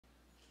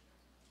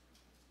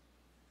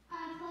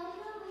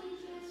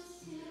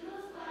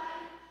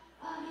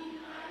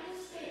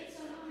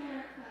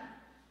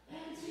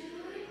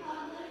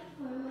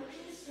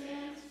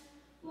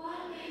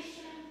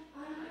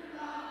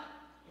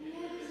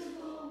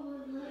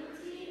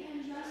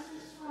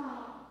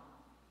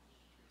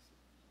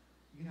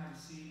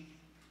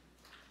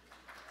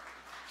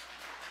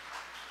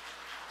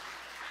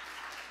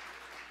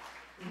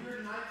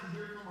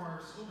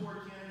school board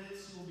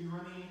candidates who will be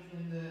running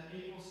in the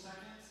April 2nd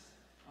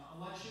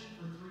election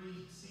for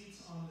 3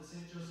 seats on the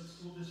St. Joseph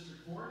School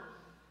District Board.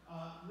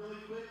 Really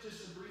quick,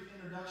 just a brief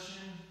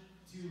introduction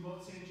to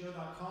VoteSt.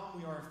 Joe.com.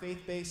 We are a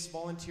faith-based,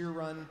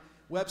 volunteer-run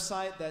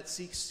website that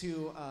seeks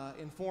to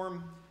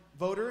inform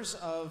voters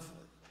of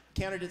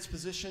candidates'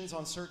 positions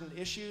on certain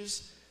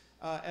issues,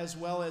 as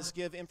well as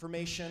give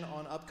information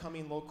on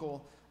upcoming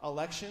local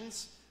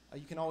elections.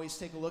 You can always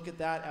take a look at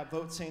that at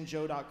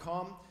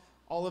VoteSt.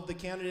 All of the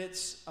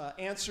candidates'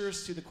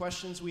 answers to the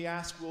questions we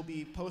ask will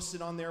be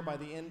posted on there by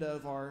the end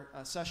of our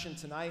session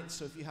tonight.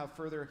 So if you have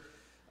further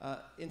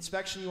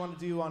inspection you want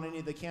to do on any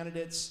of the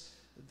candidates,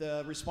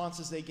 the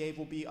responses they gave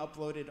will be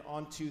uploaded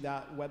onto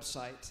that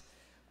website.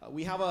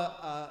 We have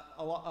a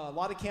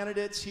lot of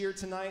candidates here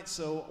tonight,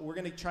 so we're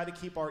going to try to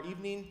keep our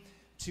evening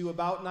to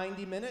about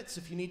 90 minutes.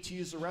 If you need to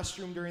use the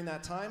restroom during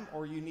that time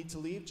or you need to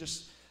leave,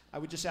 I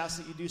would just ask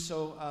that you do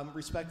so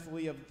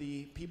respectfully of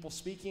the people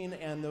speaking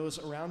and those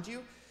around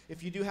you.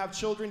 If you do have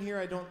children here,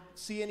 I don't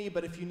see any,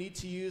 but if you need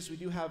to use, we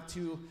do have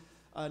 2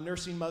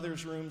 nursing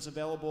mothers' rooms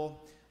available.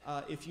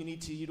 If you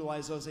need to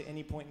utilize those at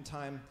any point in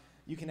time,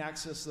 you can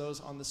access those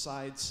on the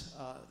sides,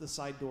 the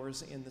side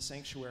doors in the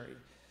sanctuary.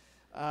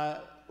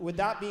 With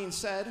that being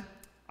said,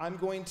 I'm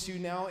going to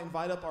now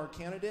invite up our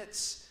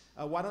candidates.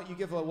 Why don't you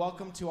give a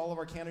welcome to all of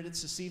our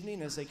candidates this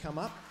evening as they come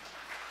up.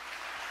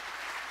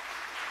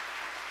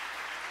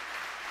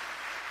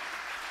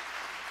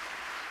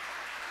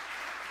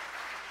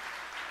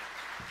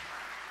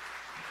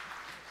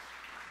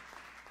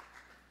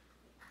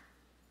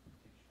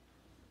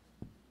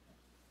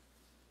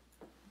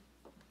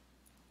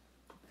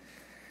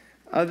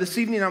 This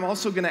evening, I'm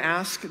also going to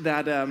ask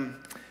that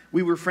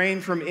we refrain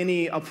from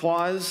any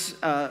applause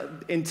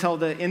until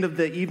the end of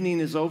the evening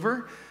is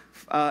over.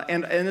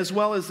 And as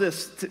well as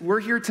this, we're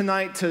here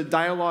tonight to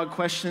dialogue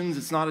questions.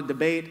 It's not a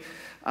debate.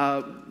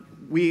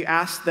 We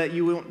ask that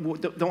you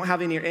don't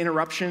have any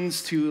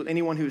interruptions to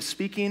anyone who is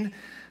speaking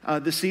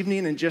this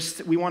evening, and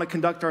we want to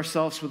conduct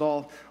ourselves with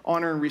all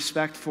honor and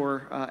respect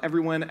for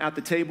everyone at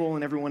the table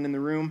and everyone in the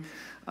room.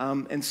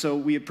 And so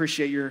we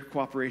appreciate your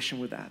cooperation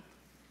with that.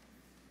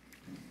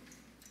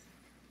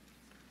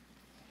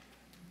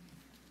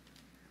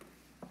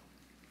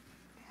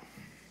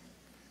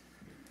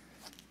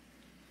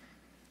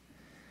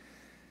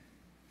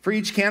 For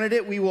each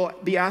candidate, we will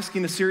be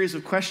asking a series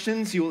of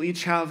questions. You will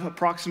each have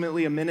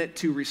approximately a minute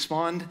to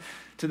respond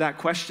to that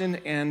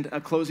question, and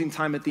a closing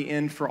time at the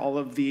end for all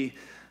of the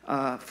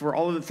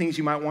things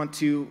you might want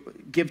to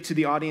give to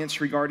the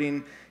audience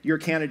regarding your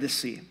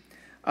candidacy.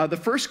 The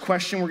first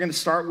question we'll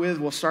start with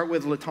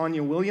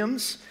LaTanya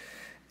Williams.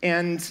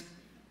 And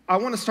I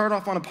want to start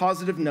off on a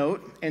positive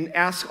note and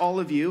ask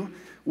all of you,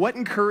 what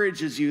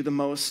encourages you the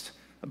most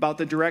about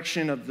the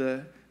direction of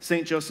the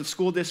St. Joseph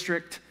School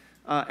District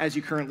as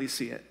you currently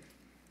see it?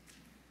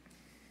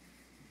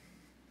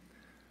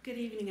 Good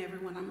evening,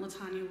 everyone. I'm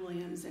LaTanya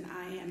Williams, and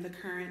I am the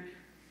current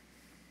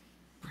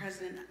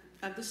president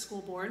of the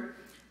school board.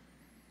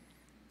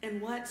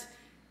 And what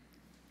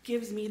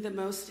gives me the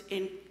most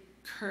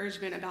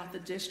encouragement about the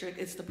district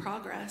is the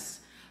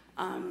progress.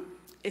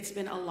 It's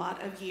been a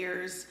lot of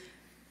years.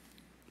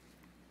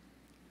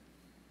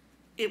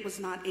 It was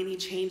not any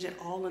change at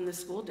all in the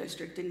school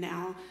district, and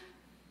now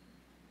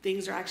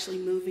things are actually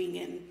moving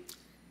and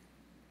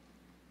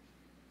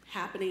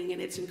happening, and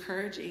it's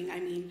encouraging. I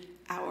mean,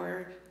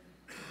 our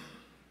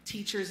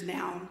teachers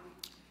now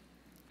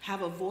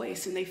have a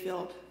voice and they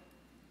feel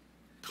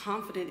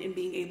confident in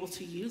being able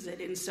to use it.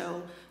 And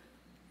so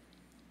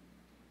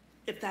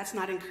if that's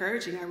not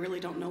encouraging, I really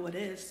don't know what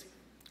is.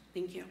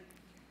 Thank you.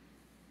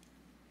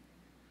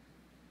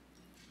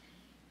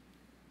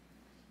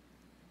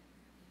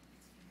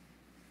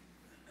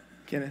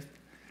 Kenneth.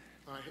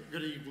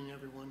 Good evening,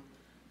 everyone,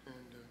 and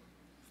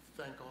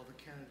thank all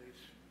the candidates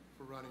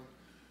for running.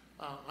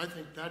 I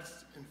think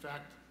that's, in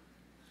fact,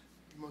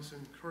 the most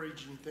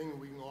encouraging thing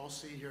we can all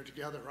see here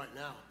together right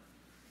now.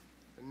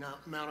 The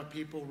amount of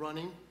people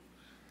running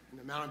and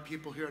the amount of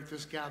people here at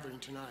this gathering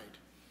tonight.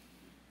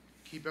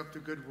 Keep up the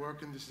good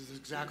work, and this is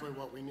exactly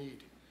what we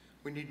need.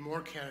 We need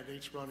more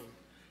candidates running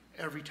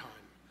every time.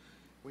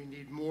 We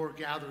need more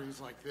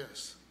gatherings like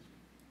this.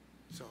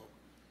 So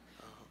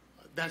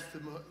that's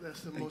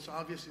the most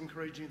obvious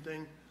encouraging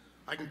thing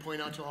I can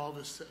point out to all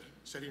this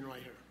sitting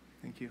right here.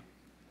 Thank you.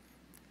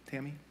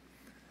 Tammy?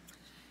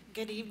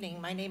 Good evening.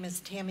 My name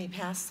is Tammy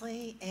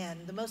Pasley,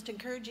 and the most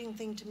encouraging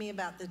thing to me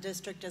about the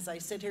district as I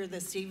sit here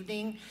this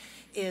evening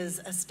is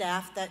a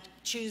staff that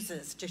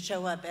chooses to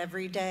show up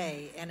every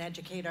day and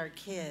educate our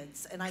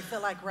kids. And I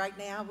feel like right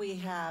now we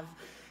have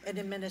an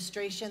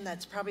administration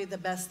that's probably the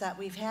best that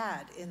we've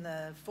had in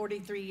the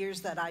 43 years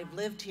that I've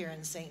lived here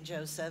in St.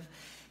 Joseph,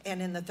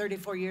 and in the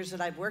 34 years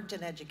that I've worked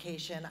in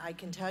education. I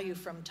can tell you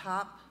from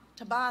top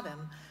to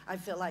bottom, I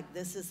feel like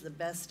this is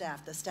the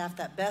staff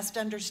that best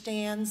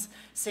understands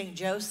St.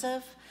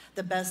 Joseph,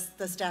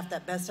 the staff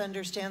that best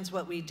understands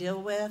what we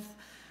deal with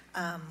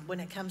when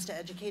it comes to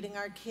educating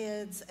our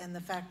kids, and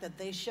the fact that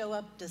they show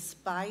up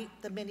despite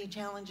the many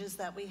challenges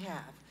that we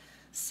have.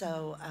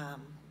 So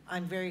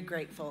I'm very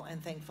grateful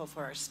and thankful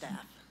for our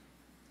staff.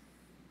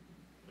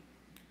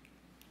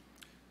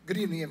 Good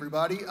evening,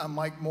 everybody. I'm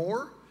Mike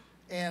Moore,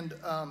 and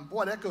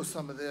boy, I'd echo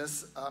some of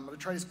this. I'm going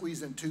to try to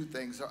squeeze in two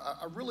things.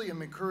 I really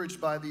am encouraged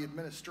by the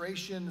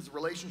administration's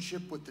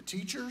relationship with the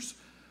teachers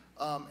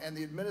and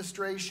the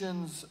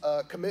administration's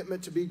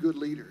commitment to be good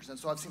leaders. And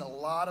so I've seen a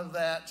lot of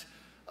that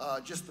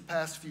just the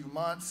past few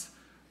months.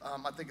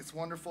 I think it's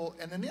wonderful.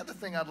 And then the other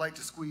thing I'd like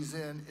to squeeze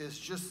in is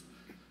just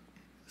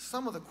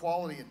some of the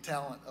quality and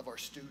talent of our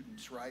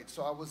students, right?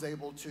 So I was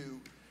able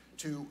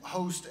to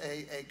host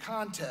a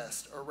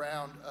contest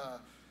around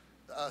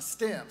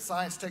STEM,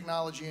 science,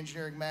 technology,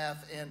 engineering,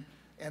 math,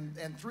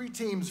 and 3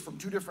 teams from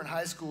 2 different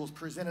high schools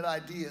presented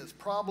ideas,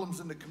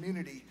 problems in the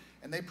community,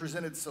 and they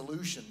presented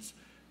solutions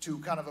to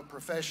kind of a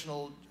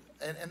professional,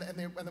 and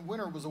the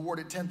winner was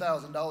awarded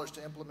 $10,000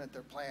 to implement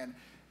their plan.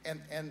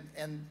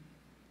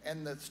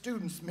 And the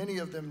students, many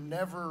of them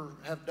never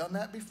have done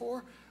that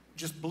before,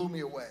 just blew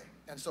me away.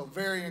 And so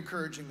very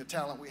encouraging, the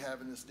talent we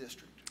have in this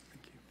district.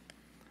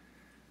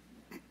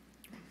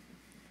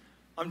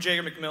 I'm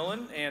Jacob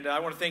McMillan, and I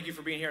want to thank you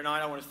for being here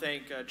tonight. I want to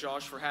thank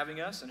Josh for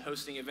having us and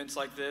hosting events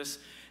like this.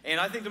 And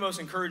I think the most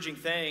encouraging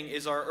thing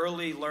is our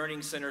early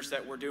learning centers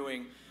that we're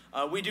doing.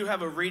 We do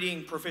have a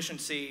reading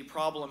proficiency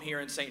problem here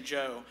in St.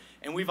 Joe,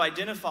 and we've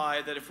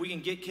identified that if we can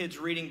get kids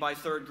reading by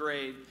 3rd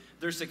grade,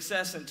 their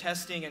success in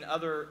testing and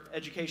other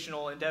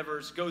educational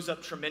endeavors goes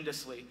up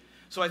tremendously.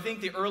 So I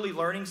think the early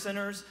learning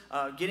centers,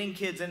 getting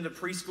kids into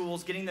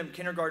preschools, getting them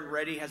kindergarten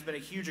ready has been a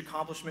huge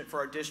accomplishment for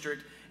our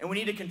district, and we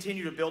need to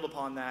continue to build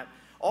upon that.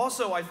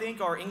 Also, I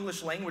think our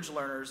English language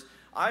learners,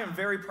 I am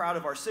very proud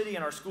of our city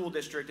and our school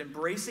district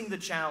embracing the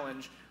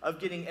challenge of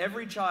getting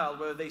every child,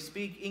 whether they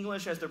speak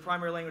English as their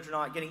primary language or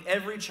not, getting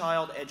every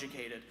child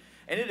educated.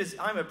 And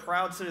I'm a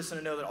proud citizen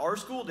to know that our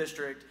school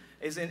district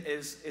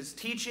is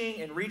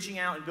teaching and reaching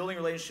out and building a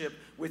relationship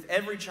with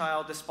every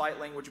child despite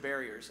language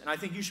barriers. And I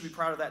think you should be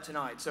proud of that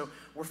tonight. So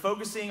we're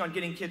focusing on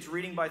getting kids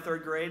reading by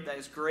 3rd grade. That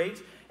is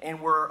great. And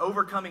we're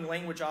overcoming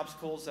language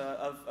obstacles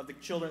of the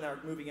children that are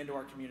moving into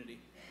our community.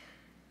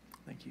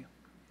 Thank you.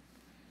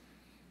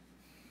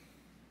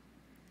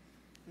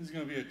 This is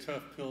going to be a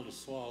tough pill to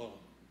swallow.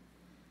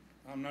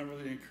 I'm not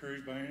really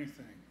encouraged by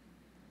anything.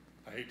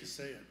 I hate to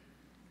say it,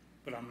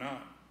 but I'm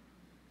not.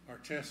 Our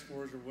test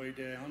scores are way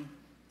down.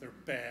 They're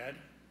bad.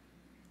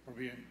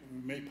 We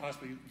may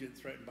possibly get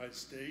threatened by the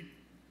state.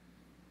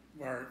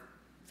 Our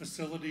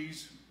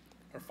facilities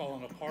are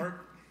falling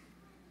apart,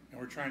 and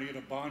we're trying to get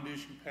a bond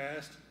issue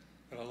passed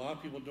that a lot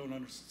of people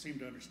don't seem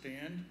to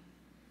understand.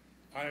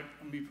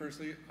 Me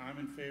personally, I'm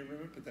in favor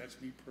of it, but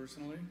that's me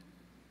personally.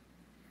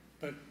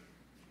 But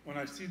when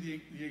I see the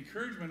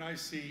encouragement I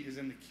see is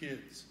in the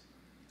kids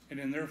and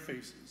in their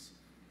faces.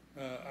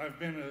 I've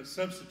been a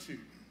substitute,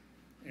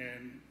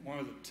 and one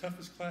of the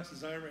toughest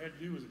classes I ever had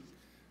to do was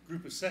a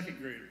group of 2nd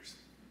graders.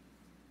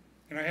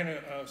 And I had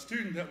a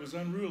student that was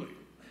unruly.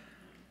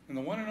 And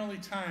the one and only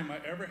time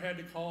I ever had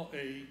to call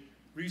a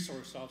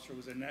resource officer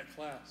was in that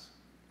class.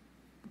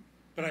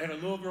 But I had a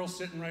little girl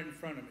sitting right in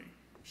front of me.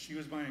 She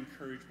was my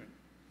encouragement,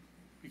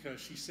 because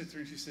she sits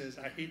there and she says,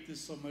 I hate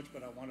this so much,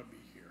 but I want to be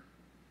here.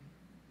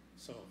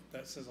 So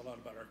that says a lot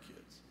about our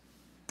kids.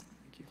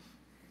 Thank you.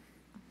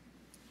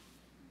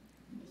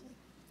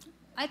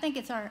 I think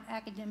it's our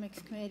academics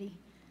committee.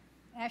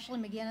 Ashley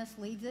McGinnis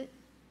leads it.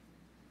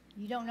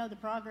 You don't know the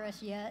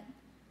progress yet,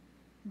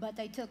 but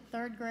they took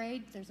 3rd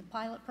grade. There's a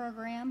pilot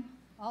program.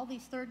 All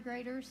these 3rd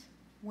graders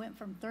went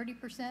from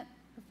 30%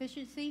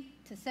 proficiency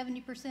to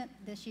 70%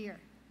 this year.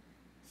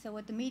 So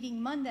at the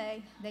meeting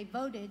Monday, they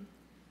voted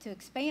to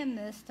expand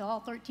this to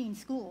all 13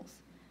 schools.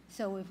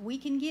 So if we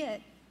can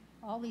get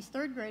all these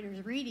 3rd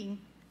graders reading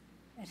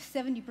at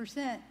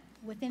 70%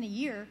 within a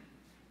year,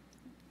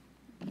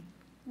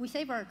 we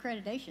save our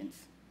accreditations.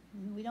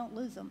 We don't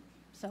lose them.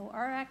 So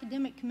our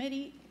academic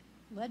committee,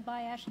 led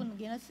by Ashley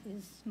McGinnis,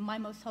 is my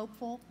most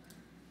hopeful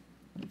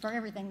for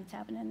everything that's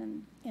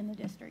happening in the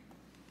district.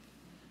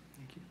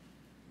 Thank you.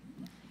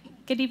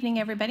 Good evening,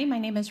 everybody. My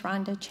name is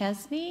Rhonda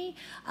Chesney.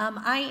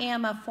 I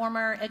am a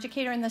former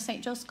educator in the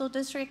St. Joe School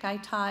District. I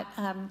taught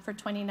for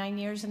 29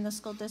 years in the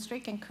school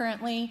district, and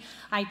currently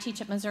I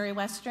teach at Missouri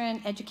Western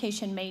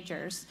education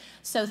majors.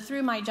 So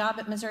through my job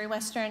at Missouri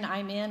Western,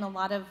 I'm in a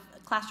lot of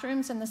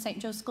classrooms in the St.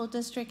 Joe School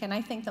District, and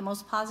I think the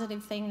most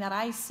positive thing that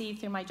I see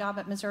through my job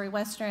at Missouri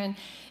Western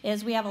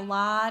is we have a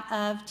lot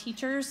of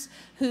teachers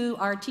who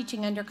are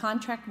teaching under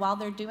contract while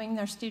they're doing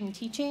their student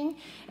teaching,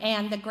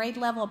 and the grade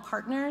level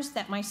partners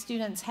that my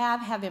students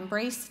have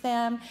embraced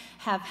them,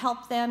 have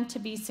helped them to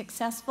be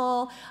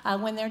successful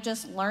when they're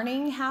just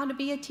learning how to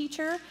be a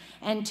teacher,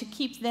 and to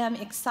keep them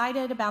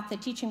excited about the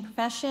teaching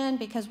profession,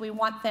 because we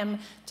want them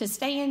to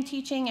stay in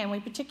teaching, and we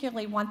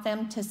particularly want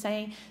them to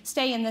stay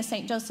in the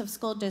St. Joseph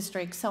School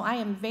District. So I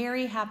am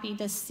very happy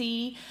to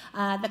see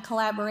the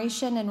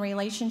collaboration and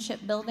relationship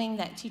building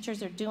that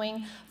teachers are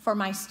doing for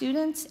my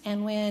students.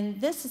 And when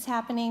this is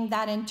happening,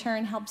 that in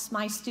turn helps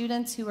my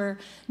students who are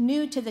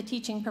new to the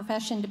teaching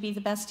profession to be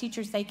the best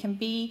teachers they can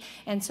be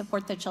and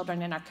support the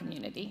children in our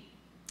community.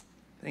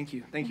 Thank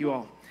you. Thank you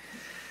all.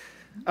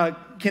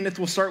 Kenneth,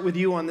 we'll start with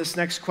you on this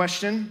next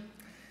question.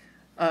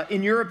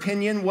 In your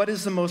opinion, what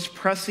is the most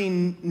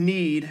pressing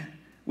need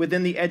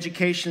within the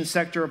education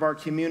sector of our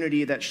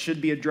community that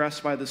should be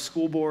addressed by the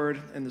school board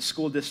and the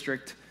school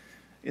district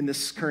in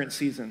this current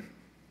season?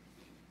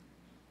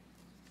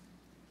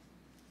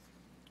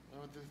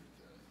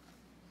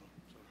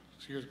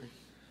 Excuse me.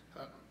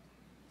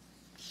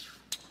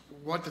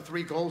 What the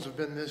 3 goals have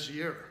been this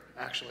year,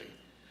 actually,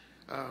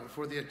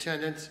 for the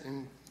attendance,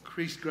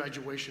 increased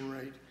graduation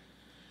rate,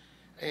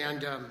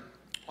 and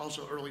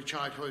also early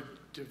childhood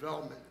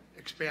development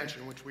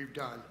expansion, which we've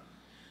done.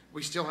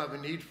 We still have a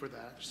need for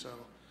that, so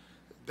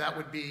that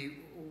would be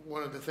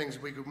one of the things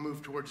we could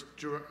move towards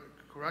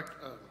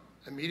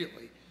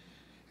immediately.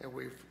 And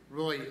we've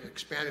really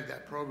expanded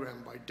that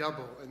program by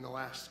double in the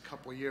last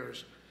couple of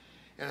years.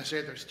 And I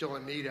say there's still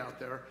a need out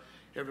there.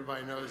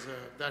 Everybody knows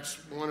that's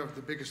one of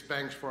the biggest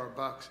bangs for our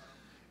bucks.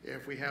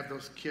 If we have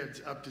those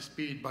kids up to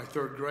speed by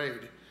 3rd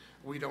grade,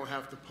 we don't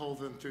have to pull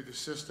them through the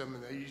system,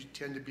 and they usually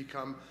tend to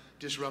become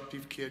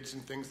disruptive kids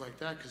and things like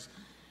that. Because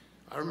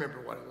I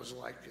remember what it was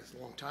like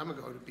a long time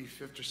ago to be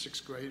 5th or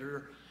 6th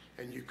grader,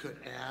 and you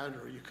couldn't add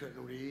or you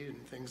couldn't read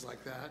and things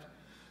like that.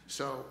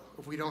 So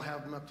if we don't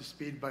have them up to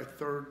speed by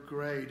 3rd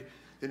grade,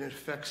 then it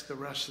affects the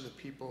rest of the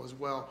people as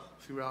well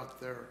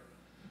throughout their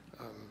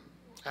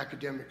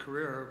academic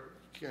career,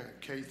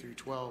 K through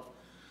 12.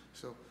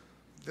 So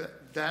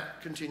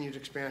that continued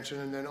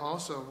expansion, and then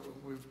also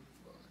we've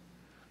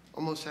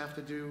almost have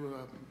to do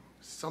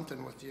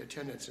something with the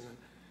attendance, and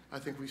I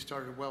think we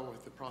started well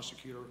with the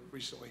prosecutor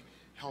recently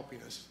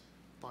helping us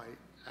by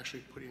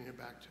actually putting it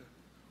back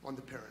on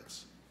the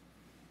parents.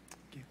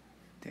 Thank you.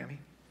 Tammy?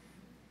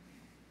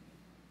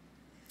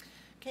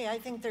 Okay, I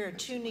think there are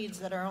 2 needs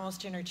that are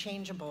almost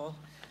interchangeable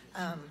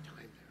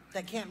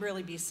that can't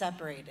really be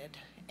separated,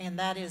 and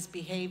that is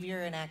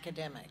behavior and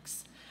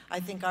academics. I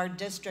think our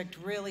district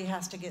really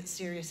has to get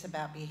serious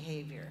about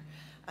behavior.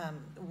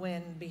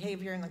 When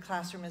behavior in the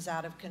classroom is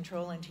out of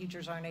control and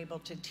teachers aren't able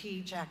to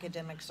teach,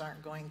 academics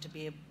aren't going to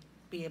be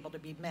able to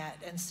be met.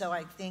 And so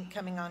I think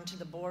coming onto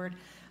the board,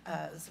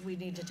 we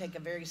need to take a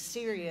very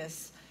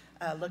serious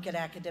look at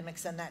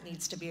academics, and that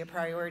needs to be a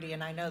priority.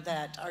 And I know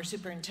that our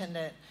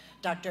superintendent,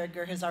 Dr.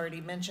 Edgar, has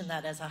already mentioned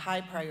that as a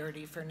high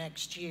priority for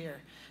next year,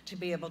 to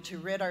be able to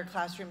rid our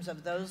classrooms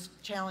of those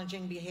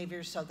challenging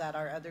behaviors so that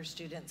our other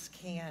students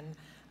can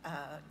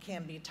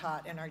be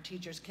taught and our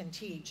teachers can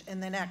teach.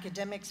 And then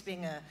academics,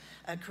 being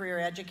a career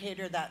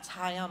educator, that's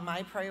high on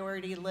my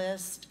priority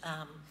list.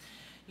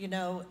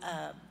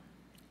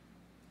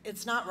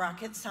 It's not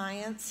rocket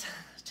science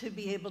to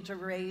be able to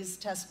raise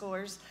test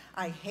scores.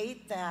 I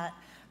hate that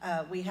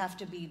we have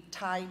to be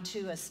tied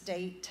to a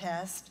state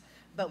test,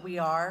 but we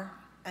are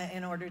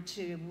in order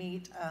to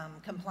meet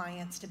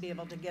compliance to be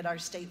able to get our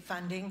state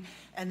funding.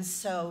 And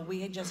so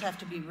we just have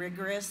to be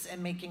rigorous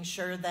in making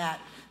sure that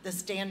the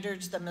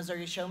standards, the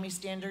Missouri Show Me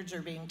standards,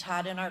 are being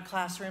taught in our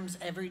classrooms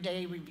every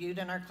day, reviewed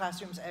in our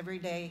classrooms every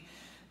day,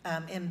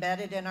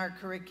 embedded in our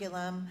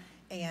curriculum,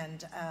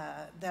 and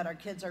that our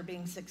kids are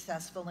being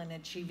successful in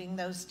achieving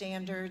those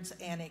standards,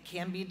 and it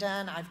can be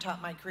done. I've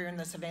taught my career in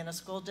the Savannah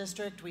School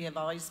District. We have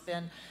always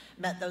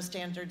met those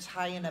standards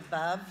high and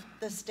above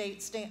the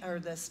state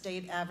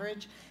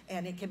average,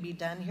 and it can be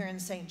done here in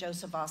St.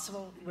 Joseph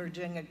also. We're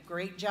doing a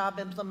great job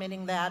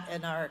implementing that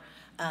in our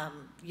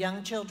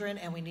young children,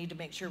 and we need to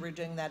make sure we're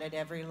doing that at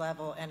every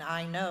level, and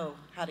I know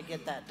how to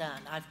get that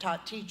done. I've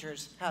taught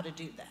teachers how to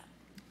do that.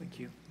 Thank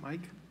you.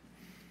 Mike?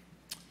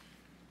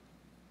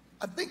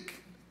 I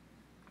think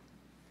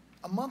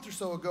a month or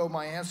so ago,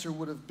 my answer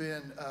would have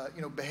been,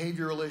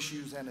 behavioral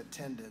issues and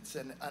attendance.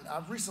 And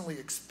I've recently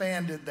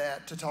expanded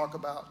that to talk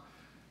about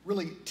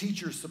really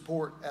teacher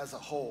support as a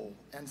whole.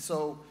 And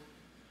so,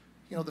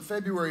 the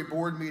February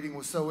board meeting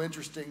was so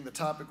interesting. The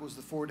topic was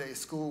the 4-day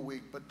school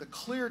week. But the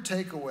clear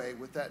takeaway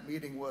with that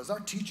meeting was our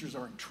teachers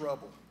are in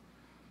trouble.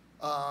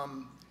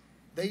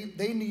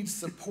 They need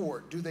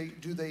support. Do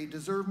they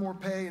deserve more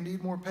pay and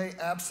need more pay?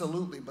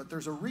 Absolutely. But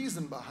there's a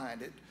reason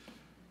behind it,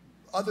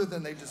 other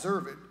than they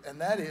deserve it, and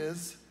that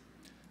is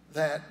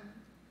that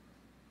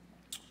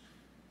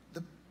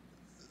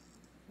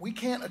we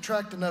can't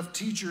attract enough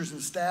teachers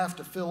and staff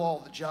to fill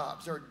all the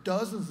jobs. There are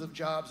dozens of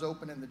jobs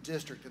open in the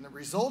district, and the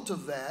result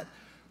of that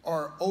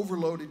are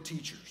overloaded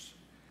teachers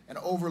and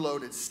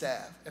overloaded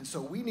staff. And so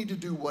we need to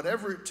do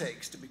whatever it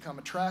takes to become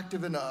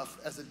attractive enough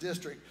as a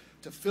district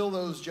to fill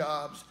those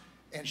jobs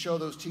and show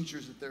those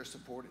teachers that they're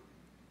supported.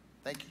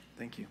 Thank you.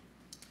 Thank you.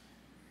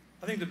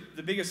 I think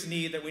the biggest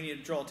need that we need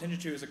to draw attention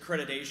to is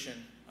accreditation.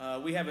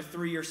 We have a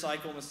 3-year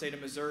cycle in the state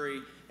of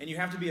Missouri, and you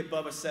have to be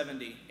above a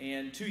 70.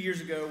 And 2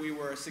 years ago, we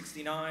were a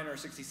 69 or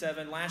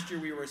 67. Last year,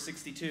 we were a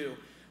 62.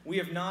 We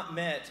have not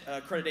met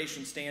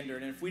accreditation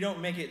standard, and if we don't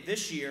make it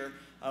this year,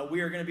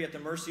 we are going to be at the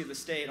mercy of the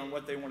state on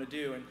what they want to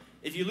do. And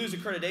if you lose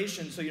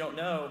accreditation, so you don't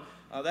know,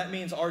 that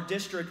means our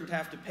district would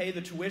have to pay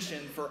the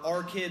tuition for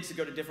our kids to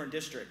go to different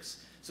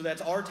districts. So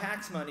that's our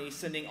tax money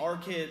sending our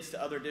kids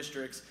to other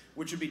districts,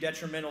 which would be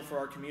detrimental for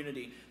our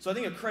community. So I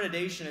think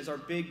accreditation is our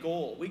big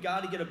goal. We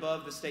got to get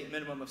above the state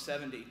minimum of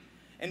 70.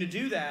 And to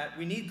do that,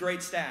 we need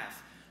great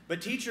staff.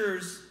 But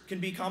teachers can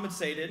be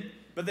compensated,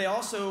 but they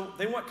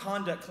want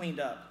conduct cleaned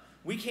up.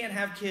 We can't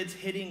have kids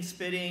hitting,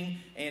 spitting,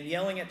 and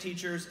yelling at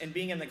teachers and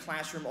being in the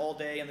classroom all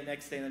day and the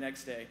next day and the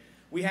next day.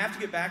 We have to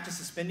get back to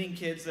suspending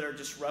kids that are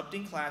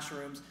disrupting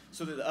classrooms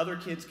so that the other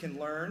kids can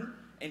learn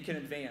and can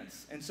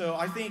advance. And so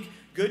I think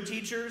good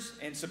teachers,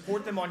 and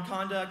support them on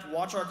conduct,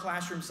 watch our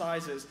classroom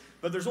sizes,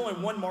 but there's only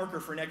one marker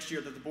for next year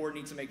that the board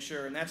needs to make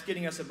sure, and that's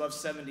getting us above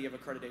 70 of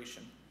accreditation.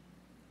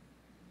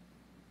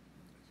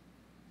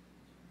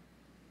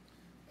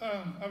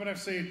 I would have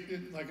to say,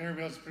 like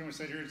everybody else pretty much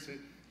said here,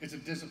 it's a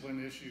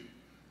discipline issue.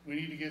 We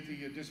need to get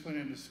the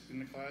discipline in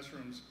the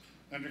classrooms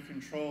under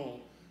control.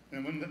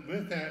 And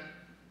with that,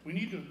 we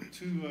need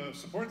to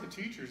support the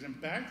teachers and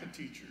back the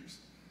teachers.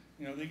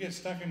 You know, they get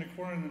stuck in the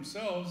corner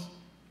themselves,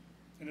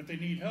 and if they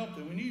need help,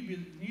 then we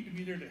need to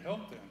be there to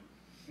help them.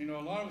 You know,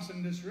 a lot of us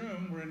in this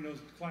room were in those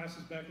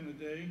classes back in the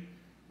day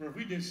where if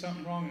we did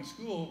something wrong in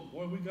school,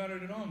 boy, we got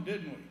it on,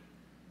 didn't we?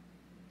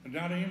 But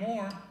not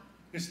anymore.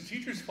 It's the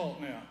teacher's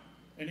fault now,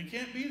 and it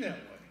can't be that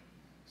way.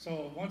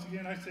 So once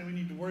again, I say we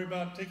need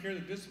to take care of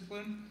the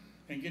discipline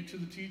and get to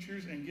the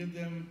teachers and give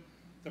them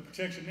the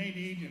protection they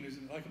need.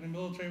 And like in the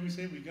military, we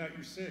say, we got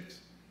your six.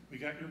 We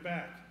got your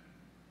back.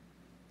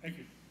 Thank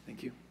you.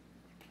 Thank you.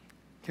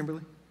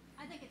 Kimberly?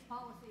 I think it's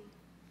policy.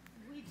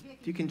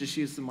 If you can just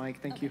use the mic,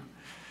 thank you.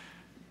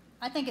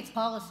 I think it's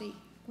policy.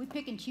 We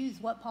pick and choose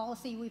what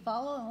policy we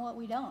follow and what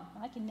we don't.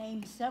 I can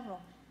name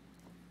several.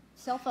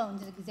 Cell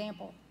phones is an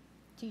example.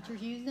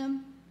 Teachers use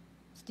them,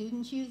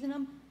 students using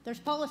them. There's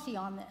policy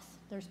on this.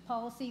 There's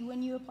policy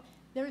when you apply.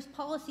 There's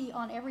policy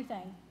on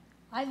everything.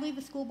 I leave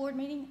a school board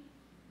meeting,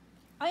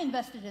 I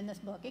invested in this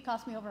book. It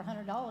cost me over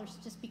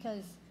 $100 just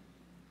because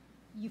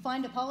you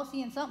find a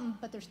policy in something,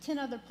 but there's 10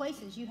 other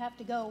places you have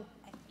to go.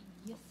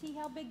 You see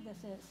how big this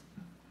is.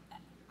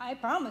 I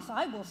promise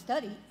I will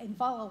study and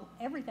follow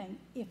everything.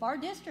 If our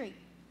district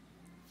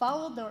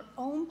followed their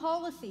own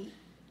policy,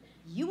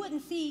 you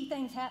wouldn't see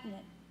things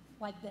happening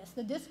like this.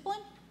 The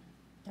discipline,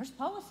 there's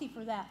policy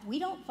for that. We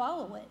don't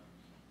follow it.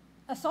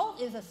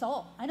 Assault is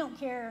assault. I don't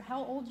care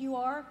how old you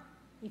are.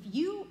 If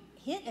you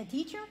hit a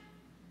teacher,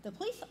 the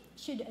police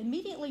should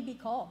immediately be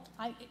called.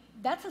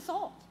 That's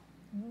assault.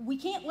 We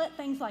can't let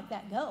things like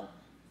that go.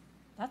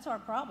 That's our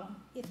problem.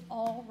 It's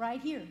all right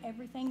here.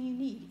 Everything you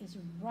need is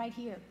right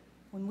here.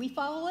 When we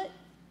follow it,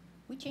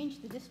 we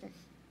change the district.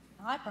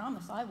 I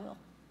promise I will.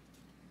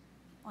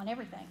 On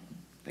everything.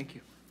 Thank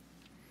you.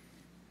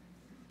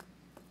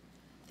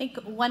 I think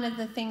one of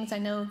the things, I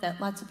know that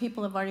lots of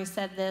people have already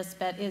said this,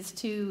 but is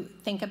to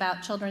think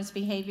about children's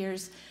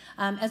behaviors.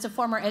 As a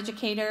former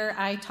educator,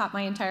 I taught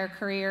my entire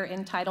career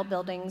in title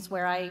buildings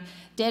where I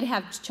did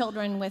have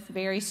children with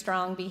very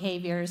strong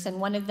behaviors.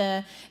 And one of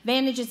the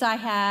advantages I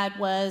had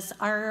was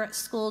our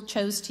school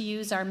chose to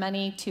use our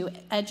money to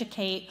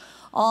educate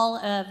all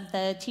of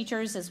the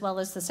teachers as well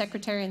as the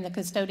secretary and the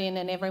custodian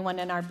and everyone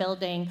in our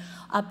building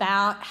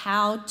about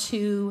how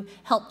to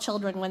help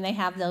children when they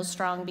have those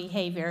strong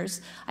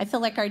behaviors. I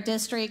feel like our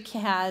district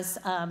has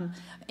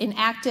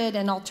enacted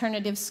an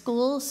alternative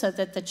school so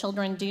that the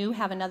children do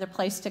have another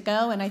place to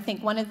go. And I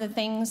think one of the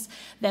things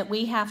that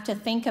we have to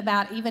think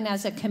about even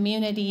as a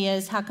community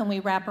is how can we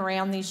wrap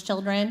around these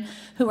children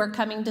who are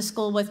coming to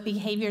school with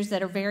behaviors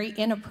that are very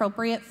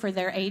inappropriate for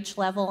their age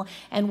level,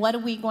 and what are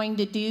we going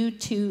to do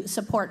to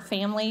support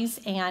families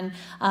and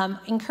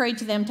encourage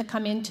them to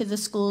come into the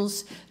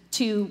schools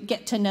to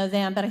get to know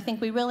them. But I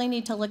think we really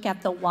need to look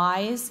at the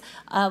whys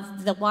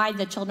of why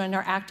the children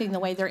are acting the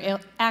way they're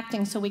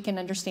acting so we can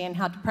understand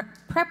how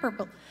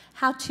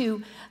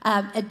to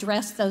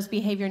address those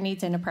behavior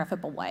needs in a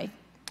preferable way.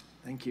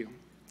 Thank you.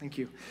 Thank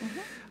you.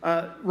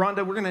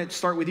 Rhonda, we're going to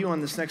start with you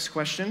on this next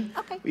question.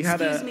 Okay. We had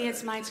Excuse me,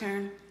 it's my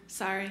turn.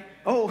 Sorry.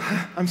 Oh,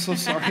 I'm so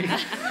sorry.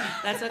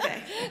 That's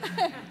okay.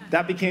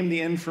 That became the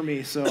end for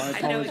me, so I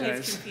apologize. I know it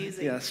gets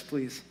confusing. Yes,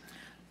 please.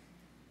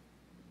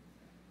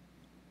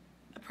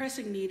 A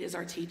pressing need is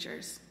our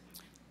teachers.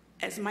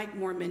 As Mike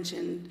Moore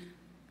mentioned,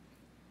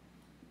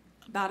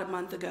 about a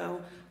month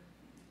ago,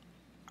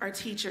 our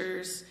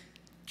teachers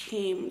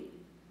came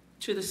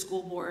to the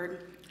school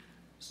board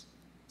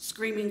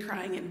screaming,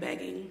 crying, and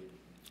begging.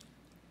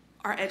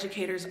 Our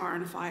educators are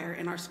on fire,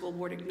 and our school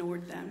board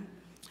ignored them.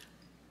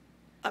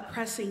 A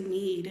pressing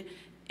need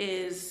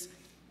is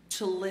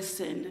to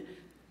listen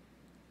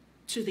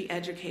to the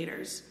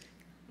educators.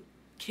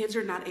 Kids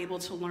are not able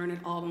to learn at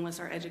all unless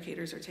our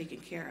educators are taken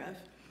care of.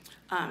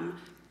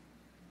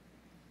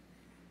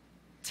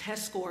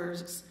 Test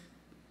scores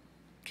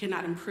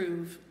cannot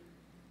improve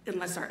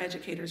unless our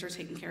educators are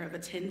taken care of.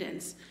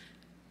 Attendance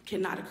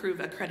cannot improve.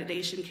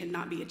 Accreditation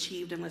cannot be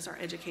achieved unless our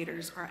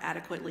educators are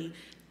adequately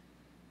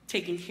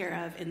taken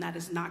care of, and that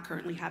is not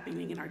currently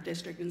happening in our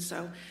district. And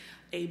so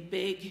a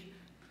big,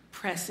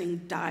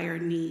 pressing, dire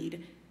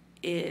need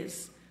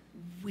is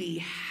we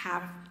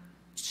have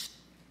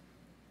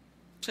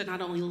to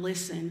not only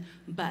listen,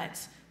 but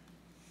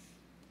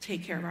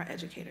take care of our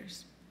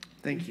educators.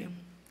 Thank you.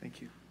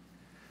 Thank you.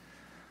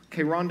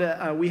 Okay,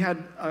 Rhonda, we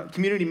had a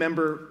community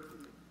member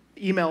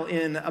email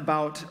in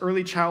about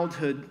early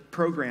childhood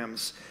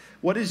programs.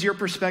 What is your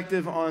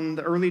perspective on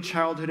the early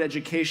childhood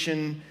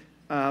education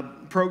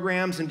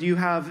programs, and do you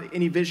have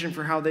any vision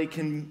for how they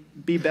can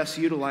be best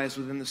utilized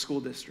within the school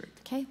district?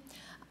 Okay.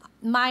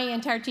 My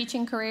entire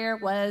teaching career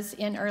was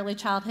in early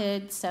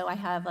childhood, so I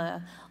have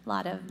a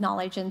lot of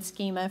knowledge and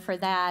schema for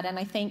that. And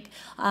I think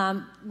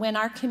when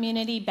our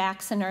community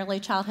backs an early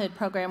childhood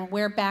program,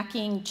 we're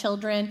backing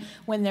children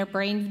when their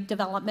brain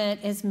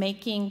development is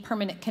making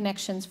permanent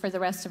connections for the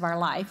rest of our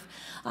life.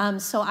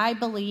 So I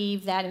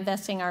believe that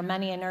investing our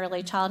money in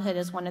early childhood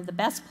is one of the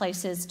best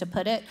places to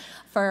put it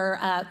for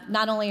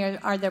not only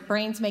are their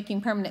brains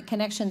making permanent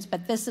connections,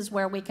 but this is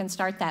where we can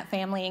start that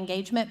family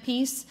engagement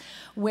piece,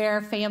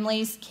 where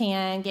families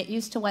can get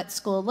used to what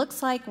school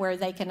looks like, where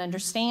they can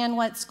understand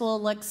what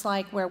school looks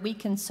like, where we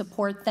can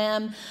support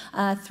them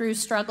through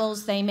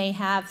struggles they may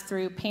have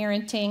through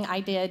parenting. I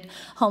did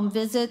home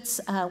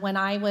visits when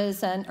I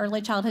was an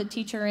early childhood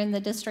teacher in the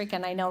district,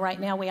 and I know right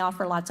now we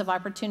offer lots of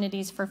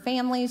opportunities for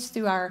families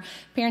through our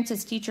Parents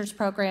as Teachers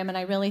program, and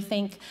I really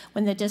think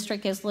when the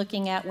district is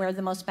looking at where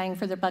the most bang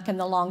for their buck and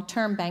the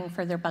long-term bang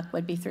for their buck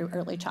would be through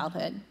early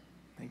childhood.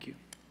 Thank you.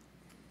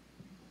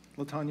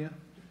 LaTanya?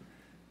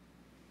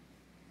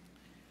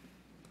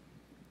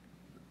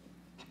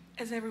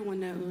 As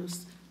everyone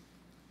knows,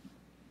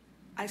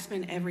 I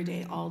spend every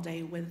day, all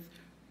day with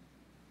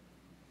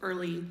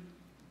early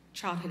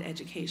childhood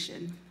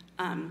education.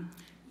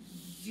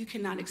 You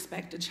cannot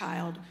expect a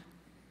child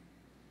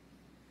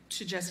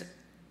to just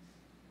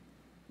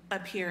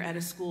appear at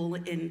a school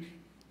in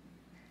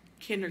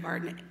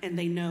kindergarten and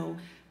they know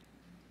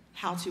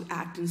how to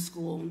act in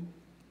school.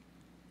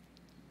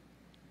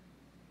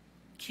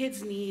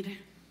 Kids need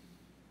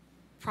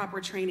proper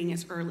training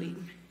as early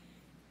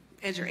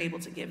as you're able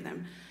to give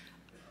them.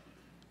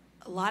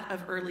 A lot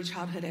of early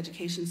childhood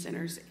education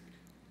centers,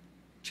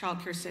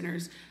 childcare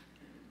centers,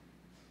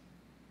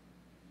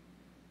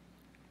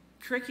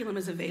 curriculum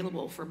is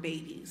available for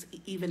babies,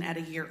 even at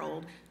a year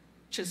old,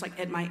 just like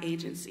at my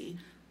agency.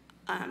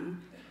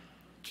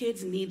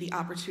 Kids need the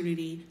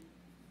opportunity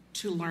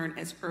to learn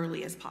as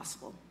early as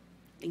possible.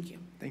 Thank you.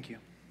 Thank you.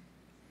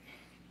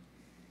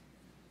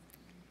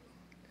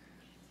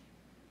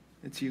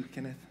 It's you,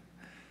 Kenneth.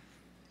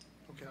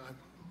 Okay.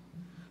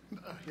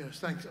 Yes,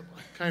 thanks.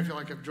 I kind of feel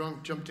like I've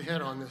jumped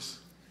ahead on this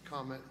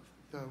comment,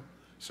 though.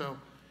 So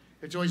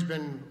it's always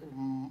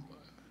been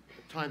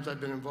times I've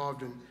been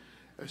involved and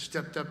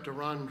stepped up to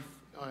run.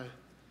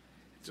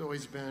 It's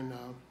always been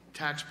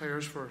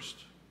taxpayers first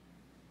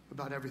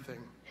about everything.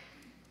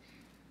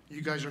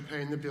 You guys are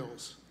paying the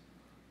bills.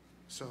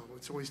 So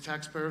it's always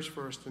taxpayers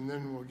first, and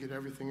then we'll get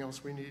everything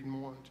else we need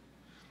and want.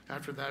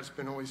 After that, it's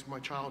been always my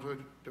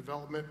childhood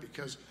development,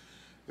 because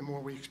the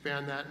more we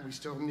expand that, and we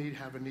still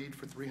have a need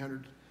for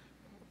 300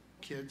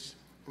 kids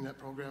in that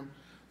program,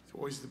 it's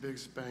always the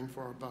biggest bang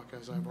for our buck,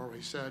 as I've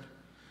already said.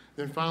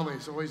 Then finally,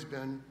 it's always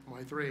been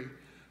my three,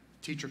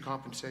 teacher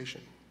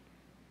compensation.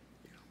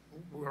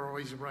 We're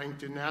always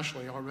ranked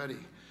nationally already,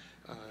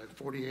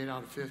 48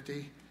 out of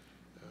 50.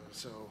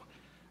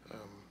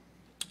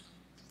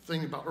 The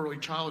thing about early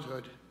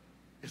childhood,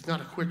 it's not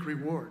a quick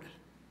reward.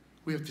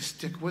 We have to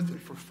stick with it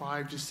for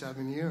 5 to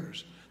 7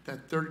 years.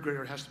 That third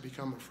grader has to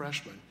become a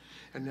freshman,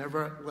 and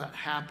never let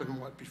happen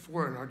what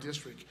before in our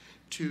district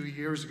 2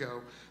 years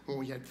ago, when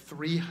we had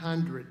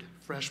 300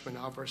 freshmen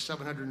out of our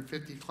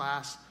 750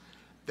 class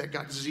that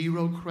got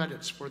 0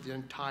 credits for the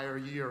entire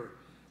year.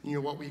 You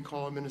know what we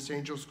call them in the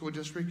St. Joe School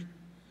District?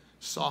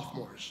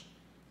 Sophomores.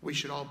 We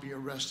should all be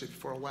arrested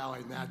for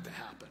allowing that to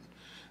happen.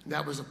 And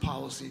that was a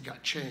policy that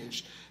got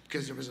changed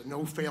because there was a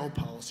no-fail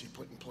policy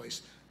put in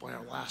place by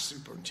our last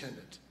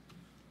superintendent.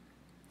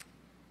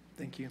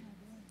 Thank you.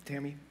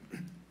 Tammy?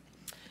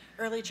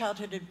 Early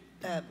childhood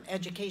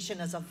education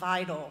is a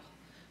vital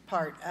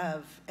part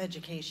of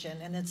education,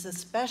 and it's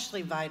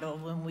especially vital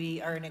when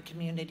we are in a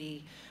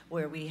community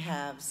where we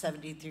have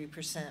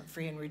 73%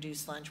 free and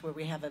reduced lunch, where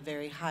we have a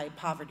very high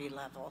poverty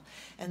level.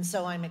 And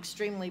so I'm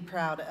extremely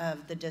proud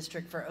of the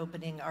district for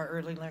opening our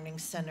Early Learning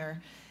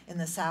Center in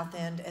the South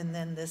End, and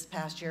then this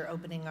past year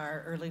opening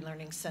our Early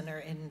Learning Center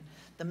in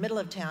the middle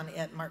of town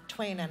at Mark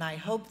Twain. And I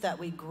hope that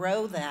we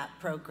grow that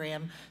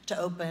program to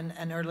open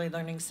an Early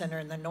Learning Center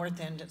in the North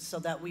End, so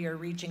that we are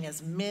reaching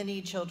as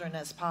many children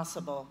as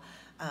possible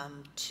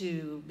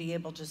to be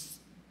able to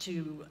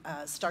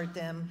start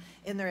them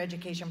in their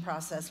education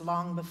process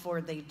long before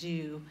they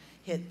do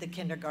hit the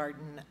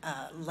kindergarten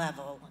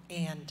level.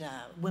 And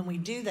when we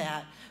do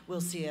that, we'll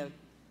see a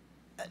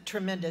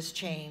tremendous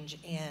change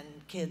in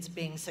kids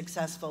being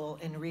successful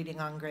in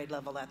reading on grade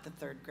level at the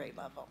 3rd grade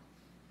level.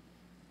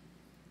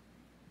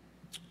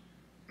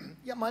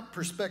 Yeah, my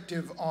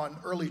perspective on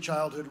early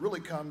childhood really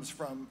comes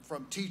from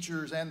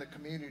teachers and the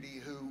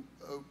community who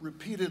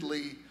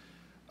repeatedly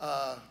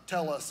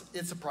tell us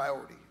it's a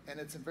priority and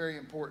it's very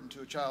important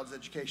to a child's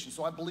education.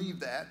 So I believe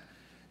that.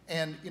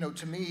 And, you know,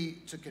 to me,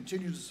 to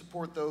continue to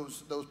support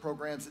those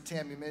programs that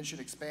Tammy mentioned,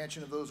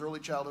 expansion of those early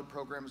childhood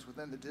programs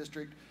within the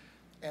district,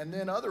 And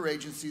then other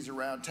agencies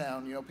around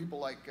town, you know, people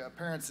like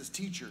Parents as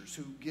Teachers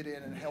who get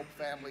in and help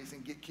families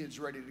and get kids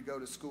ready to go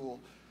to school.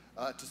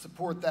 To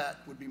support that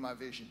would be my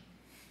vision.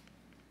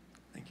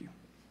 Thank you.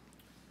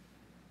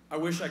 I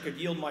wish I could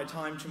yield my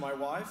time to my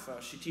wife.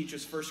 She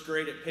teaches first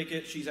grade at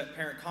Pickett. She's at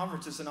parent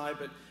conferences tonight,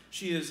 but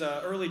she is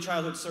early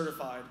childhood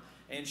certified,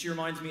 and she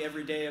reminds me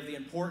every day of the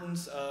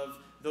importance of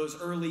those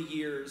early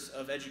years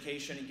of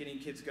education and getting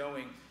kids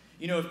going.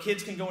 You know, if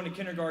kids can go into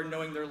kindergarten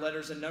knowing their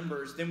letters and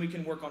numbers, then we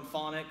can work on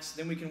phonics,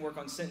 then we can work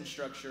on sentence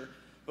structure.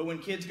 But when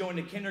kids go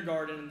into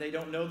kindergarten and they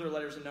don't know their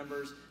letters and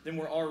numbers, then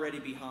we're already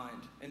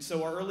behind. And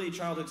so our early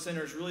childhood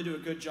centers really do a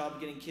good job of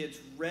getting kids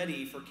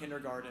ready for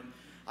kindergarten.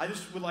 I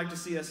just would like to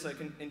see us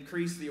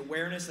increase the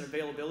awareness and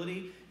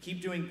availability,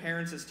 keep doing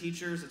Parents as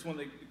Teachers. It's one of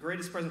the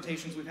greatest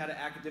presentations we've had at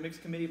Academics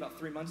Committee about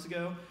 3 months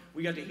ago.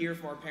 We got to hear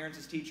from our Parents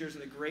as Teachers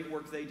and the great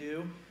work they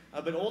do.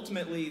 But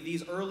ultimately,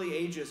 these early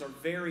ages are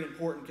very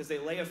important because they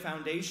lay a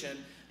foundation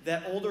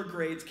that older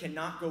grades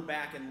cannot go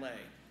back and lay.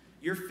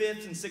 Your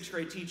 5th and 6th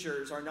grade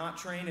teachers are not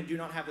trained and do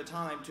not have the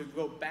time to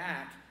go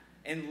back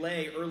and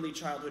lay early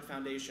childhood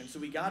foundation. So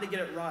we got to get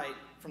it right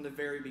from the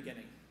very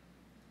beginning.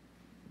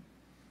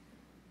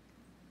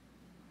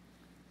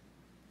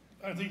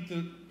 I think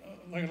that,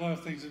 like a lot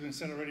of things have been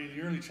said already,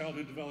 the early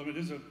childhood development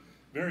is a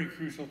very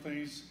crucial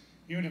thing.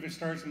 Even if it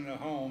starts in the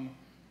home,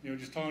 you know,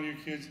 just talking to your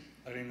kids,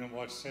 letting them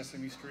watch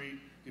Sesame Street,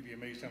 you'd be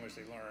amazed how much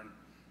they learn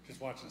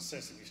just watching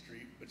Sesame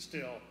Street. But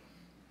still,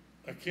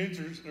 kids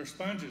are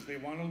sponges. They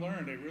want to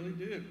learn. They really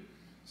do.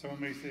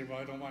 Someone may say, well,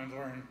 I don't want to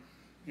learn,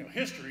 you know,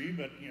 history,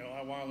 but, you know,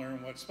 I want to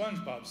learn what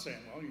SpongeBob's saying.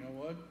 Well, you know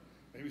what?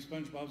 Maybe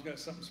SpongeBob's got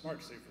something smart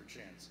to say for a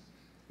chance.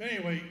 But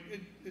anyway,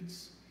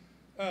 it's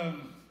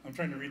I'm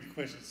trying to read the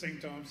question at the same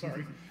time. I'm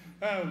sorry.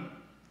 I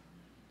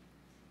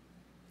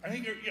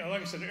think, you know,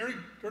 like I said,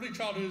 early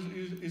childhood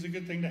is a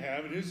good thing to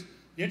have. It is,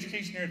 the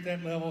education there at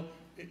that level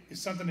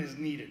is something that is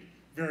needed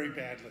very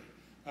badly.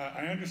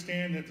 I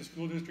understand that the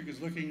school district is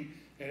looking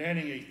at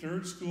adding a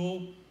 3rd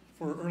school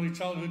for early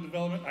childhood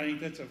development. I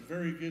think that's a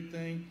very good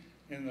thing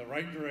in the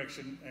right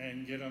direction,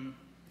 and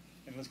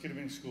let's get them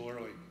in school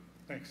early.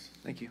 Thanks.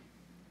 Thank you.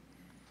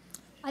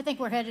 I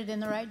think we're headed in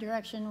the right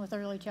direction with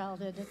early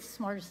childhood. It's the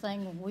smartest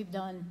thing we've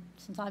done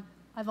since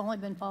I've only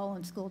been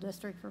following school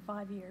district for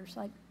 5 years.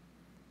 I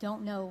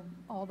don't know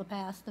all the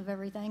past of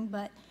everything,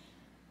 but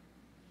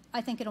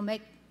I think it'll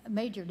make a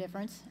major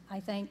difference. I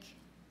think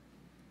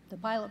the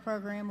pilot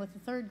program with the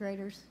 3rd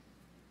graders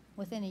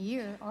within a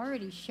year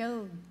already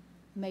showed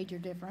major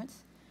difference.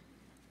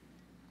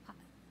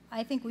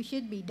 I think we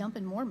should be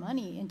dumping more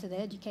money into the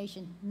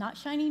education, not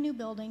shiny new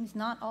buildings,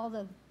 not all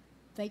the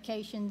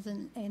vacations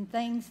and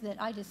things that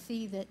I just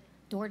see that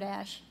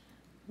DoorDash.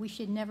 We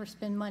should never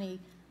spend money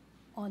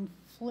on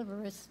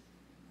frivolous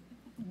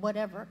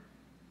whatever.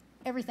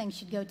 Everything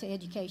should go to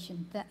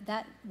education.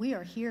 That we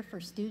are here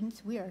for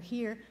students. We are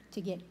here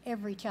to get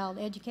every child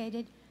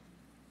educated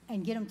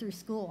and get them through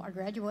school. Our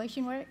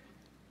graduation rate,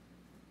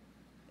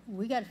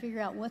 we got to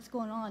figure out what's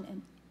going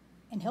on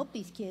and help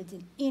these kids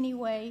in any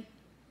way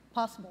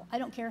possible. I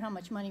don't care how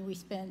much money we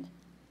spend.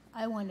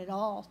 I want it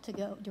all to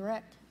go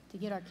direct to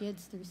get our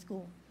kids through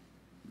school.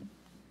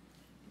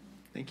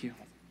 Thank you.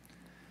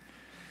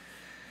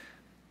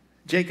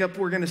 Jacob,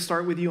 we're going to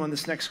start with you on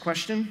this next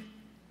question.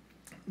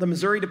 The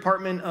Missouri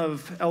Department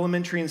of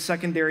Elementary and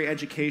Secondary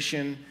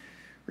Education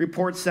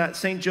reports that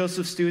St.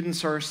 Joseph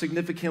students are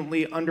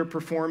significantly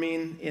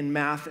underperforming in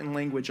math and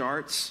language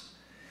arts.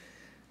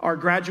 Our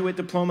graduate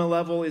diploma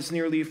level is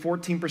nearly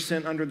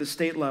 14% under the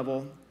state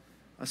level.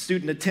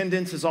 Student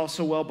attendance is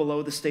also well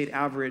below the state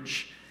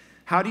average.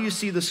 How do you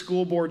see the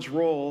school board's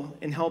role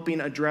in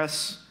helping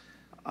address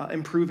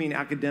improving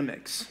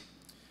academics?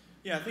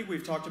 Yeah, I think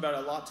we've talked about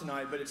it a lot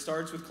tonight, but it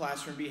starts with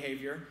classroom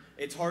behavior.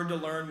 It's hard to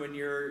learn when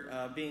you're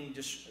being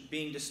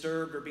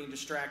disturbed or being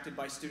distracted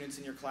by students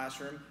in your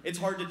classroom. It's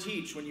hard to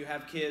teach when you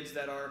have kids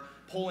that are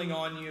pulling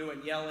on you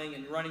and yelling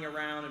and running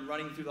around and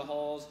running through the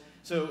halls.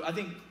 So I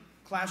think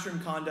classroom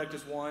conduct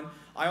is one.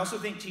 I also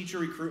think teacher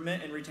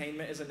recruitment and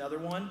retainment is another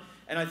one.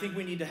 And I think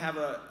we need to have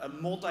a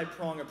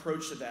multi-pronged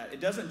approach to that. It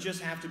doesn't just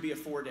have to be a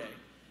 4-day.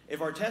 If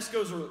our test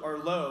scores are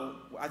low,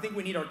 I think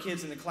we need our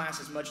kids in the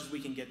class as much as we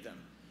can get them.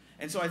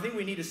 And so I think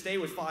we need to stay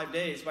with 5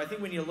 days, but I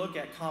think we need to look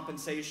at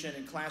compensation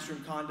and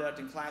classroom conduct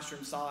and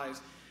classroom size.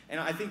 And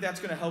I think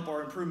that's going to help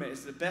our improvement.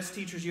 It's the best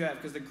teachers you have,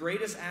 because the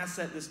greatest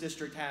asset this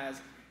district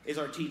has is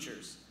our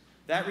teachers.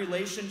 That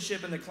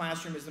relationship in the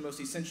classroom is the most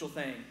essential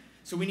thing.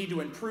 So we need to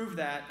improve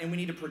that, and we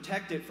need to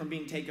protect it from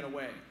being taken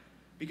away.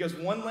 Because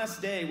one less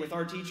day with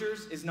our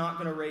teachers is not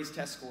going to raise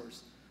test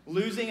scores.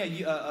 Losing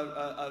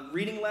a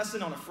reading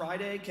lesson on a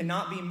Friday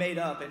cannot be made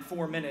up in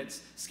 4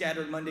 minutes,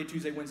 scattered Monday,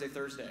 Tuesday, Wednesday,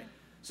 Thursday.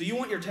 So you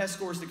want your test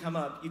scores to come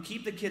up, you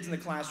keep the kids in the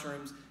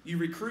classrooms, you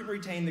recruit and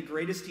retain the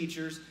greatest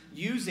teachers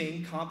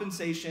using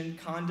compensation,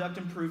 conduct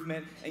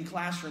improvement, and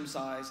classroom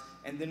size,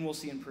 and then we'll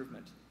see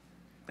improvement.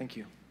 Thank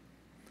you.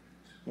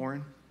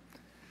 Warren?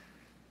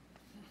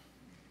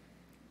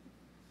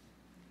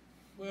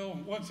 Well,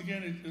 once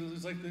again,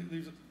 it's like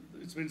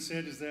it's been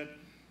said, is that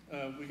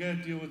we got to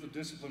deal with the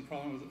discipline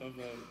problem of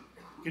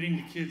getting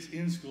the kids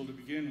in school to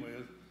begin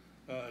with.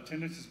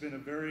 Attendance has been a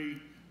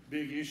very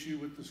big issue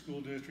with the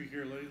school district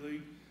here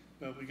lately,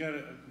 but we got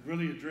to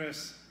really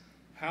address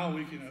how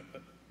we can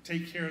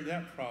take care of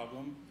that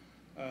problem,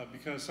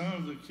 because some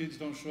of the kids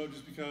don't show up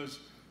just because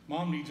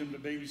mom needs them to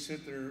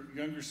babysit their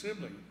younger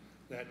sibling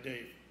that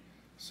day.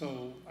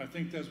 So I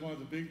think that's one of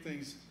the big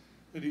things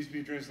that needs to be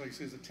addressed, like I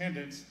said, is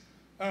attendance.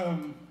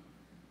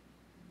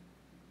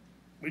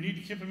 We need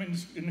to keep them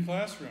in the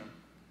classroom.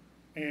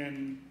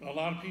 And a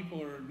lot of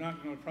people are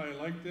not going to probably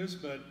like this,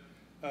 but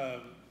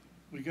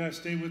we got to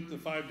stay with the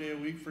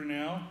 5-day-a-week for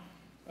now.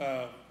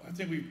 I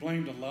think we've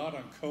blamed a lot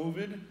on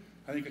COVID.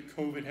 I think that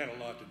COVID had a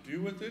lot to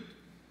do with it.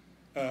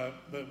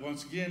 But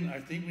once again, I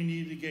think we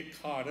need to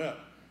get caught up.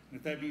 And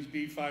if that means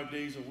be 5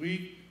 days a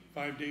week,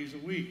 5 days a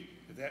week.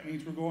 If that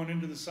means we're going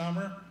into the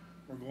summer,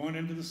 we're going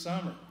into the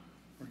summer.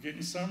 We're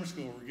getting summer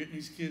school. We're getting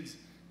these kids'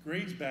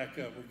 grades back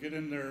up. We're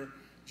getting their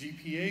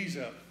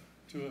GPAs up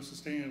to a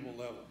sustainable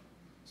level.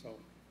 So,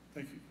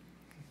 thank you.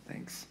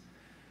 Thanks.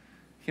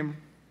 Kim?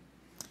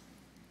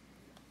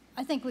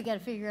 I think we got to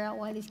figure out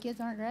why these kids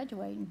aren't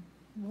graduating.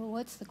 Well,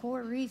 what's the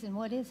core reason?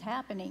 What is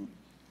happening?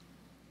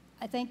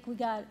 I think we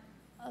got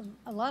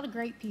a lot of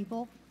great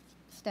people,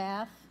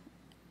 staff,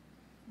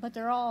 but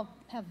they're all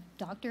have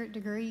doctorate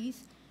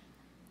degrees.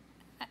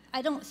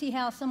 I don't see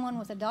how someone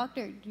with a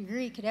doctorate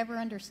degree could ever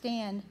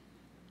understand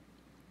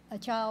a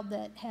child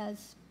that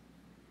has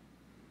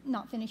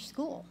not finished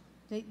school.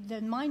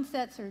 The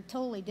mindsets are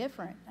totally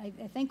different. I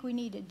think we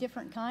need a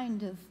different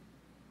kind of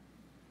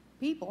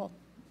people,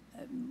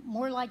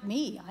 more like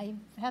me. I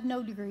have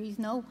no degrees,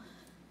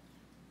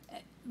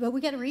 but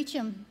we got to reach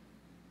them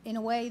in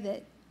a way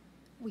that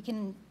we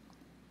can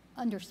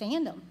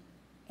understand them.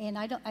 And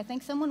I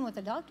think someone with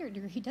a doctorate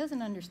degree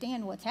doesn't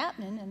understand what's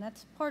happening, and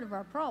that's part of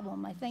our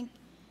problem. I think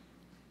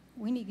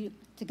we need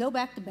to go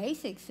back to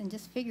basics and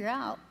just figure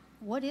out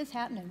what is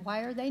happening.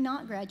 Why are they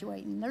not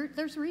graduating?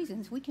 There's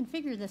reasons. We can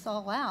figure this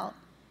all out,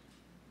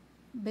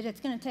 but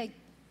it's going to take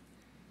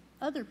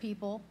other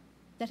people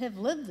that have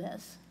lived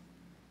this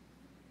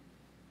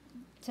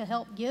to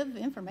help give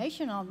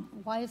information on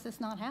why is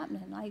this not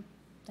happening. I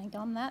think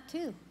on that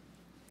too.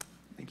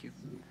 Thank you.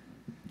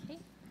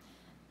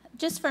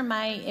 Just from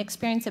my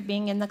experience of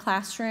being in the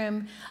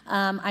classroom,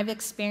 I've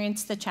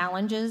experienced the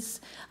challenges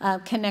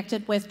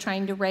connected with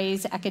trying to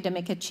raise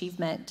academic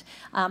achievement.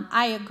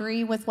 I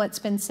agree with what's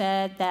been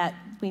said that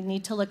we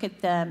need to look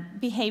at the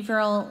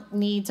behavioral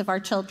needs of our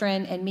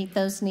children and meet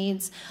those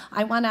needs.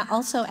 I want to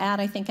also add,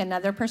 I think,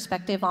 another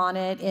perspective on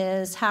it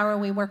is how are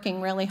we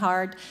working really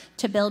hard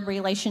to build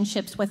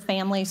relationships with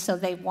families so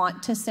they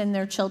want to send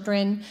their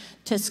children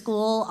to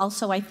school.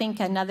 Also, I think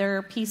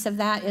another piece of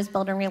that is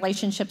building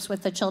relationships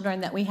with the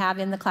children that we have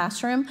in the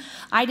classroom.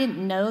 I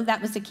didn't know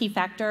that was a key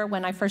factor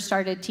when I first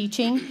started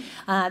teaching,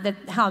 that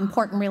how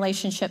important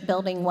relationship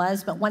building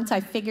was. But once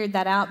I figured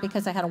that out,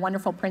 because I had a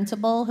wonderful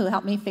principal who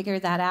helped me figure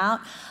that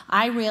out,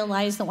 I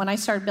realized that when I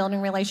started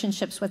building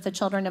relationships with the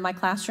children in my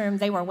classroom,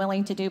 they were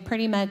willing to do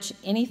pretty much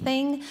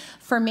anything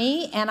for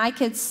me. And I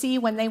could see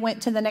when they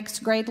went to the next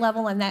grade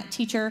level and that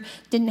teacher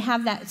didn't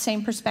have that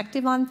same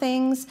perspective on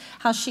things,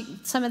 how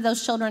some of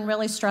those children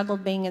really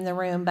struggled being in the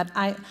room. But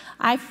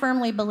I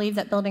firmly believe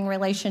that building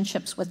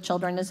relationships with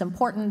children is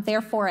important.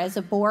 Therefore, as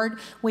a board,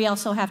 we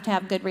also have to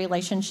have good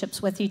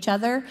relationships with each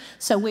other.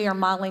 So we are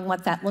modeling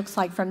what that looks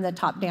like from the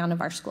top down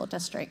of our school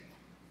district.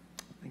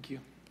 Thank you.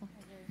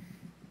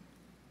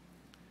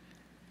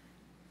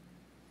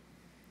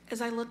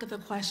 As I look at the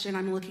question,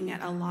 I'm looking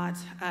at a lot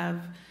of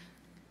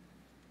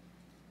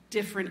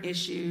different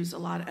issues, a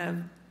lot of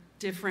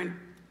different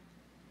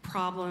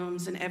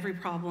problems, and every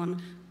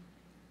problem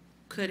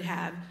could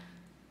have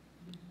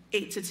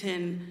 8 to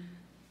 10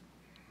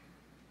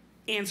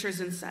 answers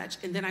and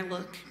such. And then I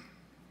look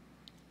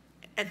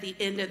at the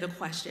end of the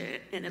question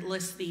and it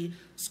lists the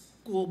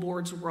school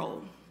board's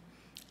role.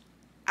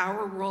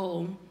 Our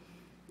role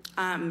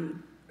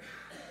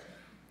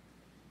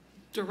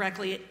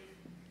directly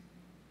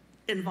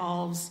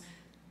involves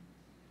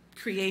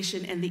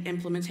creation and the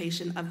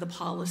implementation of the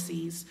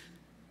policies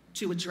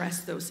to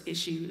address those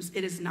issues.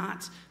 It is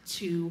not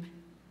to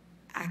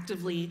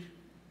actively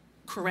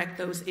correct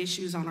those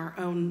issues on our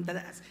own.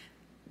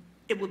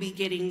 It will be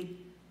getting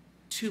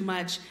too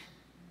much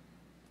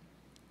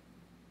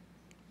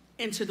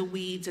into the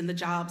weeds and the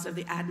jobs of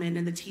the admin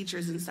and the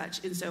teachers and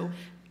such. And so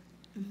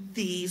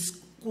the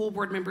school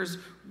board members'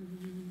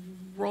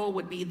 role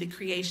would be the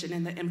creation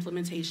and the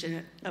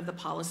implementation of the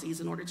policies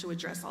in order to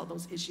address all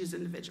those issues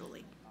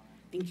individually.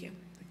 Thank you.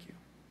 Thank you.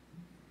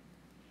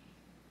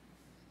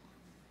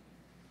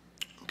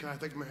 Okay, I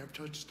think I may have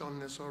touched on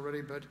this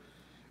already, but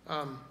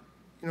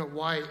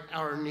why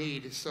our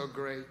need is so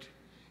great,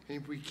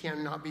 and we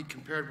cannot be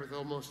compared with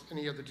almost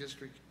any other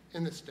district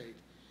in the state,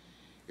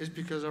 is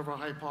because of our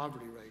high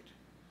poverty rate.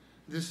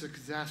 This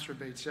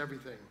exacerbates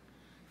everything,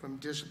 from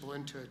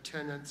discipline to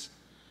attendance.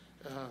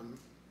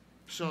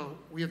 So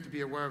we have to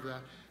be aware of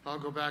that. I'll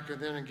go back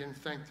and then again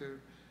thank the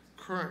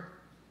current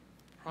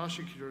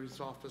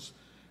prosecutor's office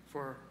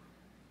for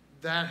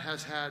that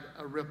has had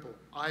a ripple.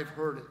 I've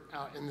heard it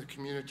out in the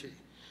community.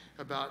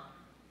 about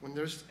when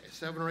there's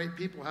 7 or 8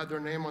 people had their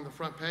name on the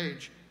front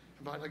page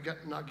about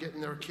not getting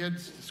their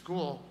kids to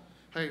school,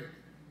 hey,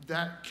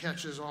 that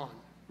catches on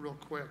real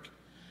quick.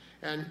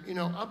 And, you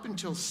know, up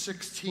until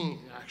 16,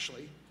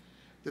 actually,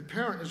 the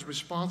parent is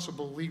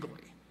responsible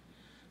legally.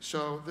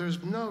 So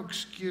there's no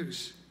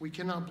excuse. We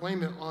cannot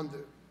blame it on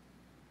the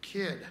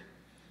kid,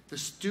 the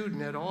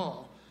student at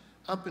all,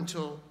 up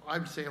until, I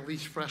would say, at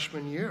least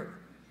freshman year.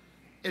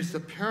 It's the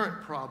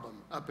parent problem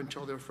up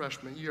until their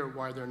freshman year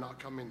why they're not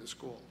coming to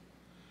school.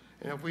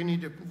 And if we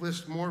need to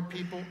list more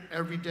people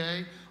every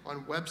day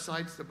on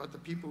websites about the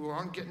people who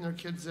aren't getting their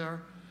kids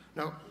there,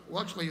 now,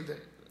 luckily,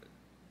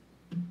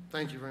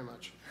 thank you very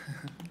much.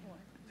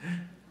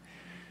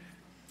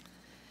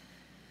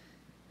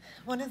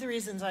 One of the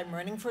reasons I'm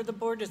running for the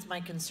board is my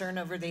concern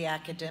over the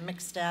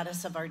academic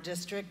status of our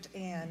district,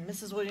 and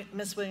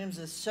Ms. Williams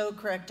is so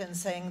correct in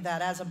saying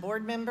that as a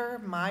board member,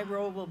 my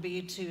role will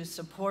be to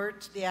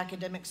support the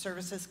Academic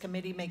Services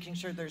Committee, making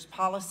sure there's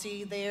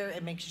policy there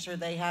and making sure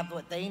they have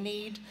what they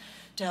need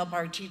to help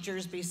our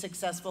teachers be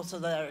successful so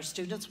that our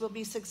students will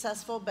be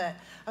successful. But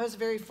I was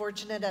very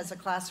fortunate as a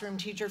classroom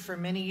teacher for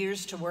many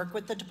years to work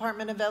with the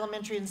Department of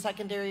Elementary and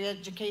Secondary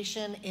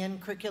Education in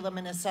curriculum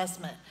and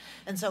assessment.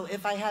 And so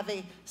if I have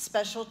a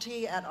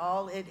specialty at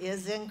all, it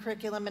is in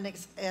curriculum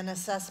and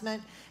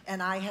assessment,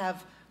 and I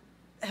have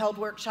held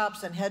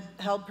workshops and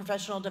held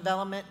professional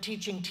development,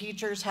 teaching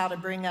teachers how to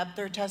bring up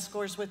their test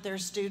scores with their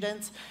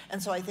students.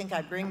 And so I think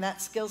I bring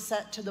that skill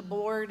set to the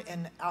board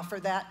and offer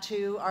that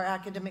to our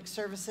academic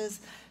services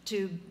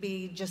to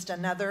be just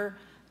another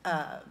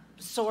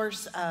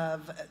source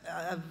of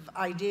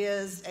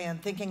ideas and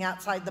thinking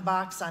outside the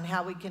box on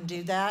how we can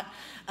do that.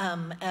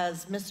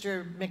 As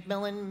Mr.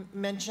 McMillan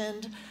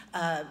mentioned,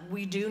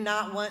 we do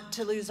not want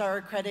to lose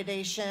our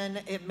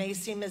accreditation. It may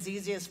seem as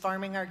easy as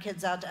farming our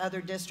kids out to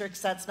other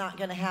districts. That's not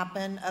going to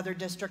happen. Other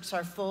districts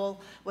are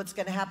full. What's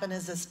going to happen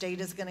is the state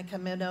is going to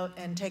come in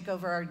and take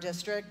over our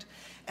district.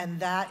 And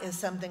that is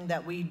something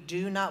that we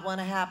do not want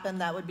to happen.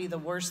 That would be the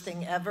worst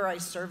thing ever. I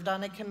served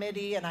on a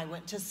committee and I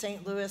went to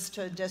St. Louis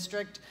to a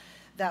district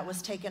that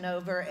was taken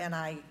over, and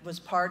I was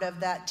part of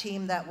that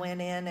team that went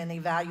in and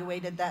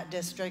evaluated that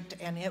district,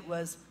 and it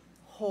was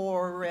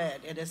horrid.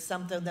 It is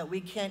something that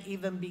we can't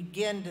even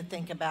begin to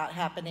think about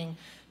happening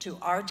to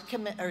our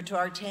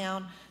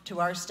town, to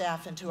our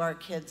staff, and to our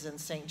kids in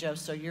St. Joe.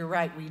 So you're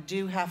right, we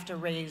do have to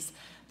raise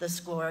the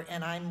score,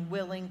 and I'm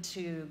willing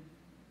to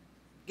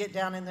get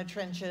down in the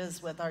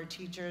trenches with our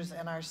teachers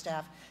and our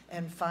staff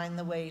and find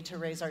the way to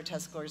raise our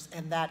test scores,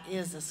 and that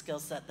is a skill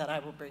set that I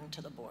will bring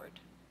to the board.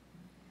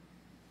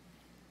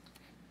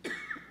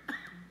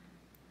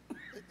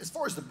 As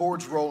far as the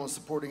board's role in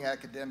supporting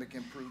academic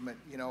improvement,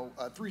 you know,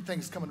 3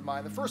 things come to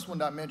mind. The first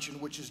one I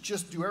mentioned, which is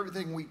just do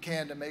everything we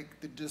can to make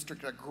the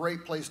district a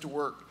great place to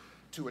work,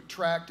 to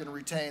attract and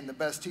retain the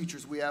best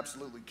teachers we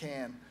absolutely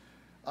can.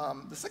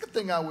 The second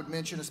thing I would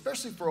mention,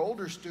 especially for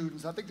older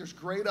students, I think there's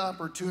great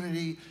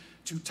opportunity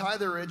to tie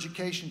their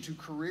education to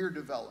career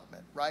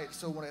development, right?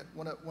 So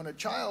when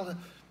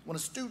a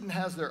student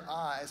has their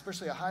eye,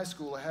 especially a high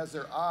schooler has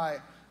their eye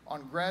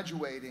on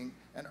graduating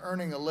and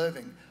earning a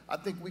living, I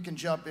think we can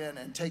jump in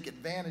and take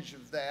advantage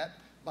of that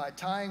by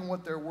tying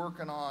what they're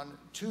working on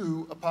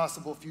to a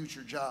possible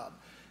future job.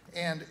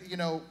 And, you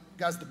know,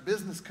 guys, the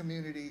business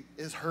community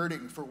is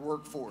hurting for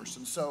workforce.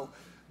 And so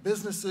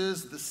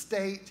businesses, the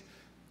state,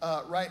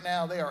 right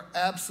now, they are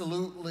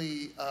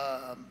absolutely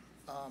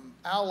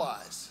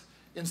allies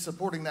in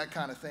supporting that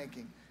kind of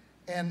thinking.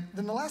 And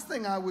then the last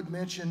thing I would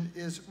mention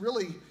is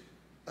really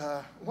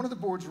one of the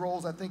board's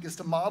roles, I think, is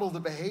to model the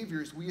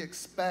behaviors we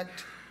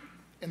expect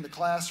in the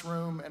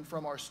classroom and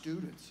from our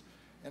students.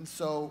 And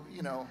so,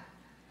 you know,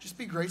 just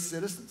be great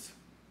citizens.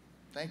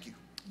 Thank you.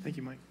 Thank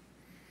you, Mike.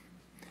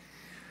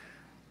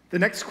 The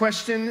next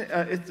question,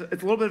 it's a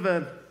little bit of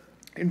an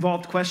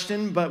involved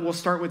question, but we'll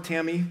start with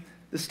Tammy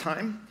this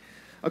time.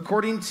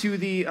 According to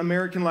the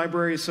American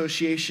Library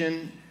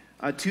Association,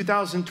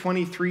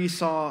 2023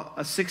 saw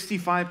a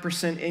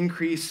 65%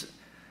 increase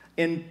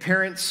in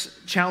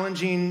parents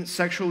challenging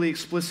sexually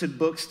explicit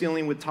books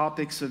dealing with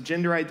topics of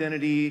gender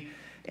identity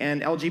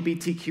and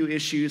LGBTQ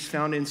issues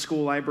found in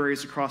school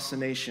libraries across the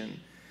nation.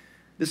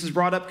 This has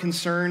brought up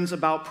concerns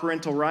about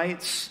parental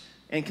rights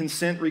and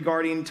consent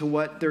regarding to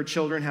what their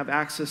children have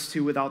access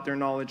to without their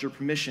knowledge or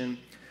permission.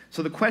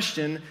 So the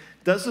question,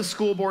 does the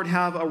school board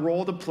have a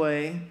role to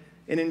play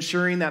in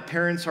ensuring that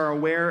parents are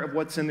aware of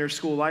what's in their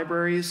school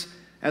libraries,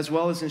 as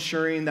well as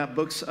ensuring that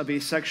books of a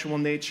sexual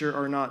nature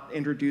are not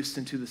introduced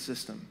into the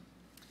system?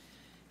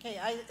 Okay,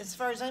 as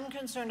far as I'm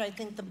concerned, I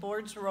think the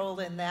board's role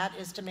in that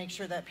is to make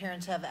sure that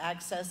parents have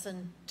access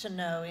to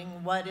knowing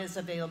what is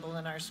available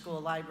in our school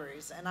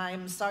libraries. And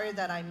I'm sorry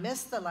that I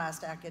missed the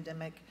last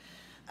academic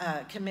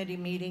committee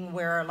meeting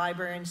where our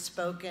librarians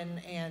spoke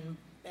and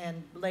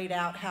and laid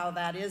out how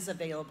that is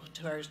available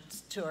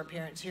to our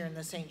parents here in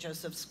the St.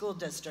 Joseph School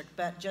District.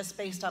 But just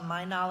based on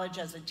my knowledge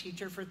as a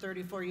teacher for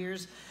 34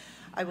 years,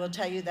 I will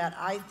tell you that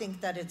I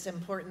think that it's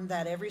important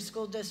that every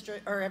school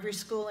district, or every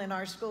school in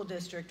our school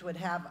district, would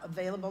have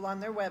available on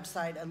their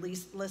website a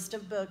list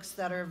of books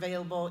that are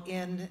available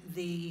in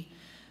the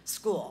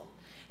school.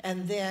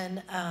 And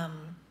then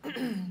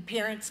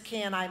parents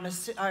can,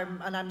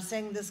 and I'm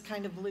saying this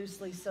kind of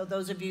loosely, so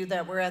those of you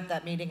that were at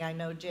that meeting, I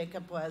know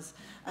Jacob was,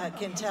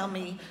 can tell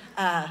me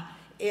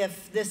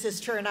if this is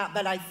true or not,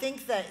 but I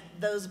think that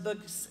those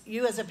books,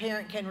 you as a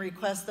parent can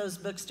request those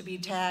books to be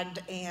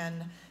tagged,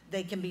 and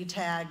they can be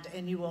tagged,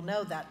 and you will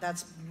know that.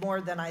 That's more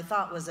than I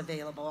thought was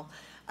available.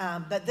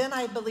 But then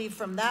I believe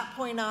from that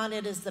point on,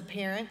 it is the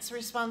parent's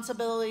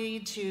responsibility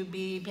to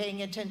be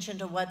paying attention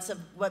to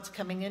what's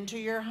coming into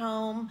your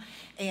home.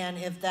 And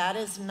if that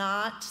is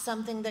not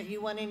something that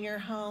you want in your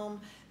home,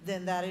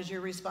 then that is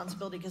your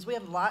responsibility. Because we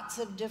have lots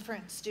of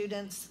different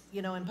students,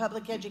 you know, in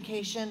public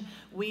education.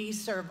 We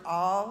serve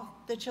all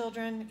the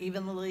children,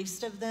 even the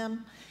least of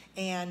them.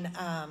 And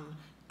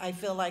I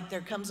feel like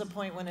there comes a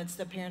point when it's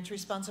the parent's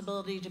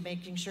responsibility to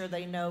making sure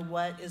they know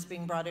what is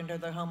being brought into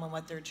their home and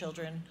what their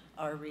children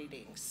are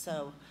reading.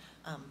 So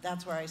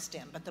that's where I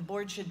stand. But the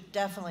board should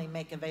definitely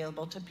make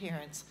available to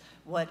parents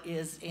what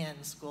is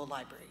in school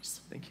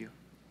libraries. Thank you.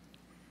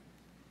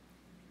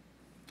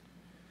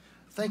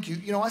 Thank you.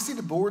 You know, I see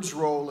the board's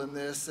role in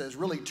this as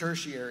really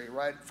tertiary,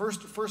 right?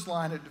 First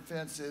line of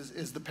defense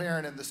is the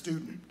parent and the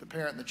student, the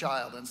parent and the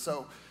child. And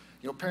so,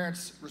 you know,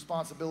 parents'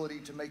 responsibility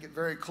to make it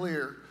very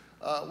clear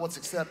what's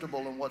acceptable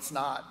and what's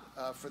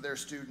not for their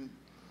student.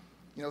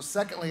 You know,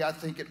 secondly, I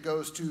think it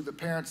goes to the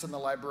parents and the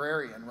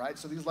librarian, right?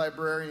 So these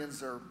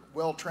librarians are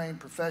well-trained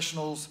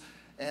professionals,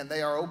 and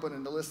they are open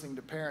into listening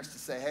to parents to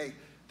say, hey,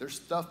 there's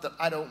stuff that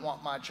I don't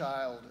want my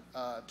child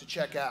to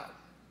check out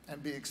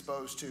and be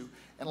exposed to,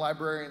 and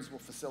librarians will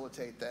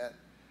facilitate that.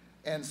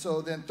 And so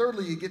then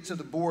thirdly, you get to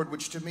the board,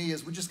 which to me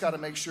is we just got to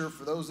make sure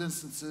for those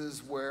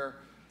instances where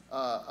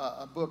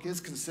a book is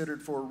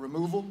considered for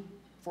removal,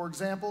 for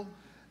example,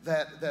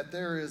 that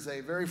there is a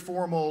very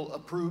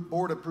formal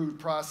board-approved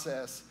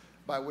process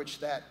by which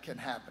that can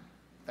happen.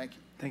 Thank you.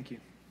 Thank you.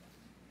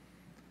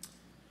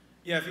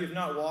 Yeah, if you have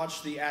not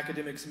watched the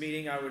academics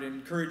meeting, I would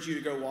encourage you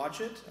to go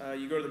watch it.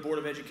 You go to the Board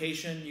of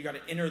Education, you got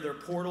to enter their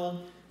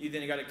portal,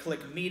 then you got to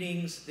click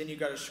meetings, then you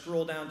got to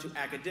scroll down to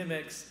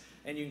academics,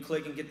 and you can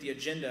click and get the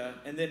agenda.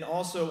 And then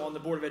also on the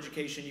Board of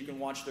Education, you can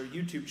watch their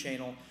YouTube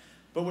channel.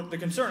 But what the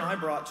concern I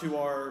brought to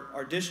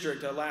our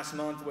district last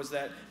month was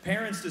that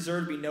parents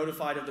deserve to be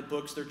notified of the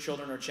books their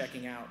children are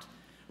checking out.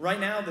 Right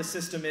now, the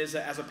system is,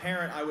 as a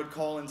parent, I would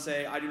call and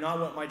say, I do not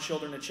want my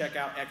children to check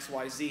out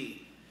XYZ.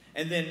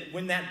 And then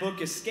when that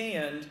book is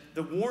scanned,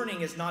 the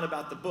warning is not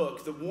about the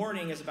book. The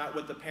warning is about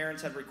what the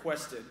parents have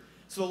requested.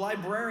 So the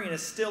librarian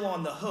is still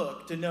on the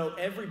hook to know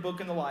every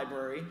book in the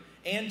library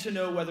and to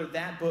know whether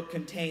that book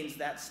contains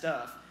that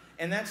stuff.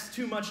 And that's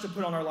too much to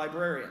put on our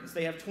librarians.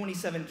 They have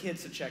 27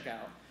 kids to check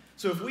out.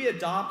 So if we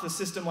adopt a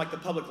system like the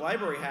public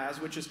library has,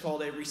 which is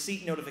called a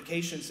receipt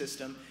notification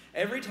system,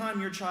 every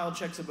time your child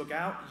checks a book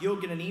out, you'll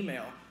get an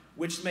email,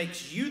 which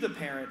makes you the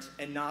parent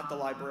and not the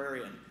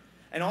librarian.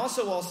 And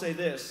also I'll say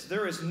this,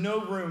 there is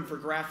no room for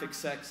graphic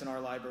sex in our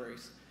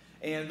libraries.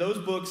 And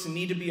those books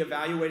need to be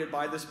evaluated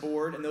by this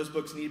board, and those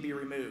books need to be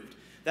removed.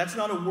 That's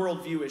not a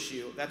worldview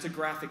issue, that's a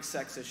graphic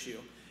sex issue.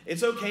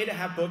 It's okay to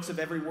have books of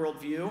every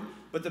worldview,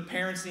 but the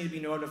parents need to be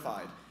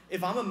notified.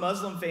 If I'm a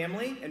Muslim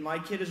family and my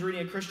kid is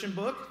reading a Christian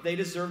book, they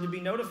deserve to be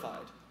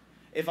notified.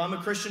 If I'm a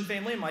Christian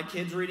family and my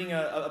kid's reading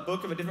a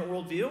book of a different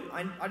worldview,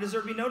 I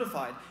deserve to be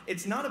notified.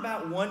 It's not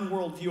about one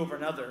worldview over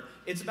another.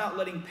 It's about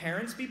letting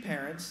parents be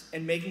parents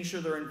and making sure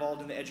they're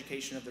involved in the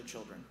education of their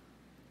children.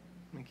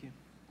 Thank you.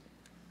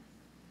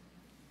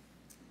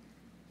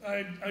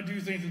 I do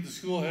think that the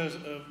school has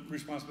a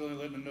responsibility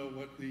to let them know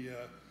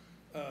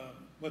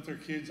what their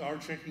kids are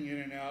checking in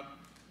and out.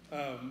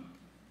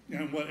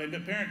 And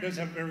the parent does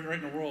have every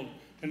right in the world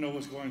to know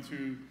what's going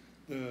through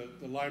the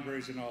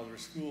libraries in all their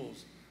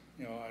schools.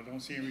 You know, I don't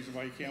see any reason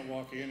why you can't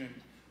walk in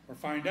or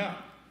find out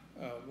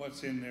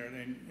what's in there.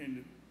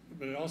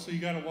 But also you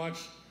got to watch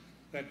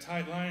that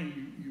tight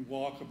line you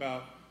walk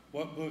about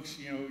what books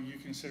you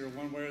consider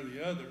one way or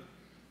the other.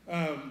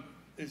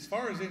 As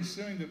far as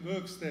instilling the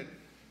books that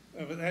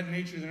of that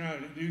nature they're not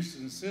introduced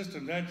in the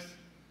system, I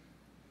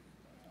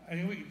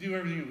think we can do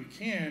everything we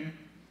can,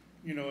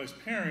 as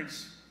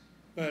parents.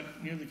 But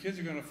the kids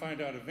are going to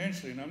find out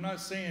eventually, and I'm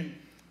not saying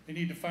they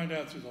need to find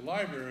out through the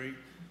library,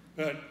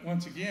 but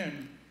once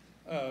again,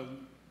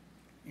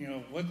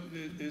 what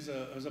is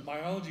a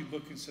biology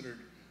book considered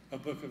a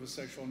book of a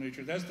sexual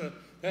nature? That's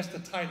the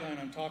tight line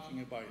I'm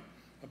talking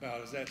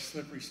about is that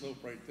slippery slope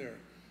right there.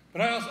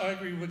 But I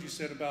agree with what you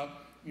said about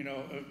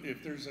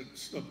if there's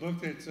a book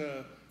that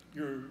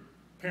the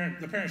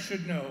parent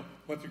should know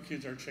what their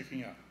kids are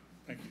checking out.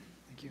 Thank you.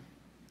 Thank you.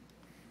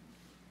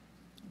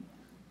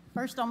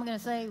 First, I'm going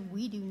to say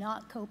we do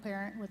not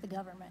co-parent with the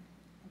government,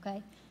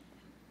 okay?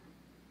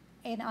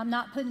 And I'm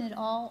not putting it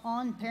all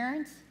on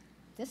parents.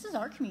 This is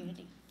our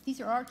community.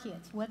 These are our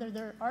kids. Whether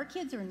they're our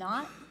kids or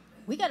not,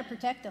 we got to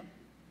protect them,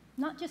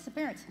 not just the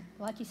parents.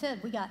 Like you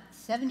said, we got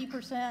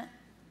 70%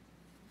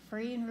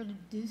 free and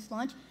reduced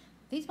lunch.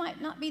 These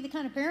might not be the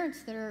kind of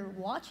parents that are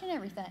watching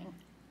everything.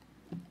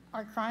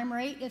 Our crime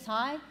rate is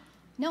high.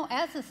 No,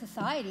 as a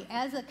society,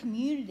 as a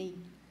community,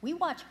 we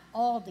watch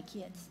all the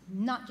kids,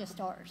 not just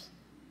ours.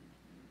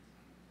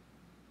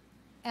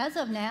 As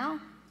of now,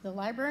 the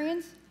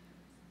librarians,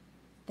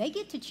 they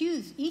get to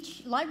choose.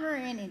 Each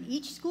librarian in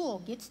each school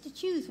gets to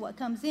choose what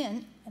comes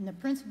in, and the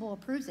principal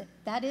approves it.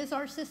 That is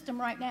our system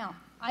right now.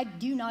 I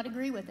do not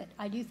agree with it.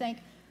 I do think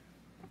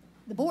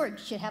the board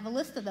should have a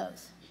list of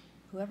those.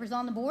 Whoever's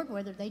on the board,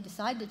 whether they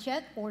decide to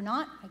check or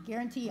not, I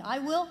guarantee I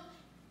will.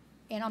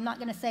 And I'm not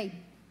going to say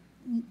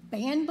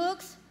ban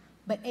books,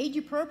 but age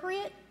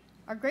appropriate.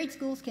 Our grade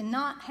schools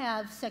cannot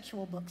have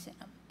sexual books in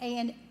them.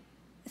 And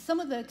some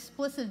of the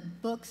explicit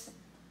books,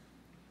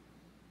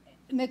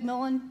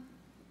 McMillan,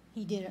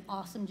 he did an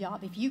awesome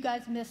job. If you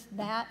guys missed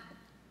that,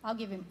 I'll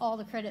give him all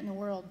the credit in the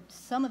world.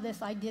 Some of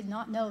this I did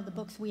not know, the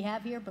books we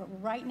have here, but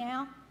right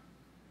now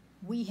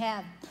we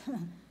have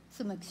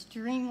some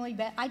extremely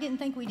bad. I didn't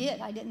think we did.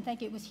 I didn't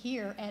think it was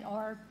here at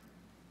our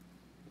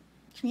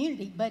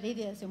community, but it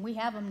is, and we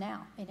have them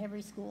now in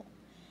every school.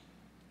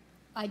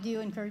 I do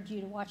encourage you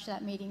to watch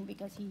that meeting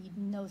because he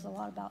knows a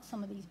lot about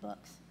some of these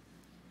books.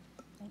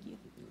 Thank you.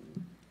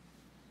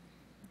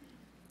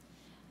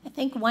 I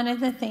think one of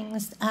the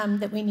things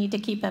that we need to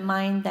keep in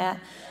mind that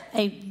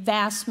a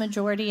vast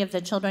majority of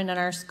the children in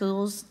our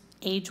schools,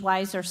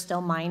 age-wise, are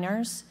still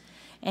minors.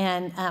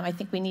 And I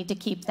think we need to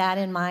keep that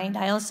in mind.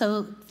 I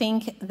also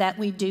think that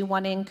we do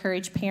want to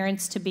encourage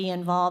parents to be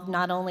involved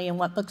not only in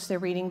what books they're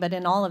reading, but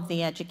in all of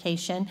the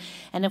education.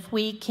 And if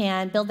we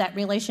can build that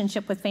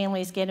relationship with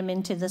families, get them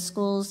into the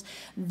schools,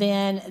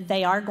 then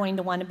they are going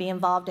to want to be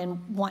involved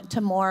and want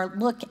to more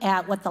look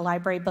at what the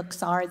library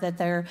books are that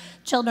their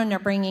children are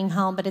bringing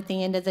home. But at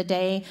the end of the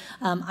day,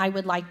 I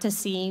would like to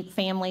see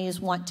families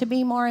want to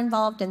be more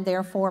involved and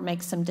therefore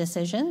make some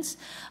decisions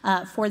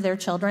for their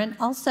children.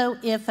 Also,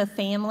 if a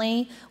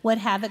family would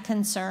have a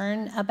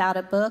concern about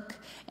a book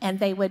and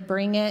they would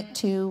bring it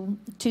to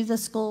the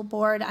school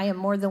board, I am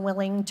more than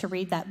willing to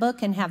read that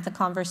book and have the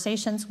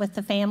conversations with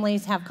the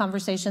families, have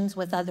conversations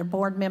with other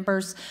board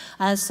members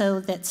so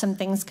that some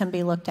things can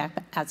be looked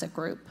at as a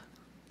group.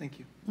 Thank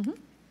you. Mm-hmm.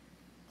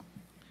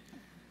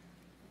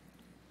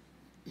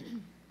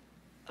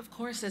 Of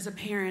course, as a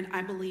parent,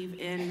 I believe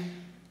in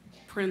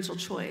parental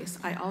choice.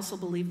 I also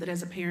believe that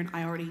as a parent,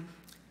 I already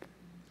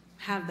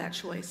have that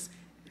choice.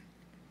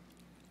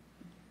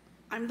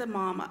 I'm the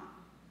mom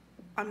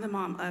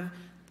of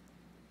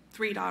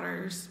 3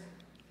 daughters.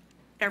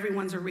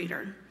 Everyone's a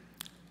reader.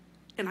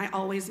 And I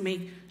always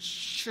make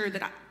sure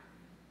that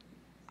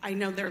I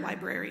know they're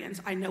librarians.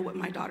 I know what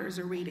my daughters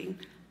are reading.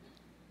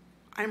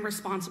 I'm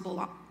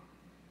responsible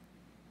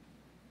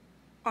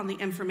on the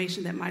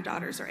information that my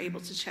daughters are able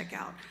to check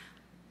out.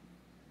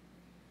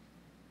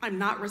 I'm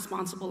not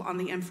responsible on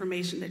the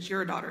information that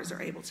your daughters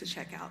are able to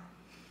check out.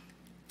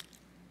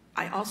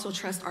 I also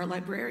trust our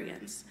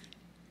librarians.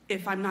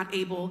 If I'm not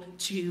able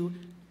to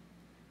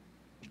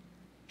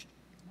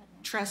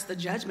trust the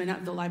judgment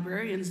of the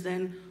librarians,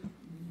 then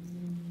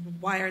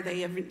why are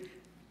they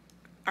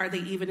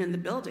even in the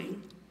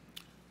building?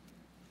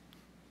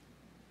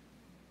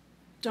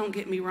 Don't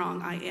get me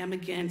wrong, I am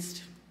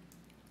against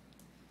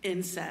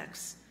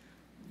incest,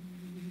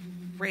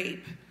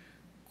 rape,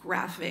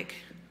 graphic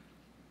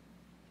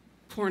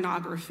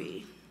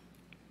pornography.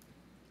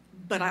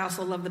 But I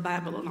also love the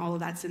Bible, and all of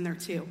that's in there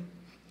too.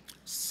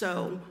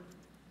 So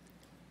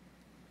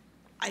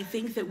I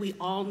think that we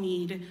all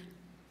need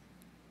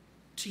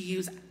to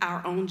use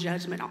our own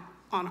judgment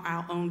on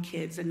our own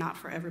kids and not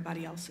for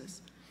everybody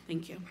else's.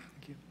 Thank you.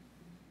 Thank you.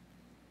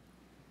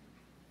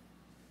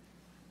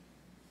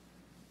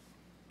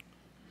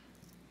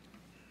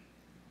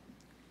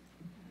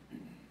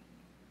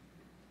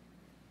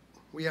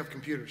 We have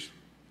computers.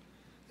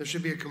 There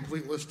should be a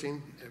complete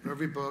listing of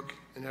every book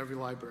in every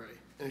library,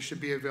 and it should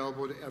be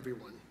available to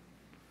everyone.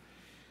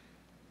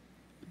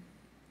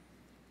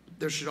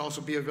 There should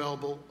also be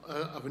available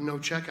of a no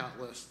checkout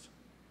list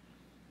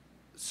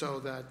so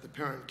that the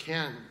parent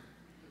can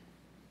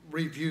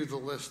review the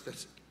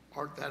lists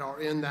that are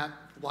in that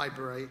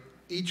library,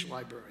 each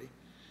library,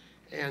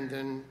 and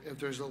then if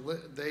there's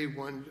they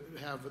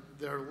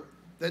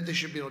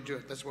should be able to do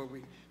it. That's why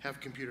we have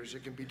computers.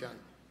 It can be done.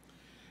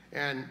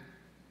 And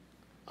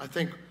I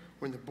think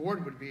when the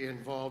board would be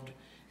involved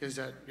is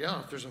that,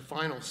 yeah, if there's a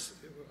final,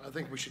 I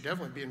think we should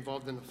definitely be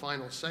involved in the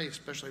final say,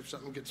 especially if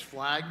something gets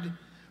flagged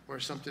or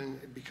something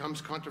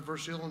becomes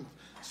controversial in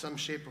some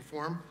shape or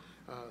form,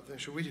 then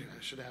we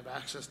should have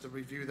access to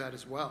review that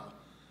as well.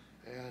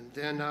 And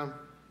then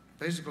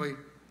basically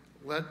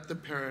let the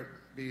parent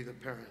be the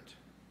parent.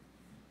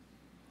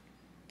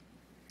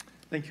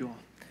 Thank you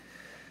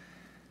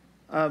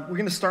all. We're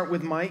going to start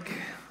with Mike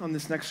on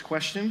this next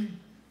question.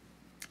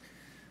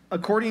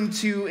 According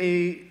to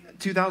a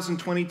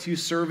 2022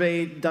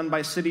 survey done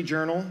by City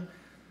Journal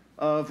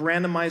of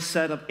randomized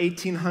set of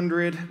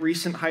 1,800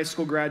 recent high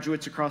school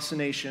graduates across the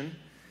nation,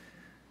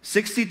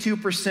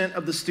 62%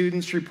 of the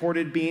students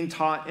reported being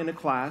taught in a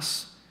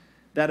class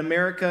that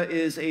America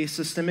is a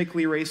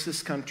systemically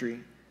racist country.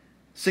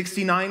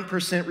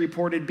 69%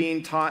 reported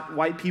being taught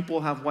white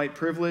people have white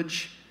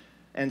privilege,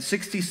 and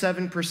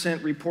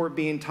 67% report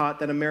being taught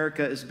that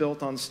America is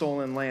built on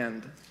stolen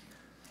land.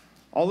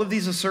 All of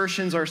these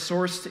assertions are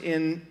sourced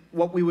in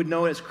what we would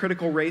know as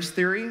critical race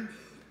theory,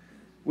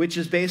 which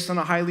is based on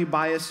a highly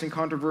biased and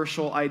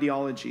controversial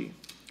ideology.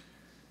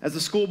 As a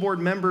school board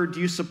member, do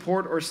you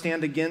support or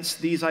stand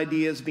against these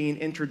ideas being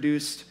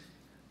introduced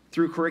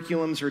through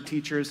curriculums or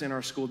teachers in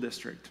our school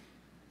district?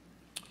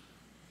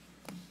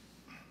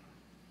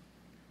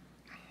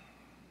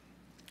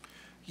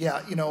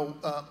 Yeah,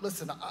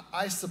 listen,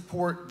 I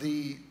support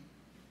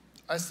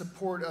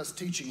us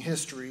teaching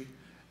history,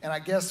 and I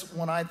guess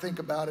when I think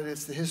about it,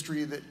 it's the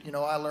history that,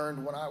 I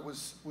learned when I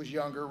was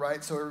younger,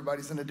 right? So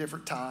everybody's in a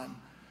different time.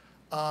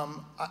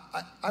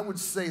 I would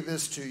say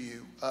this to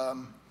you.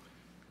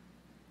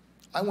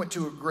 I went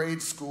to a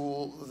grade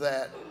school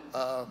that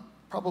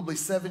probably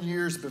 7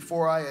 years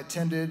before I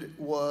attended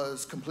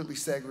was completely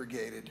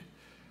segregated.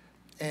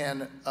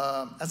 And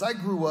as I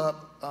grew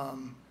up,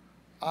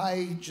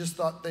 I just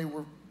thought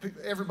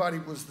everybody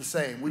was the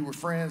same. We were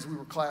friends, we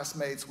were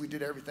classmates, we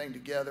did everything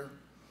together.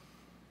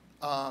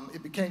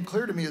 It became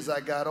clear to me as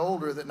I got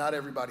older that not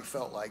everybody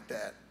felt like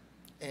that.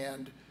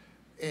 And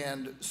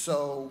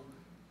so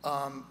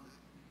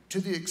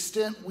to the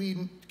extent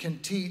we can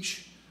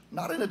teach,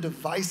 not in a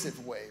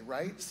divisive way,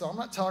 right? So I'm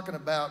not talking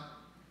about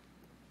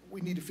we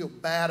need to feel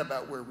bad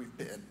about where we've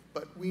been,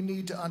 but we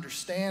need to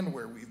understand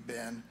where we've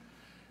been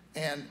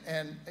and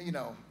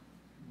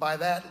by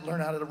that,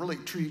 learn how to really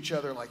treat each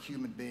other like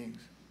human beings.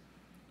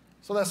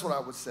 So that's what I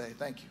would say.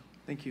 Thank you.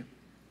 Thank you.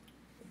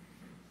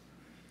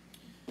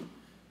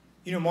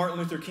 Martin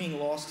Luther King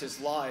lost his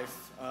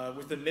life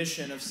with the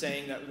mission of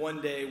saying that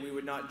one day we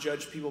would not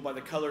judge people by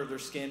the color of their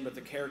skin, but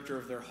the character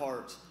of their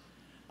heart.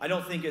 I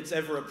don't think it's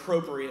ever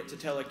appropriate to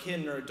tell a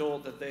kid or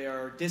adult that they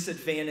are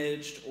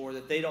disadvantaged or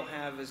that they don't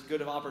have as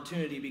good of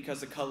opportunity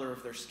because of the color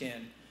of their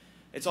skin.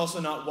 It's also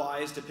not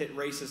wise to pit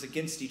races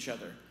against each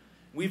other.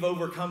 We've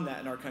overcome that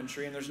in our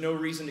country, and there's no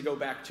reason to go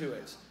back to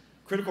it.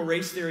 Critical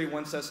race theory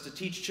wants us to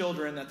teach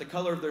children that the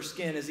color of their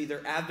skin is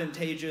either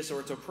advantageous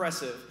or it's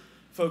oppressive.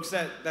 Folks,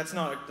 that's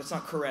not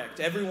correct.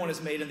 Everyone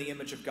is made in the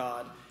image of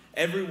God.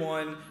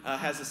 Everyone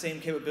has the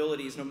same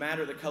capabilities, no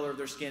matter the color of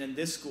their skin, in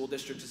this school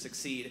district to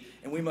succeed,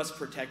 and we must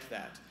protect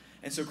that.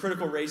 And so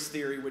critical race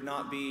theory would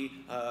not be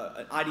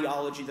an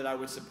ideology that I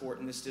would support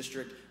in this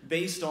district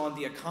based on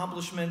the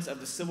accomplishments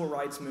of the civil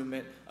rights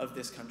movement of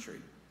this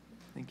country.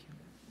 Thank you.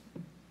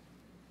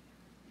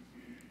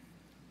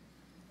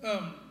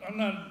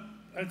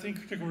 I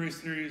think critical race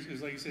theory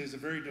is like you said, is a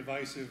very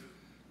divisive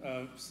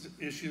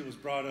issue that was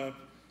brought up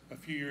a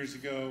few years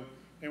ago.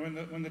 And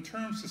when the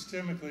term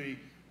systemically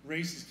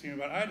racist came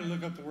about, I had to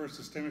look up the word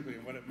systemically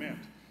and what it meant.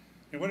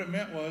 And what it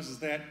meant was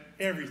that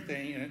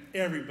everything and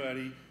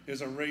everybody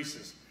is a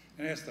racist.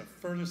 And that's the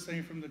furthest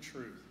thing from the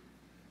truth.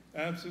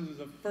 Absolutely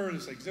the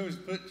furthest thing. Because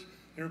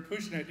they were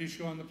pushing that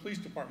issue on the police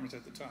departments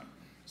at the time.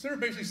 So they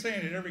were basically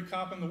saying that every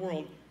cop in the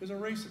world is a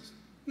racist.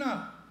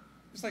 No.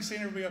 It's like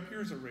saying everybody up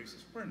here is a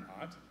racist. We're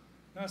not.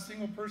 Not a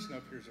single person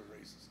up here is a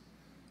racist.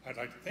 I'd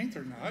like to think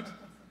they're not.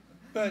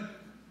 But,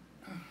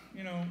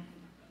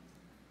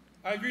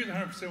 I agree with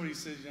 100% what he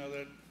says,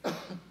 that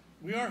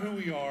we are who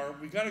we are.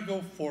 We got to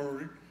go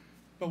forward.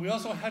 But we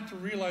also had to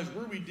realize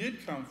where we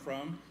did come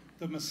from,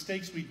 the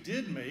mistakes we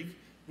did make.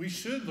 We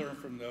should learn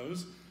from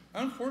those.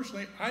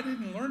 Unfortunately, I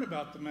didn't learn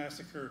about the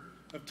massacre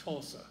of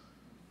Tulsa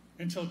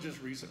until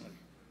just recently.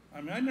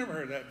 I never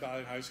heard that about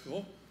in high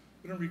school.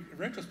 But in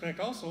retrospect,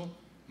 also,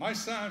 my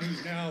son,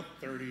 who's now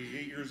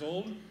 38 years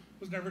old,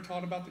 was never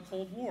taught about the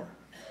Cold War.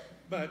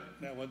 But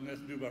that wasn't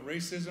nothing to do about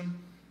racism.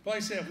 But like I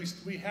said,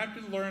 we have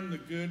to learn the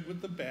good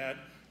with the bad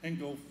and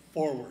go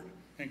forward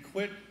and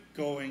quit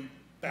going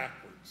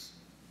backwards.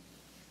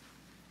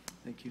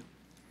 Thank you.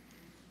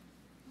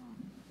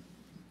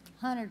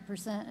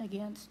 100%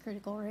 against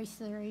critical race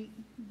theory.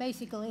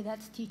 Basically,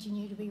 that's teaching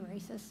you to be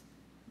racist.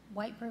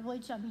 White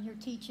privilege, you're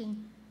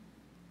teaching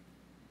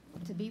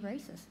to be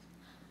racist.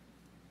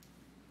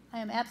 I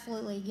am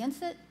absolutely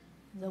against it.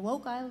 The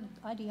woke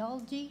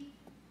ideology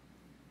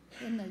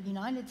in the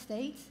United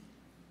States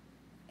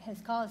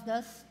has caused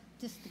us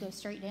just to go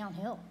straight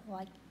downhill.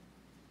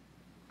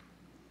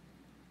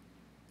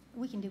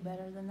 We can do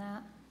better than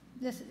that.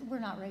 We're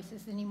not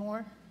racist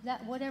anymore.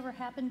 That whatever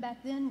happened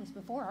back then was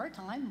before our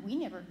time.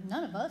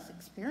 None of us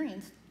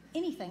experienced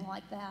anything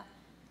like that.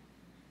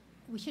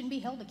 We shouldn't be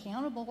held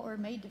accountable or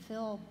made to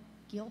feel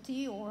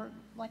guilty or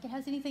like it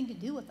has anything to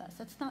do with us.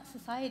 That's not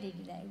society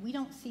today. We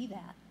don't see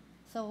that.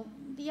 So,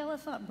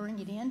 let's not bring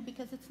it in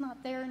because it's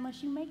not there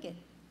unless you make it.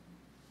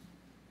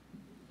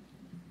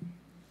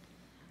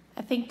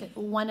 I think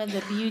one of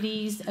the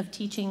beauties of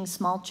teaching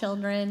small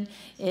children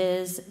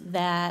is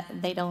that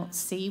they don't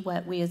see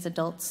what we as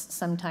adults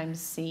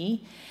sometimes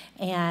see.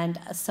 And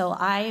so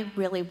I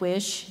really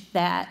wish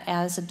that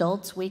as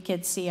adults we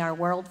could see our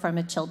world from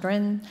a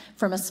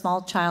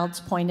small child's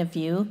point of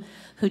view,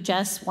 who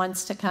just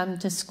wants to come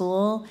to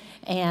school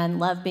and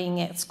love being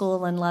at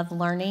school and love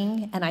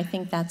learning, and I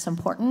think that's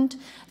important.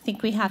 I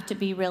think we have to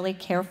be really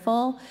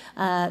careful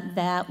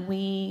that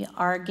we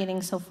are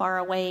getting so far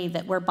away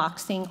that we're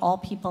boxing all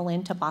people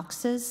into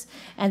boxes,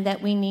 and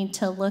that we need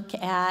to look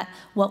at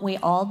what we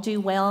all do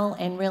well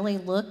and really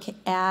look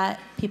at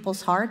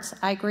people's hearts.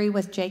 I agree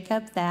with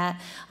Jacob that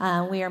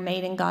we are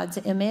made in God's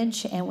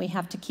image, and we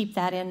have to keep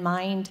that in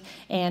mind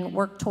and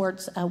work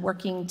towards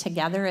working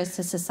together as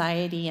a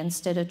society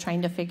instead of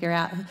trying to figure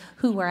out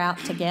who we're out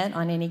to get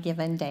on any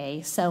given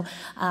day. So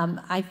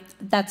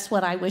that's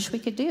what I wish we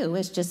could do,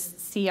 is just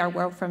see our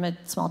world from a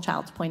small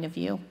child's point of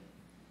view.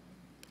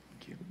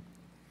 Thank you.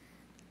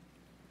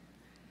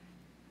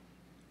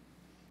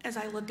 As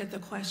I look at the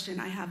question,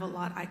 I have a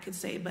lot I could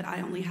say, but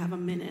I only have a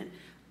minute.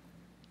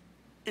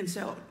 And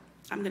so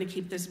I'm going to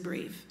keep this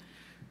brief.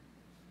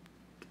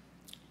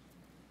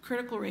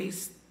 Critical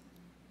race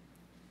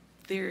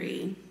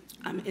theory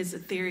is a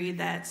theory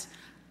that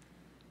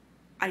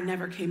I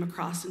never came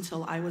across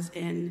until I was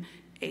in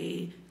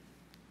a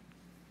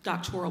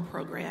doctoral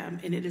program,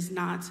 and it is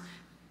not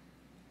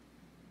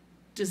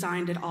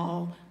designed at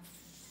all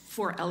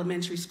for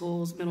elementary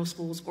schools, middle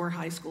schools, or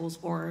high schools,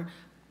 or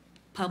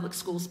public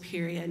schools,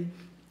 period.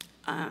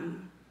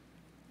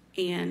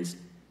 And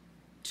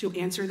to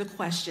answer the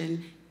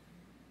question,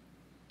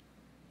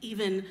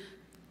 even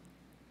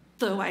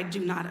though I do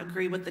not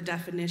agree with the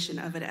definition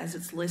of it as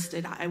it's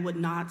listed, I would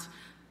not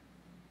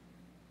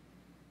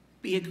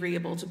be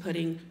agreeable to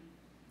putting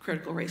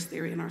critical race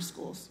theory in our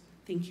schools.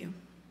 Thank you.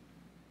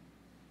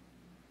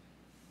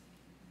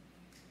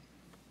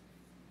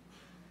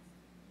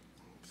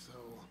 So,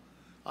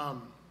 our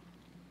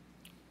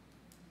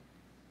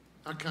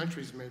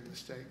country's made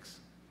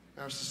mistakes.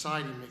 Our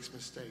society makes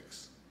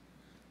mistakes.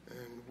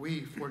 And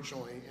we,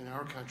 fortunately, in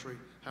our country,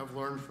 have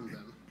learned from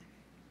them.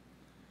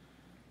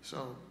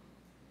 So,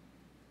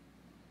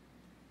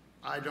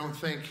 I don't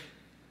think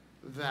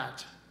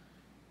that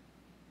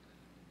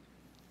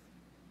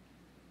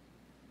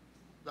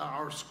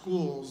our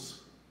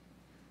schools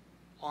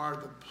are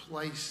the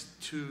place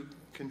to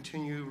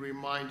continue to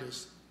remind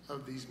us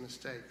of these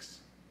mistakes.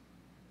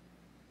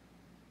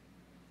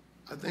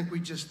 I think we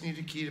just need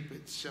to keep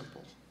it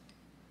simple.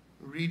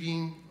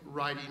 Reading,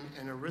 writing,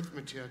 and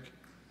arithmetic,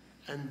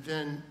 and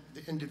then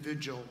the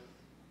individual,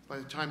 by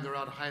the time they're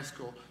out of high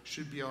school,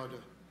 should be able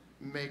to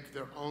make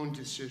their own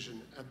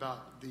decision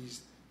about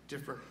these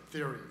different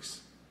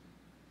theories.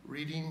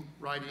 Reading,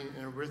 writing,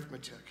 and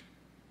arithmetic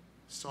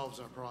solves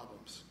our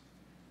problems.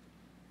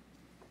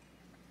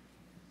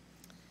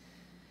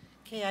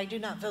 Okay, I do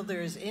not feel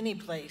there is any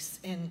place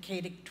in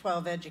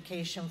K-12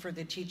 education for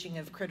the teaching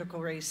of critical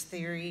race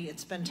theory.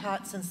 It's been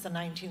taught since the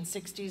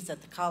 1960s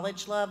at the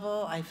college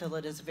level. I feel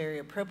it is very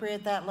appropriate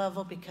at that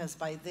level because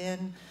by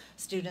then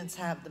students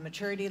have the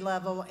maturity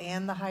level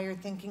and the higher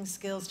thinking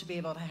skills to be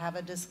able to have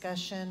a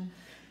discussion,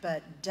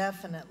 but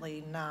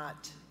definitely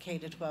not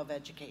K-12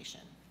 education.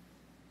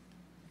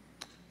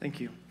 Thank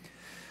you.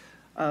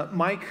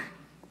 Mike,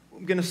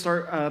 I'm going to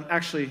start,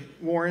 actually,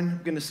 Warren,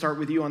 I'm going to start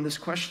with you on this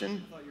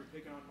question. I thought you were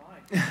picking on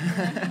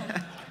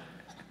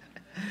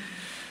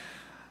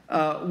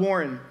Mike.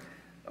 Warren,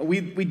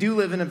 we do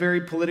live in a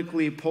very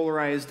politically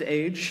polarized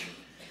age.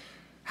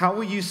 How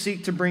will you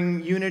seek to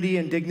bring unity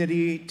and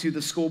dignity to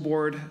the school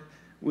board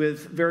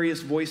with various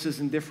voices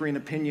and differing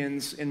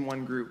opinions in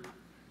one group?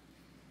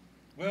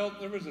 Well,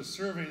 there was a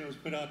survey that was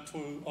put out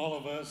to all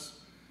of us,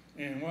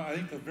 and I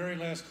think the very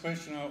last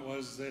question out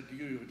was that do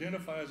you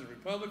identify as a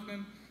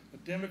Republican, a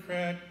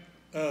Democrat,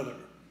 other?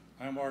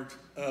 I marked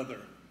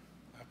other.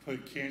 I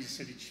put Kansas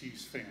City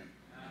Chiefs fan.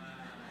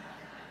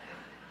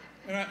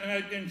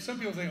 And some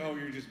people think, oh,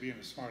 you're just being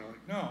a smart aleck.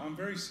 No, I'm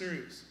very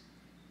serious.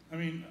 I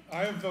mean,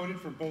 I have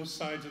voted for both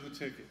sides of the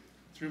ticket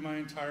through my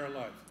entire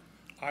life.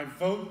 I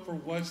vote for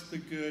what's the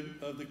good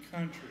of the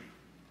country.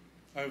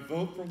 I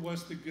vote for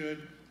what's the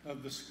good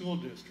of the school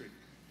district,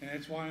 and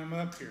that's why I'm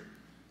up here.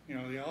 You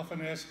know, they often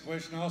ask the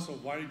question also,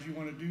 why did you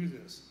want to do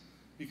this?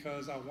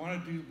 Because I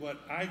want to do what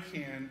I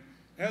can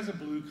as a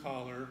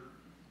blue-collar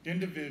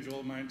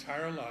individual my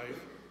entire life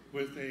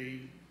with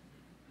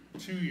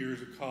 2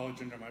 years of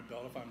college under my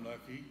belt, if I'm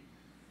lucky,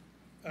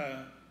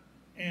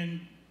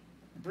 and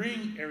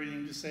bring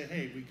everything to say,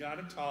 hey, we got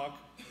to talk.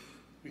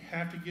 We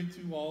have to get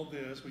through all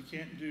this. We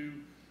can't do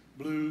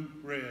blue,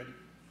 red.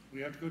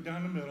 We have to go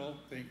down the middle,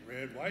 think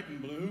red, white,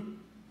 and blue,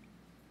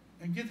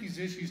 and get these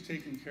issues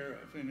taken care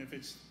of. And if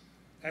it's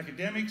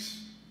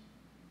academics,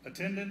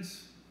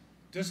 attendance,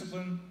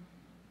 discipline,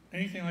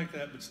 anything like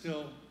that, but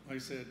still, like I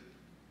said,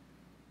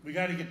 we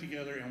got to get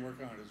together and work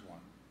on it as one.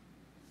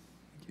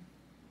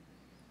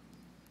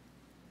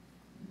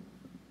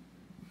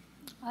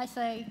 I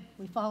say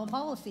we follow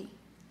policy.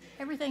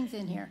 Everything's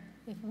in here.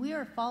 If we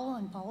are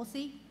following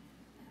policy,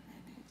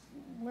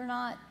 we're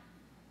not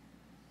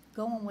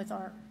going with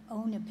our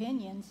own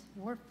opinions.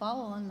 We're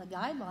following the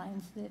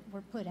guidelines that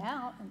were put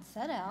out and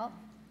set out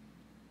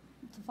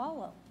to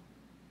follow.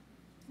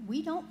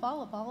 We don't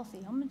follow policy.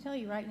 I'm going to tell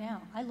you right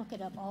now. I look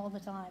it up all the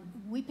time.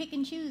 We pick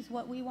and choose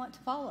what we want to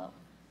follow.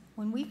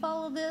 When we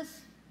follow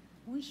this,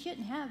 we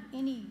shouldn't have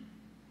any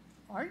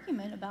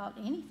argument about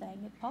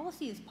anything. If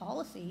policy is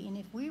policy, and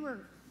if we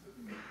were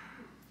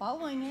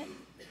following it,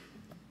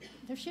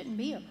 there shouldn't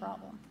be a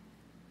problem.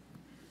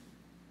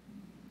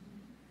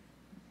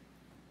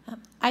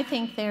 I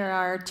think there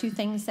are two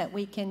things that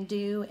we can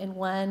do, and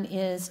one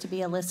is to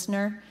be a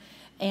listener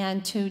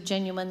and to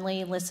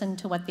genuinely listen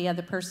to what the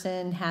other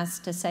person has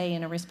to say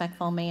in a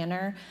respectful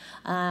manner.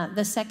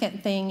 The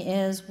second thing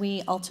is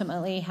we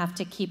ultimately have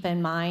to keep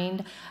in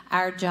mind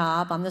our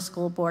job on the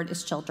school board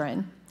is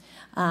children.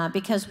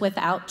 Because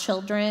without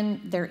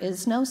children, there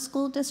is no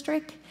school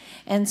district.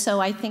 And so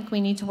I think we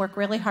need to work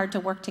really hard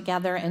to work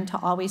together and to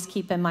always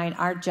keep in mind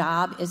our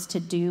job is to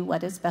do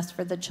what is best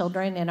for the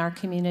children in our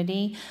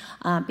community,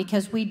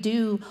 because we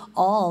do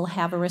all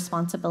have a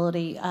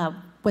responsibility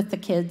with the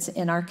kids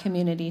in our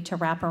community to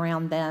wrap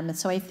around them. And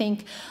so I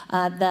think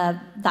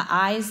the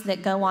eyes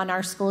that go on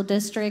our school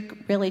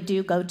district really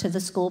do go to the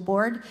school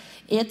board.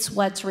 It's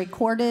what's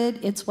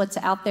recorded, it's what's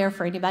out there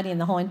for anybody in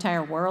the whole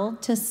entire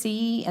world to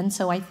see. And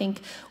so I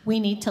think we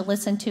need to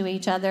listen to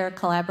each other,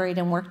 collaborate,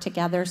 and work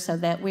together so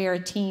that we are a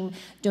team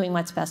doing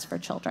what's best for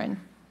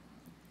children.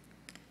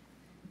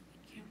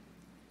 Thank you.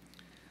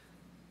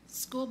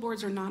 School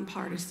boards are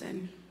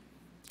nonpartisan.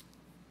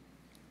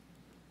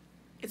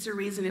 It's a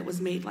reason it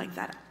was made like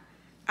that.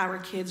 Our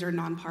kids are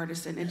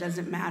nonpartisan. It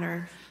doesn't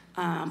matter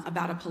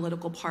about a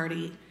political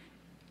party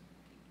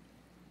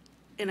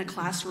in a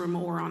classroom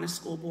or on a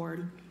school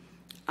board.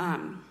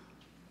 Our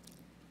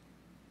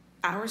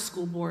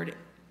school board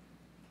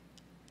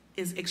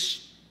is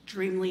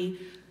extremely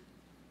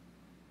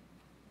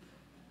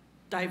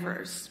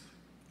diverse.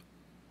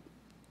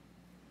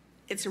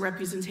 It's a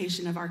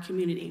representation of our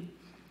community.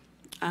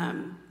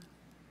 And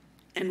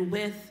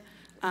with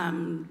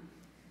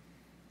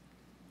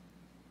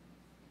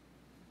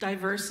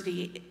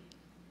diversity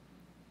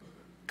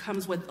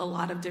comes with a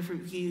lot of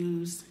different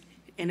views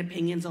and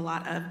opinions, a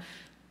lot of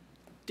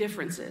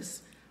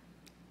differences.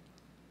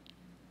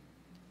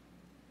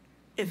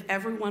 If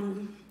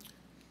everyone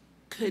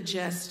could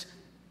just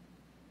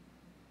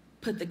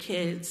put the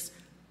kids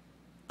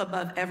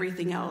above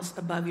everything else,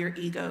 above your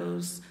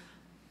egos,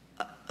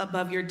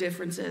 above your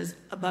differences,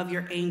 above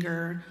your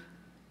anger,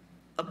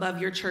 above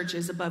your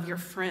churches, above your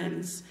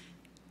friends,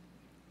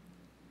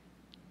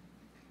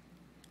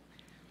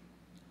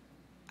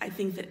 I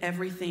think that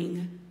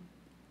everything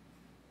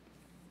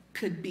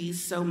could be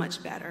so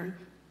much better.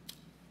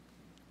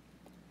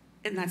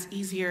 And that's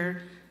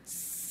easier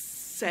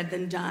said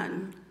than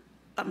done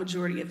a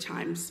majority of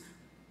times,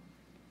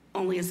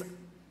 only as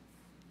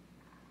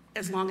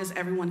long as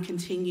everyone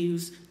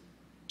continues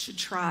to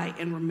try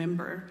and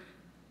remember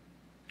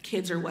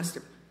kids are most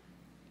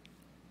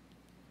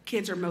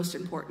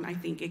important. I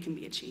think it can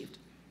be achieved.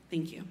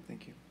 Thank you.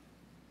 Thank you.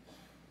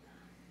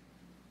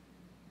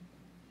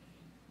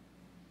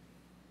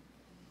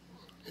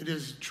 It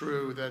is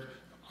true that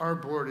our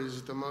board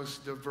is the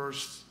most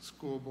diverse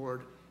school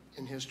board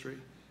in history.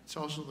 It's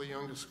also the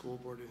youngest school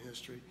board in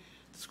history.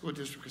 The school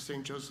district of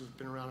St. Joseph has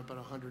been around about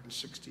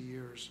 160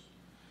 years.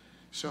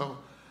 So,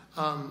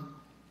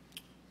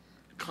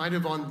 kind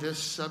of on this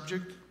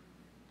subject,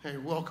 hey,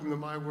 welcome to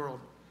my world.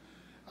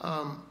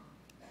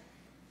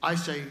 I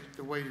say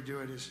the way to do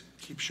it is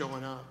keep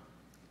showing up,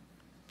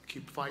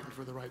 keep fighting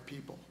for the right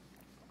people.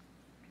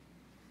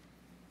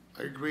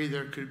 I agree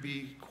there could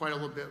be quite a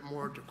little bit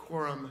more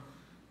decorum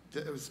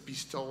that was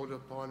bestowed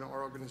upon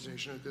our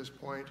organization at this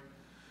point.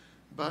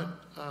 But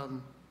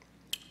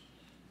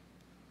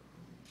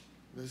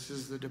this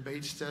is the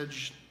debate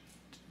stage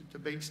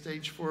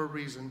for a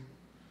reason.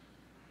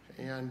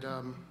 And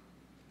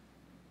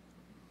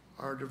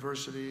our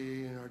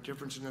diversity and our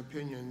difference in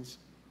opinions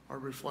are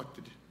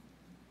reflected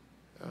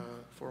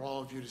for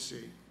all of you to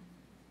see.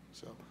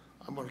 So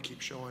I'm going to keep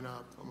showing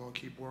up. I'm going to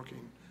keep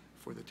working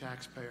for the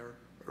taxpayer,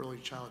 early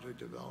childhood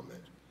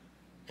development,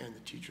 and the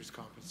teacher's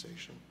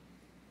compensation.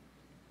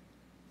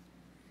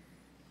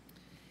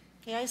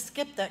 Okay, I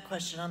skipped that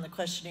question on the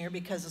questionnaire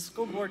because the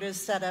school board is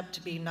set up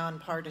to be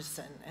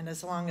nonpartisan. And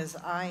as long as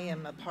I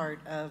am a part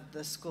of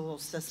the school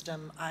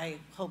system, I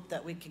hope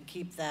that we can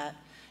keep that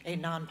a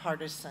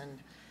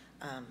nonpartisan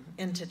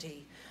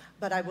entity.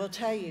 But I will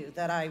tell you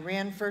that I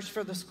ran first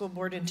for the school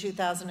board in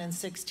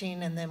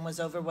 2016 and then was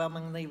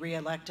overwhelmingly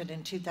reelected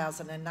in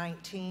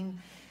 2019.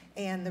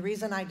 And the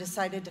reason I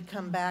decided to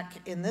come back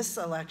in this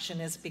election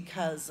is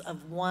because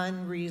of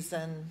one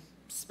reason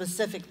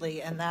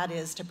specifically, and that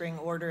is to bring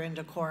order and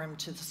decorum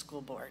to the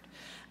school board.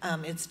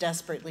 It's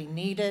desperately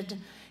needed,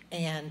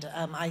 and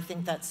I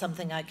think that's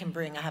something I can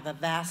bring. I have a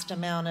vast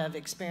amount of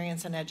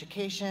experience in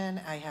education.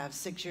 I have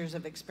 6 years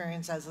of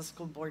experience as a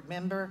school board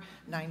member,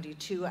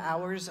 92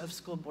 hours of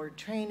school board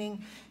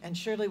training, and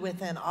surely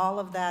within all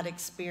of that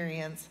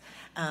experience,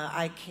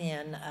 I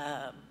can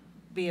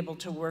be able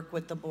to work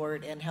with the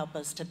board and help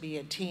us to be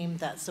a team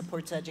that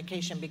supports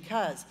education,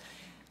 because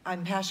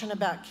I'm passionate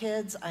about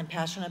kids, I'm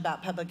passionate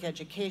about public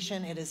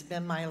education. It has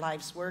been my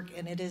life's work,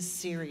 and it is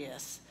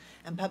serious.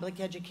 And public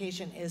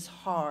education is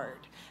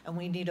hard, and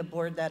we need a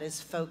board that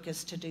is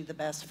focused to do the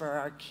best for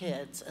our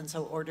kids, and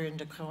so order and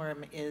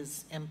decorum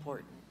is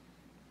important.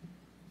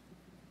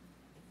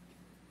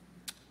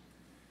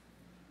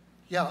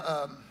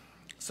 Yeah,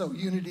 so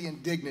unity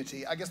and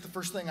dignity. I guess the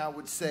first thing I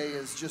would say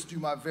is just do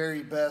my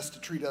very best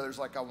to treat others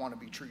like I want to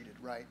be treated,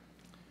 right?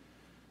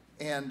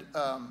 And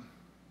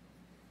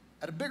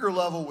at a bigger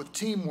level with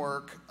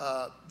teamwork,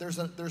 there's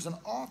an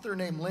author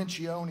named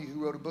Lencioni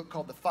who wrote a book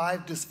called The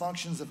 5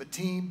 Dysfunctions of a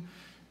Team.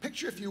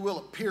 Picture, if you will,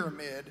 a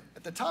pyramid.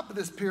 At the top of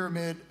this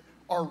pyramid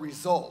are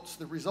results,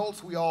 the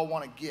results we all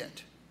want to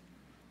get.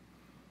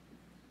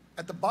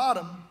 At the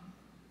bottom,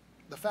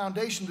 the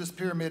foundation of this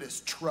pyramid is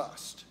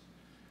trust.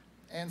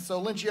 And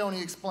so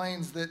Lencioni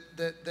explains that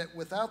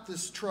without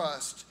this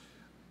trust,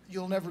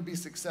 you'll never be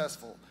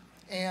successful.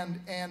 And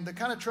the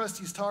kind of trust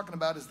he's talking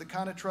about is the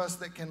kind of trust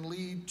that can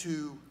lead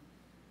to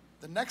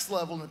the next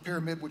level in the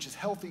pyramid, which is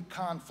healthy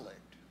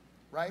conflict,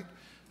 right?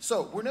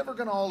 So we're never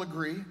going to all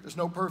agree. There's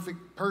no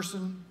perfect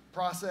person,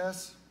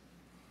 process,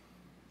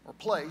 or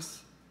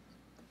place.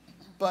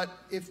 But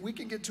if we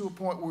can get to a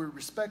point where we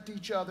respect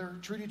each other,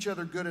 treat each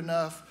other good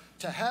enough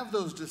to have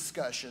those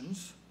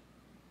discussions,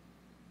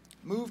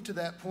 move to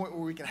that point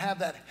where we can have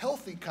that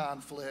healthy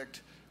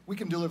conflict, we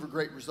can deliver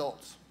great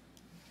results.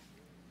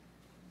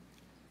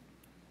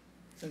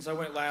 Since I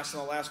went last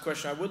on the last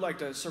question, I would like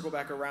to circle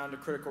back around to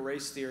critical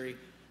race theory.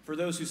 For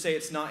those who say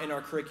it's not in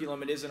our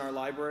curriculum, it is in our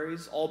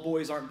libraries. All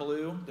Boys Aren't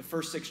Blue, the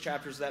first 6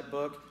 chapters of that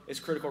book is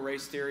critical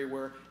race theory,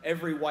 where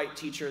every white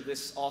teacher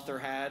this author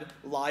had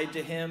lied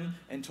to him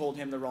and told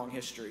him the wrong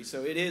history.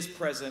 So it is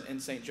present in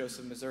St.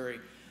 Joseph, Missouri.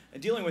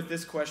 And dealing with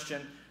this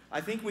question, I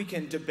think we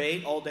can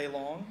debate all day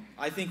long.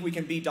 I think we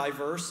can be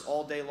diverse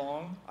all day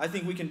long. I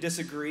think we can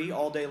disagree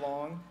all day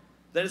long.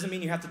 That doesn't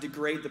mean you have to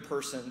degrade the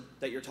person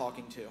that you're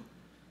talking to.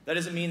 That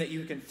doesn't mean that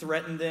you can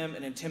threaten them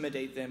and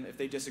intimidate them if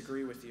they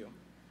disagree with you.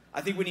 I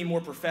think we need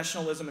more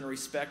professionalism and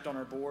respect on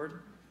our board.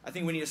 I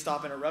think we need to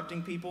stop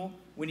interrupting people.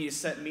 We need to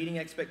set meeting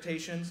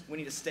expectations. We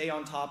need to stay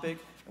on topic,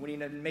 and we need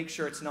to make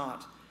sure it's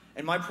not.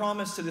 And my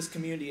promise to this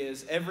community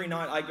is every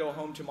night I go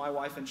home to my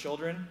wife and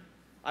children,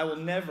 I will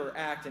never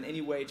act in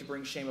any way to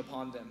bring shame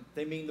upon them.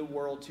 They mean the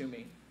world to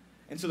me.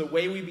 And so the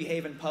way we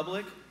behave in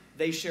public,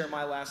 they share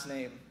my last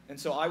name. And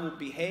so I will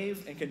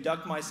behave and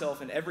conduct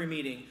myself in every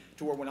meeting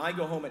to where when I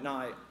go home at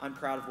night, I'm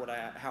proud of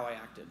how I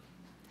acted.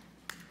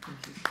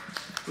 Thank you.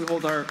 We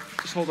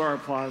just hold our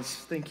applause.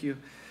 Thank you.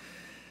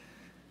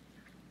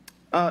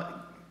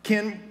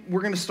 Ken,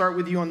 we're going to start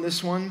with you on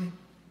this one.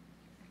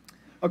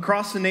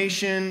 Across the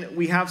nation,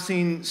 we have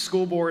seen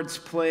school boards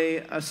play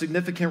a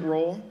significant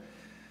role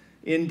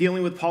in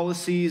dealing with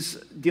policies,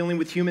 dealing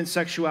with human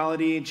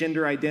sexuality,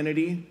 gender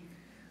identity.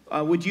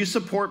 Would you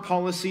support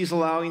policies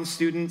allowing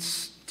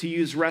students to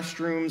use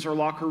restrooms or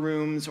locker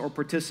rooms or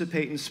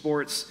participate in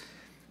sports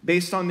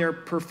based on their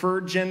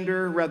preferred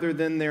gender rather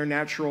than their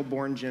natural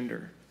born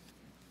gender?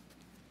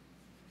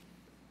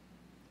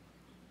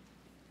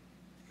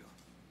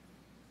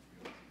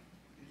 Did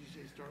you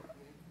say start with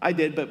me? I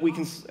did, but we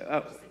can...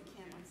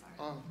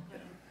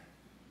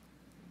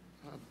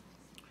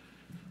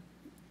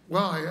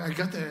 Well, I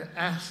got to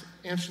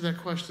answer that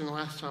question the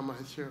last time I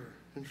was here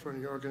in front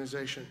of your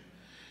organization.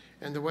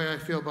 And the way I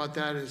feel about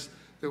that is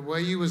the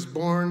way you was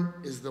born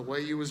is the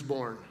way you was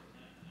born.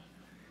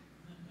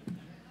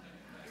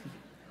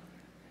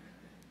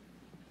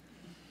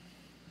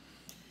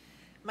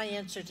 My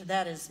answer to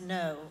that is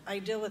no. I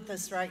deal with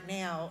this right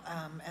now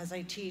as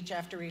I teach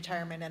after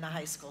retirement in a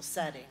high school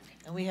setting.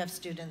 And we have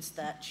students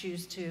that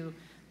choose to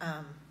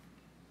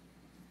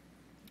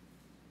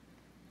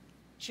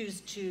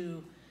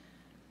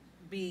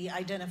be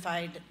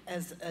identified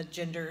as a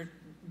gender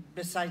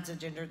besides the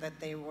gender that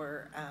they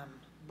were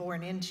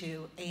born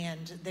into,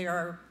 and there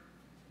are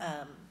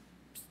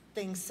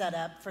things set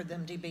up for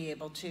them to be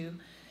able to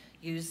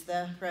use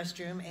the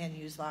restroom and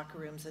use locker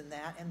rooms and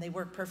that, and they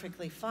work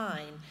perfectly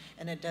fine,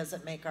 and it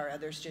doesn't make our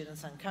other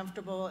students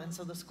uncomfortable. And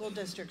so the school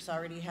districts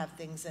already have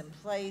things in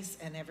place,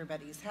 and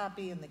everybody's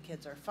happy, and the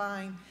kids are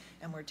fine,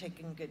 and we're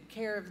taking good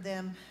care of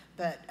them.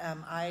 But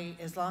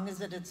as long as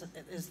it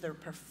is their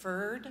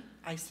preferred,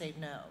 I say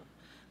no.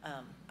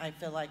 I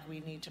feel like we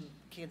need to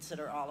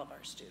consider all of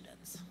our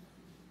students.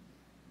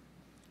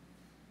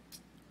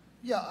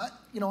 Yeah,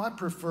 I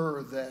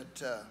prefer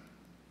that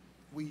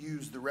we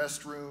use the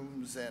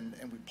restrooms and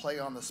we play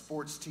on the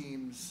sports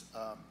teams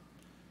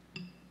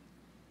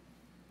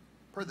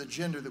per the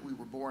gender that we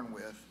were born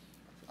with.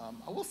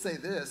 I will say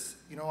this,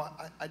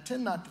 I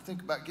tend not to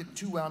think about getting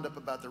too wound up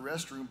about the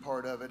restroom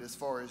part of it as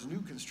far as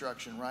new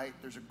construction, right?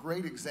 There's a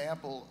great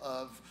example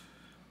of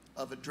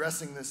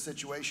addressing this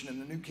situation in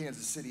the new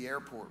Kansas City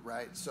airport,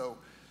 right? So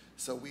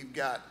we've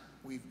got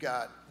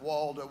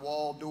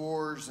wall-to-wall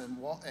doors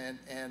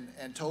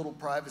and total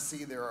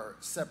privacy. There are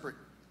separate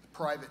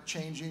private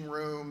changing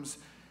rooms,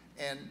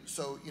 and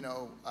so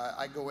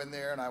I go in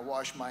there and I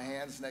wash my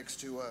hands next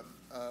to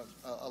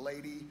a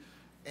lady,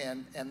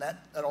 and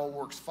that all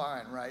works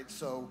fine, right?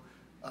 So,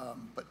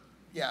 but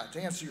Yeah,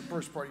 to answer your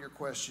first part of your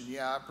question,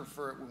 yeah, I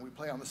prefer it when we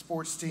play on the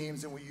sports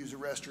teams and we use the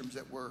restrooms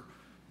that we're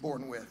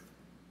born with.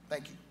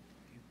 Thank you.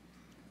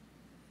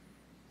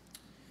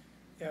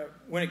 Yeah,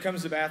 when it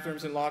comes to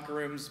bathrooms and locker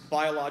rooms,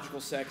 biological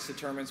sex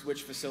determines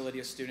which facility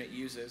a student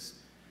uses.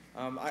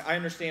 I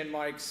understand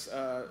Mike's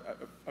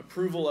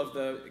approval of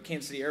the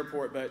Kansas City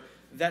Airport, but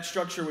that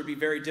structure would be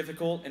very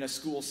difficult in a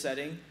school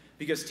setting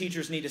because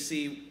teachers need to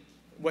see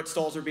what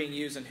stalls are being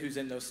used and who's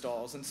in those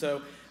stalls. And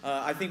so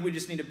I think we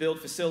just need to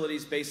build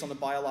facilities based on the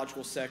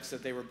biological sex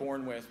that they were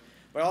born with.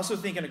 But I also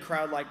think in a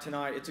crowd like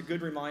tonight, it's a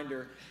good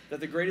reminder that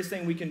the greatest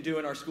thing we can do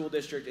in our school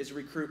district is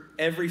recruit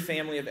every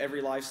family of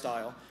every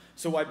lifestyle.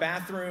 So while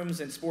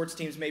bathrooms and sports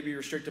teams may be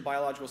restricted to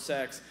biological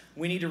sex,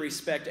 we need to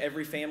respect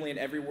every family and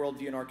every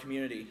worldview in our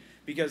community,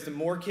 because the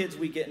more kids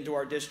we get into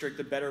our district,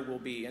 the better we'll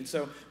be. And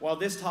so while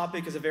this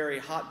topic is a very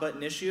hot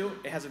button issue,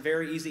 it has a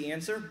very easy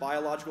answer.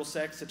 Biological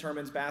sex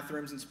determines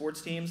bathrooms and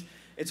sports teams.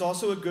 It's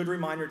also a good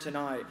reminder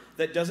tonight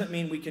that doesn't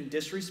mean we can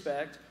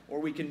disrespect or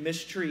we can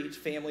mistreat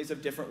families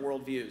of different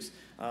worldviews.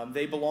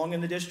 They belong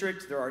in the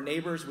district, they're our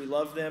neighbors, we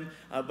love them,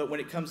 but when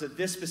it comes to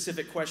this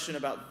specific question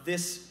about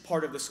this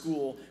part of the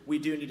school, we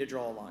do need to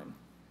draw a line.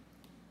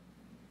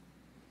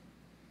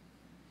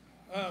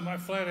 My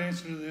flat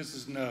answer to this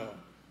is no.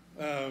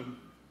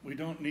 We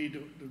don't need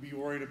to be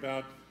worried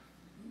about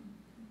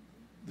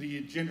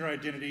the gender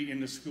identity in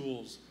the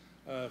schools.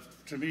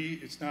 To me,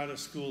 it's not a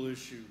school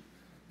issue.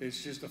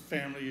 It's just a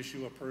family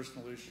issue, a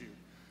personal issue.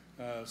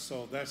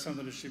 So that's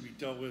something that should be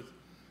dealt with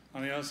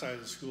on the outside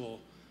of the school.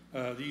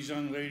 These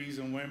young ladies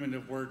and women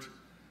have worked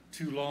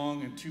too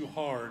long and too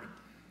hard,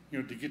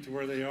 to get to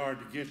where they are,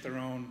 to get their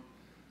own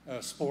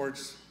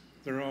sports,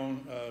 their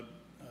own,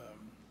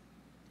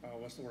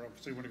 what's the word?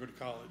 So you want to go to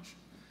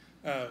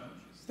college.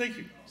 Thank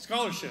you.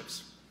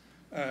 Scholarships.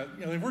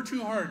 They worked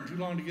too hard and too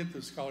long to get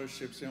the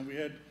scholarships, and we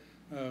had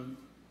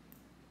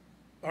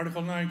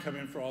Article 9 come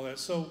in for all that.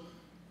 So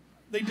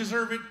they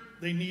deserve it,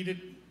 they need it,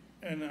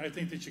 and I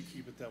think they should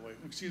keep it that way.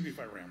 Excuse me if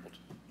I rambled.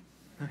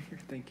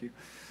 Thank you.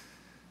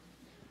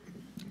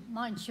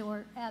 Mine's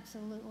short,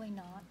 absolutely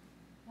not.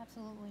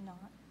 Absolutely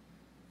not.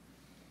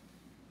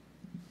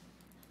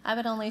 I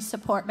would only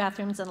support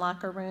bathrooms and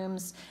locker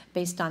rooms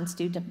based on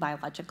student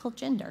biological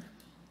gender.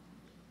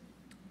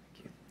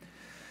 Thank you.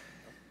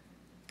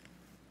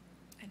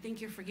 I think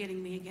you're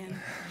forgetting me again.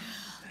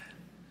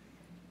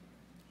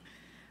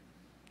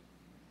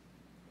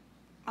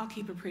 I'll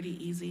keep it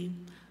pretty easy.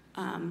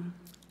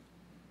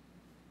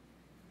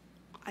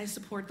 I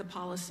support the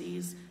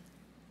policies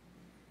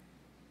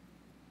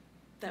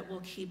that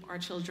will keep our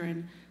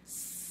children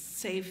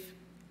safe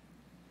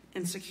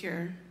and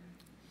secure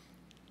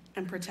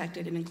and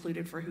protected and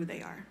included for who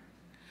they are.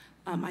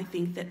 I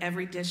think that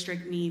every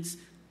district needs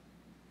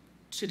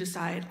to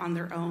decide on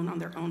their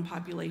own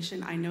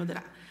population. I know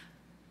that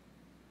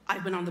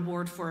I've been on the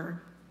board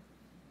for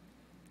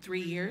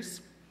 3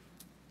 years,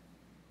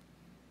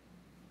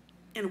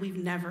 and we've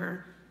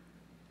never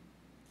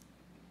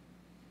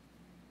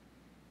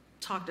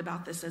talked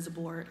about this as a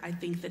board. I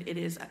think that it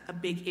is a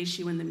big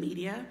issue in the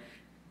media.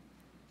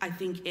 I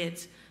think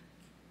it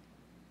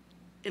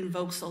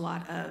invokes a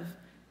lot of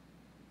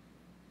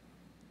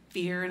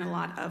fear and a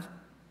lot of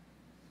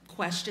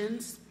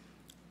questions.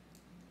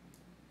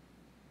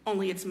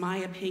 Only it's my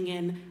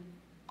opinion,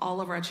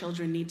 all of our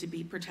children need to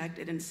be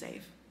protected and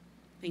safe.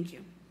 Thank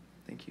you.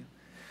 Thank you.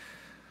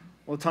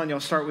 Well, Tanya, I'll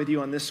start with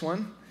you on this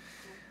one.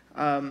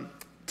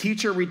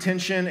 Teacher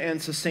retention and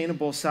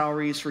sustainable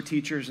salaries for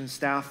teachers and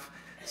staff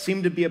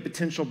seem to be a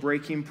potential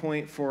breaking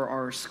point for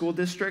our school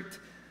district.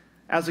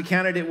 As a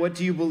candidate, what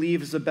do you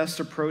believe is the best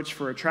approach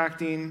for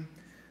attracting,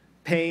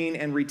 paying,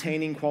 and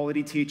retaining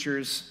quality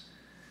teachers?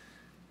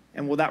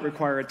 And will that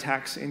require a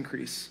tax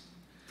increase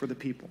for the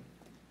people?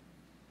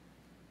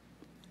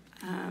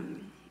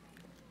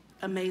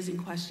 Amazing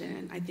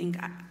question. I think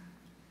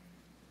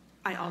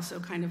I also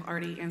kind of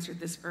already answered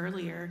this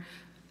earlier.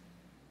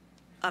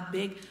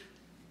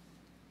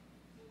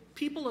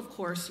 People, of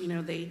course,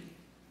 they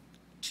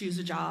choose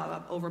a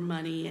job over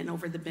money and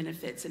over the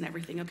benefits and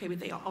everything, okay, but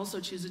they also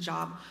choose a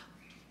job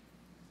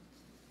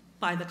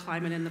by the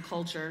climate and the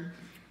culture,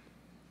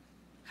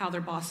 how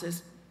their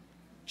bosses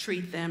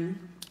treat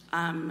them.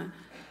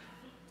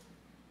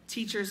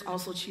 Teachers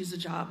also choose a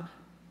job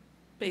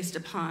based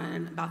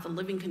about the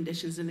living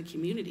conditions in the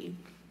community.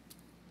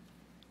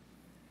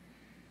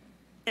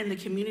 And the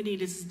community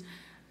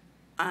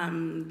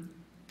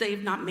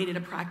they've not made it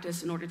a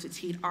practice in order to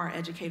teach our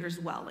educators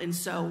well. And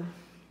so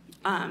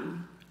I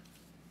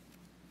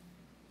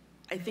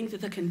think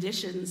that the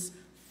conditions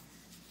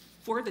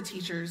for the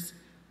teachers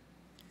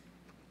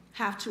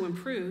have to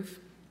improve,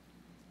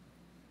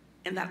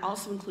 and that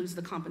also includes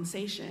the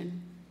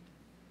compensation,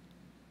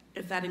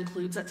 if that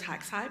includes a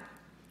tax hike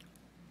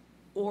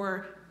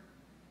or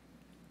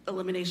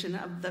elimination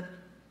of the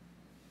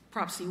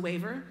Prop C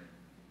waiver,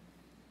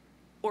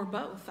 or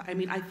both. I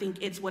mean, I think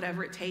it's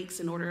whatever it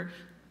takes in order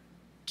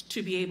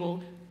to be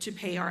able to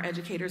pay our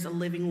educators a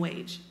living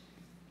wage.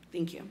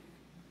 Thank you.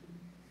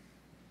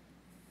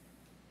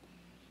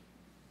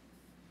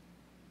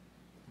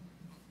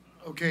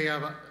 Okay,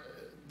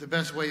 the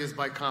best way is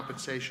by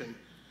compensation.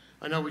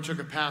 I know we took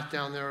a path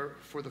down there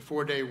for the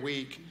 4-day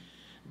week,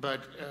 but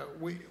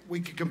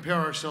we could compare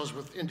ourselves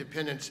with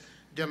independents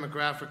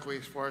demographically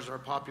as far as our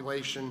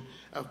population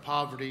of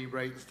poverty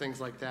rates,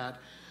 things like that.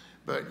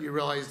 But you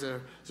realize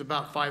there's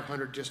about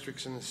 500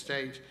 districts in the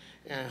state,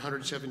 and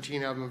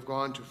 117 of them have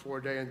gone to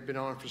 4-day and been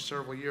on for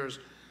several years.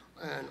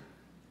 And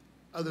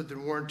other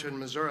than Warrenton,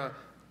 Missouri,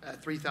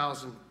 at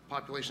 3,000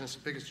 population, it's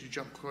the biggest you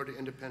jump clear to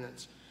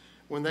independence.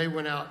 When they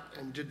went out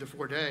and did the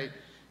 4-day,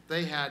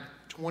 they had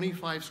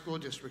 25 school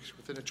districts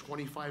within a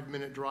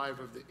 25-minute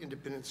drive of the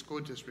independent school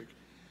district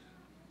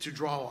to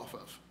draw off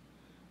of.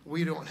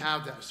 We don't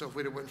have that, so if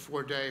we'd have went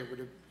 4-day, it would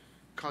have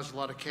caused a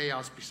lot of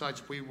chaos.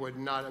 Besides, we would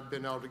not have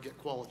been able to get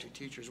quality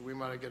teachers. We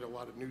might have get a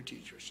lot of new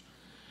teachers.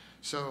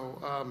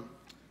 So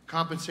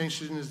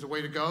compensation is the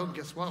way to go. And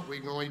guess what?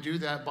 We can only do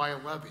that by a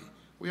levy.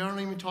 We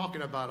aren't even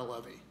talking about a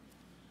levy.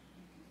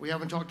 We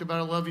haven't talked about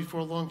a levy for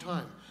a long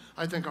time.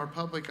 I think our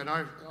public and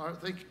I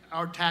think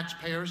our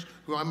taxpayers,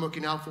 who I'm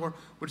looking out for,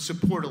 would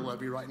support a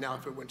levy right now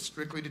if it went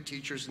strictly to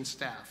teachers and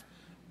staff,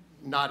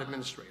 not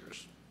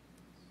administrators.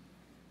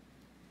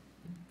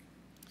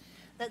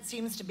 That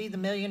seems to be the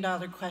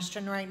million-dollar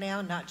question right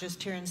now, not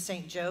just here in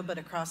St. Joe, but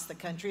across the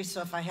country.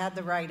 So if I had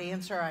the right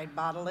answer, I'd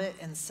bottle it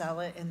and sell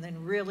it and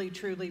then really,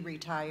 truly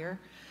retire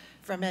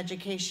from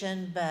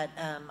education. But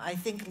I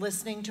think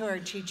listening to our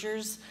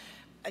teachers,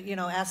 you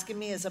know, asking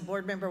me as a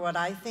board member what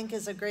I think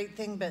is a great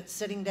thing, but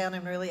sitting down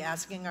and really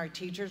asking our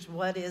teachers,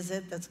 what is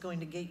it that's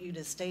going to get you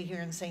to stay here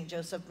in St.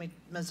 Joseph,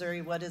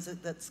 Missouri? What is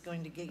it that's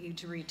going to get you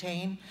to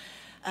retain?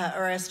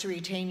 Or us to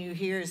retain you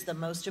here is the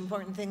most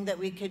important thing that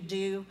we could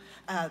do.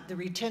 The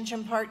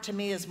retention part to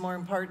me is more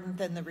important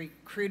than the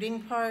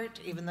recruiting part,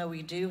 even though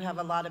we do have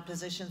a lot of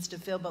positions to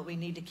fill, but we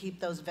need to keep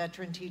those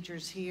veteran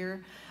teachers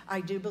here.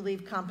 I do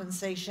believe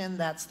compensation,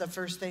 that's the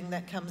first thing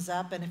that comes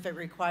up, and if it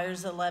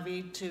requires a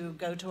levy to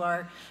go to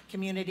our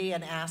community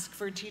and ask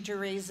for teacher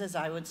raises,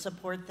 I would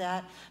support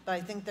that. But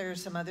I think there are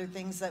some other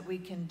things that we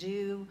can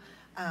do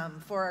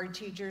for our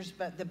teachers,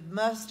 but the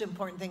most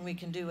important thing we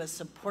can do is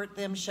support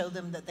them, show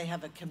them that they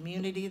have a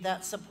community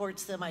that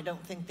supports them. I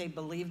don't think they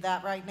believe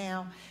that right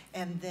now.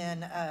 And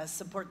then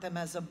support them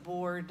as a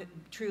board,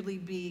 truly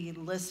be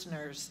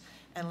listeners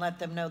and let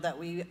them know that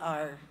we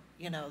are,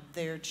 you know,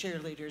 their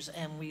cheerleaders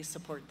and we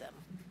support them.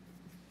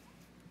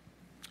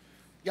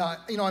 Yeah,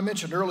 you know, I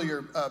mentioned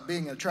earlier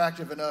being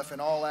attractive enough in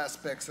all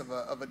aspects of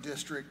a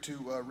district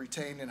to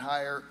retain and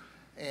hire.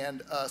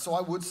 And so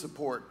I would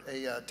support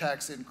a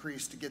tax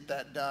increase to get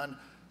that done.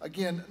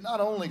 Again, not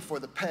only for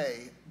the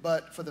pay,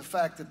 but for the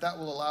fact that that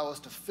will allow us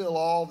to fill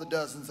all the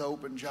dozens of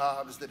open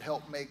jobs that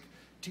help make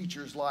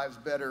teachers' lives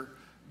better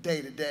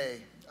day to day,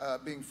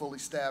 being fully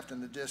staffed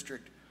in the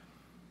district.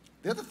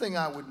 The other thing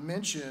I would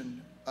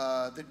mention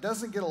that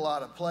doesn't get a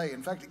lot of play,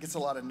 in fact, it gets a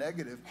lot of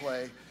negative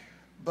play,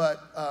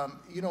 but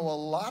you know, a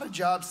lot of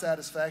job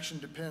satisfaction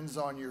depends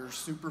on your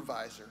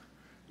supervisor.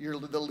 You're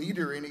the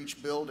leader in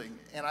each building.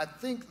 And I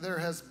think there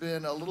has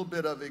been a little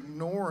bit of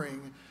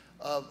ignoring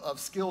of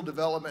skill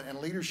development and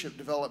leadership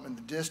development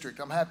in the district.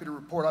 I'm happy to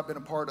report I've been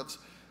a part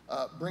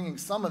of bringing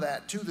some of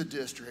that to the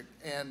district,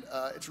 and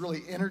it's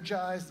really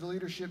energized the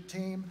leadership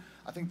team.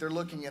 I think they're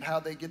looking at how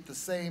they get the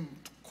same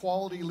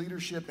quality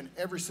leadership in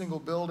every single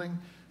building,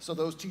 so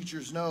those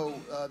teachers know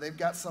they've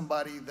got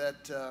somebody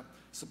that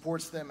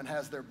supports them and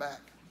has their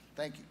back.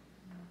 Thank you.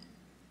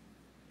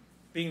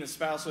 Being the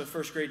spouse of a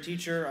first grade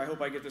teacher, I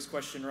hope I get this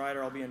question right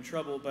or I'll be in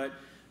trouble, but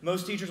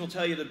most teachers will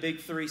tell you the big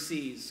 3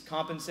 C's: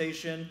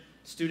 compensation,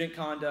 student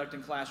conduct,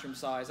 and classroom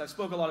size. I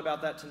spoke a lot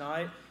about that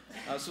tonight,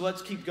 so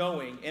let's keep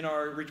going. In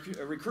our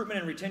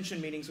recruitment and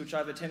retention meetings, which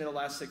I've attended the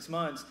last 6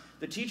 months,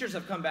 the teachers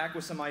have come back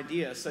with some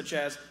ideas, such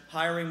as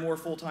hiring more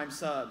full-time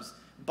subs,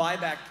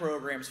 buyback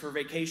programs for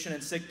vacation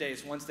and sick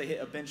days once they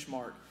hit a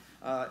benchmark.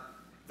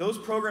 Those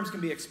programs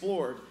can be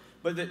explored.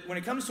 But when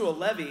it comes to a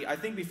levy, I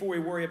think before we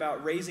worry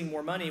about raising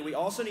more money, we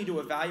also need to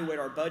evaluate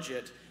our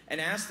budget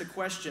and ask the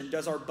question,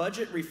 does our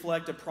budget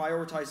reflect a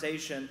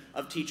prioritization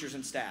of teachers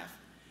and staff?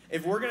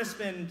 If we're going to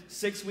spend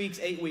 6 weeks,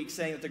 8 weeks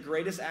saying that the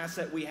greatest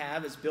asset we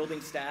have is building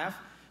staff,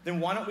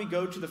 then why don't we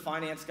go to the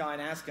finance guy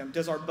and ask him,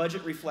 does our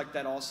budget reflect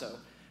that also?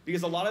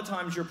 Because a lot of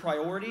times your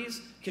priorities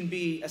can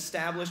be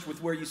established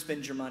with where you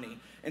spend your money.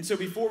 And so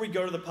before we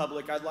go to the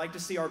public, I'd like to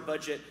see our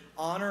budget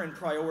honor and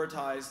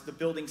prioritize the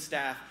building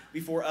staff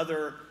before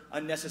other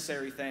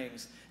unnecessary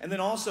things. And then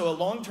also a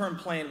long-term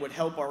plan would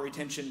help our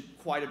retention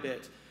quite a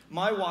bit.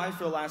 My wife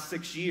for the last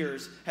 6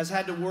 years has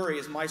had to worry,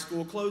 is my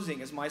school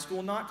closing? Is my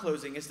school not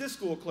closing? Is this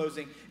school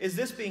closing? Is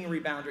this being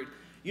rebounded?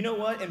 You know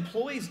what?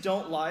 Employees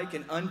don't like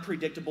an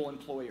unpredictable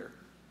employer.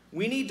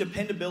 We need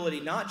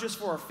dependability, not just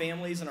for our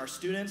families and our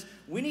students.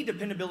 We need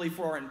dependability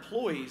for our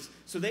employees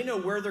so they know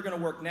where they're going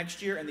to work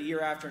next year and the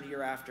year after and the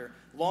year after.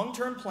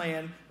 Long-term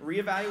plan,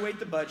 reevaluate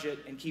the budget,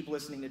 and keep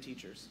listening to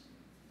teachers.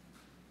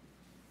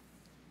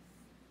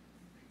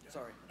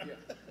 Sorry. Yeah.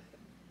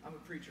 I'm a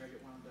preacher. I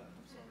get wound up.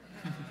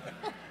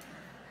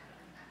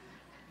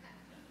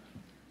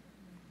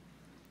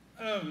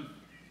 I'm sorry.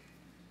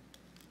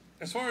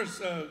 As far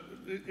as,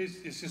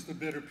 it's just a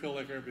bitter pill,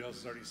 like everybody else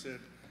has already said.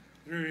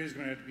 There is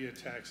going to have to be a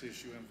tax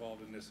issue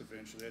involved in this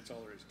eventually. That's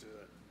all there is to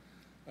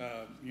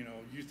it. You know,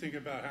 you think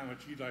about how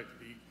much you'd like to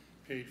be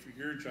paid for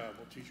your job.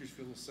 Well, teachers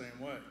feel the same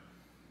way.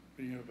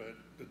 But, you know, but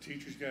the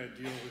teachers got to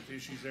deal with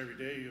issues every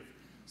day of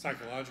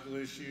psychological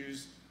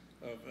issues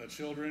of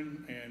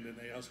children, and then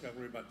they also got to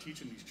worry about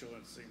teaching these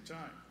children at the same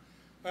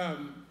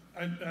time.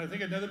 I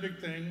think another big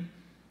thing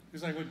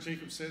is like what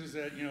Jacob said is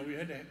that, you know,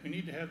 we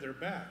need to have their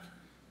back.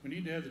 We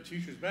need to have the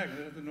teachers back.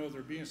 We have to know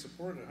they're being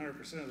supported 100%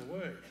 of the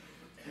way.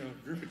 You know,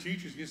 a group of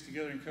teachers gets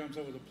together and comes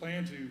up with a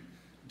plan to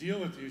deal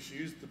with the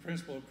issues. The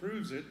principal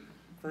approves it.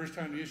 First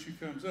time the issue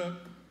comes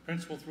up,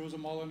 principal throws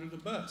them all under the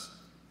bus.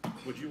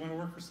 Would you want to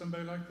work for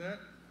somebody like that?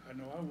 I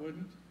know I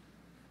wouldn't.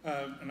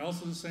 And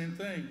also the same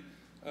thing.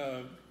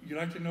 You'd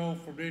like to know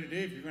from day to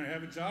day if you're going to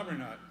have a job or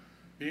not.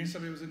 Being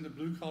somebody who was in the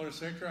blue-collar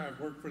sector, I've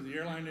worked for the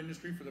airline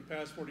industry for the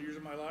past 40 years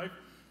of my life,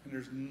 and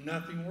there's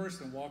nothing worse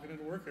than walking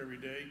into work every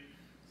day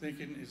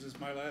thinking, is this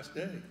my last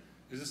day?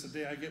 Is this the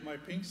day I get my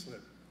pink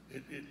slip?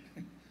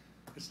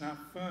 It's not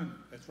fun.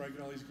 That's where I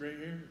get all these gray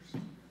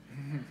hairs.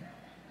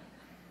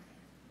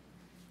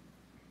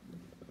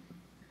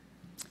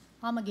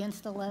 I'm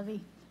against the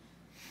levy.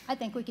 I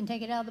think we can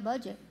take it out of the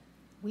budget.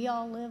 We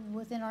all live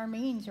within our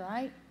means,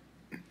 right?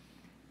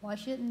 Why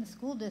shouldn't the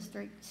school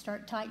district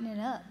start tightening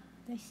up?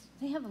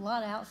 They have a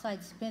lot of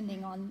outside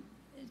spending on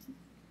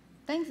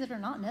things that are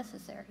not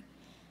necessary.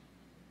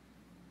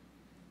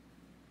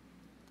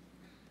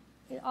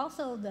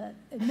 Also, the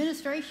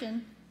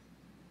administration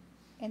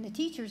and the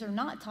teachers are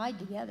not tied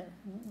together.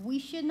 We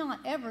should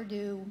not ever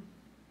do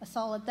a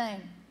solid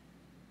thing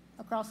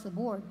across the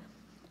board.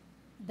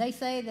 They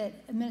say that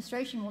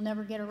administration will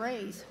never get a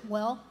raise.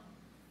 Well,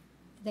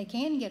 they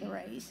can get a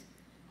raise.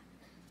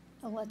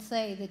 Let's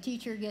say the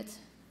teacher gets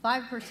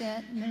 5%,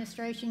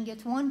 administration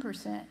gets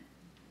 1%,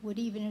 would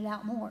even it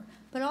out more.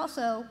 But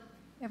also,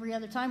 every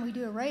other time we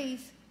do a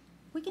raise,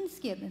 we can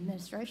skip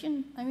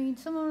administration. I mean,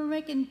 some of them are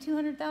making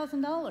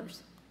 $200,000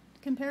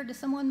 compared to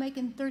someone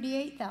making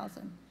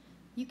 $38,000.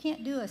 You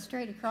can't do a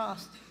straight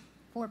across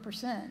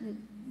 4%. It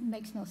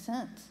makes no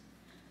sense.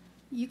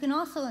 You can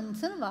also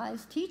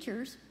incentivize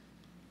teachers.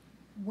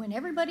 When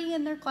everybody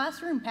in their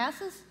classroom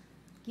passes,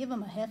 give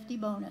them a hefty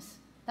bonus.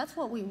 That's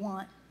what we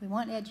want. We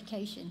want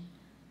education.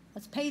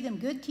 Let's pay them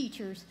good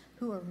teachers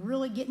who are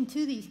really getting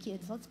to these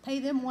kids. Let's pay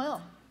them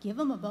well. Give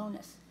them a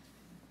bonus.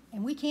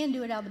 And we can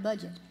do it out of the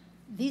budget.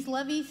 These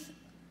levies,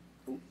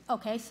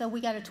 okay, so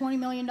we got a $20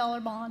 million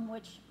bond,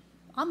 which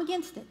I'm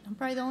against it. I'm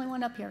probably the only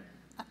one up here.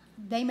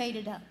 They made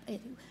it up.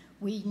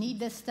 We need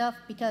this stuff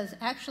because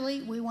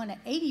actually we want an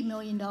 $80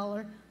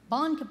 million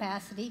bond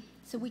capacity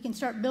so we can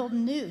start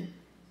building new.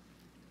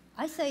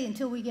 I say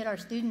until we get our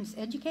students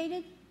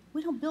educated,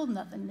 we don't build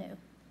nothing new.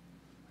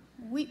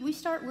 We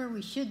start where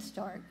we should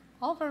start.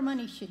 All of our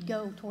money should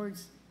go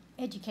towards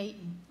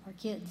educating our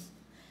kids.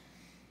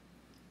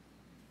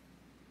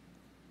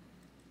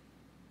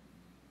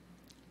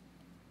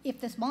 If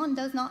this bond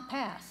does not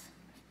pass,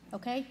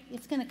 okay,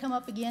 it's going to come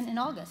up again in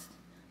August.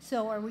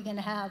 So are we going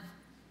to have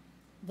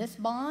this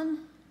bond,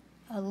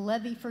 a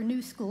levy for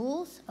new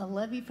schools, a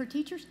levy for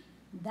teachers?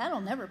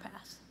 That'll never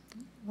pass.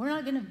 We're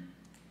not going to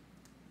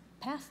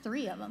pass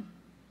 3 of them.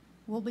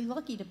 We'll be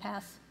lucky to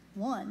pass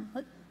 1.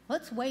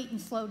 Let's wait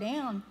and slow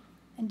down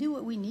and do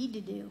what we need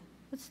to do.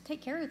 Let's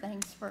take care of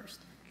things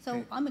first. So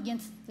okay. I'm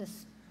against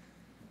this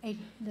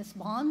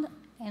bond,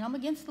 and I'm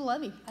against the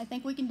levy. I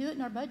think we can do it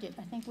in our budget.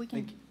 I think we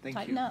can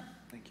tighten up.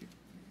 Thank you.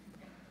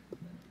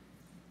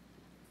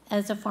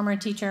 As a former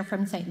teacher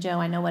from St. Joe,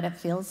 I know what it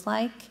feels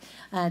like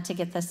to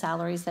get the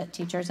salaries that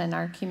teachers in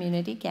our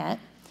community get.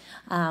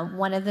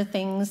 One of the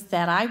things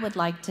that I would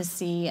like to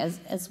see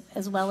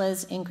as well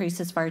as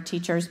increases for our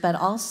teachers, but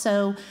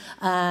also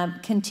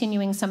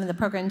continuing some of the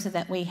programs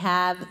that we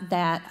have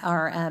that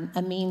are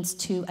a means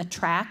to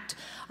attract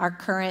our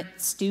current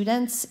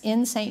students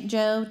in St.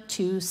 Joe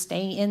to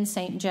stay in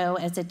St. Joe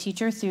as a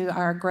teacher through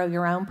our Grow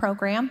Your Own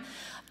program.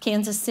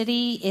 Kansas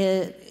City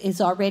is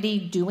already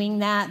doing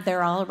that.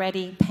 They're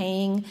already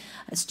paying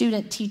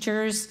student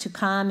teachers to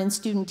come and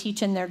student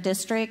teach in their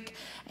district.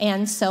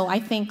 And so I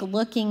think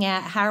looking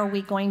at how are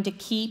we going to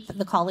keep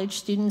the college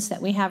students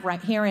that we have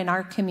right here in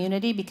our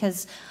community,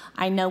 because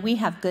I know we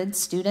have good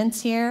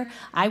students here.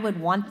 I would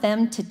want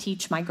them to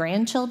teach my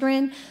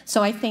grandchildren.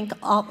 So I think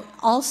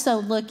also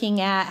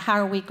looking at how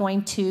are we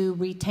going to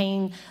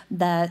retain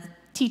the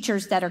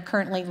teachers that are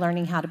currently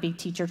learning how to be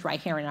teachers right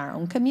here in our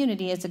own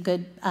community is a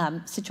good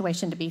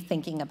situation to be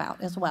thinking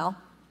about as well.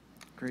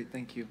 Great,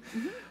 thank you.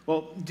 Mm-hmm.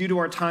 Well, due to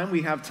our time,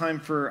 we have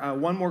time for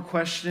one more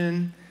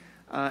question,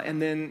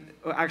 and then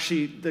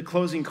actually the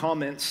closing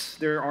comments.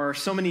 There are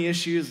so many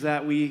issues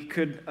that we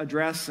could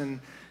address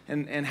and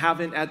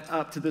haven't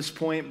up to this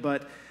point,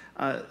 but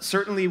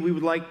certainly we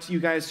would like you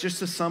guys just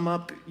to sum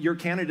up your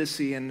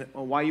candidacy and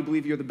why you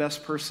believe you're the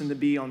best person to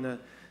be on the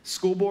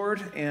school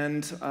board,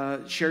 and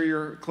share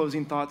your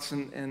closing thoughts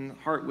and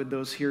heart with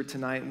those here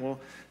tonight. And we'll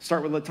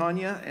start with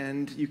LaTanya,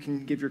 and you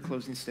can give your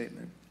closing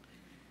statement.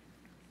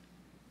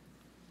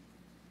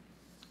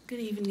 Good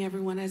evening,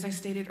 everyone. As I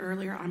stated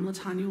earlier, I'm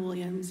LaTanya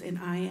Williams, and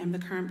I am the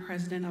current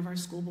president of our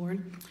school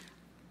board.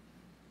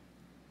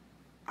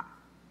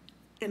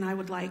 And I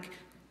would like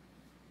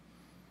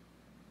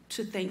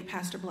to thank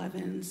Pastor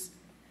Blevins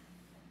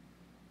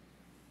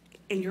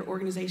and your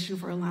organization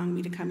for allowing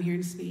me to come here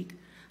and speak.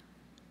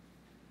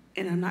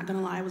 And I'm not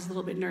gonna lie, I was a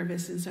little bit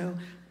nervous, and so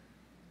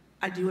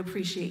I do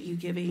appreciate you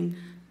giving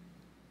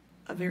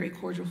a very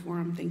cordial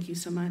forum. Thank you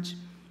so much.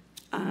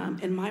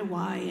 And my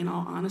why, in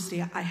all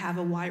honesty, I have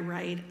a why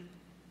right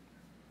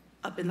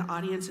up in the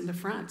audience in the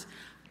front.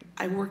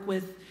 I work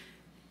with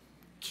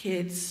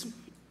kids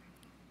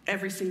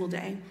every single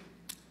day.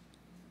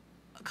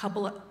 A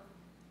couple of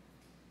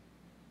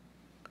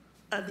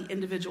the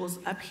individuals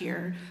up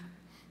here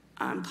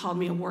called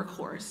me a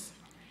workhorse.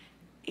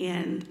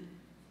 And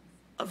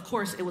of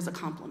course, it was a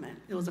compliment.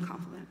 It was a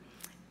compliment.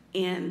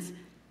 And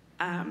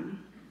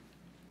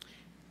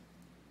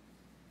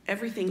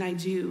everything I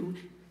do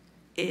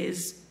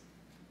is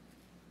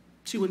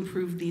to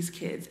improve these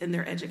kids and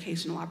their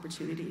educational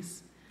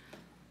opportunities.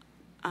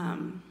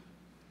 In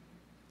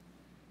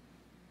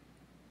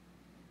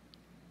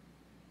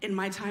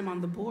my time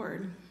on the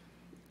board,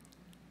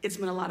 it's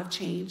been a lot of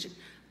change.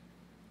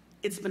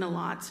 It's been a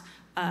lot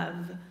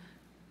of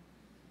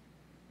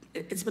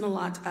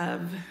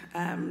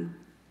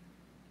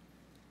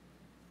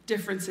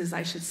differences,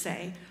 I should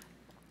say.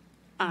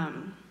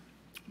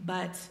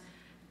 But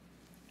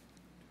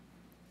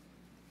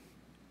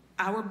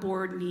our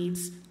board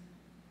needs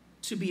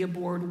to be a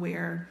board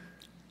where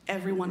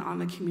everyone on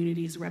the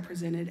community is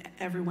represented,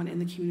 everyone in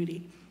the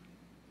community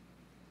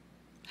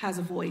has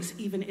a voice,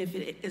 even if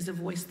it is a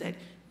voice that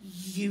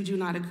you do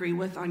not agree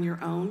with on your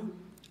own.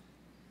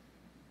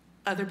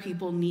 Other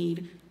people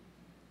need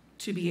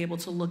to be able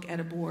to look at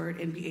a board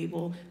and be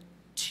able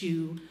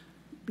to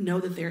know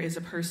that there is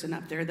a person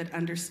up there that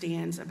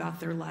understands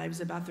about their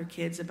lives, about their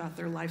kids, about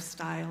their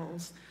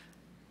lifestyles,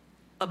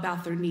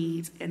 about their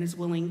needs, and is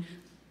willing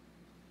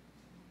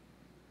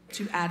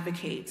to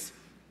advocate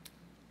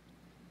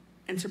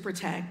and to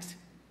protect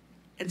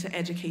and to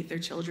educate their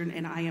children,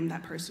 and I am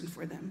that person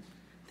for them.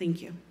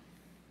 Thank you.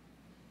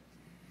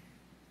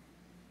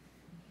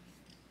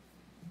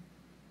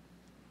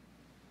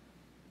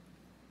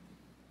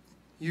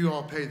 You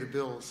all pay the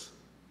bills.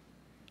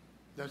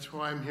 That's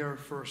why I'm here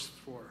first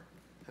for,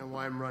 and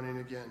why I'm running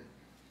again.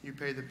 You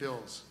pay the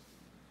bills.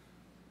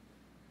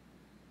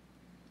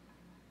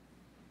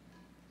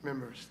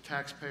 Remember, it's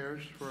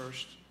taxpayers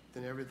first,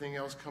 then everything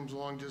else comes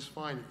along just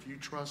fine. If you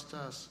trust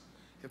us,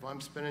 if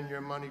I'm spending your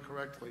money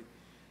correctly,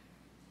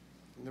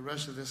 and the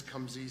rest of this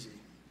comes easy.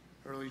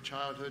 Early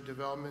childhood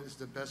development is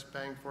the best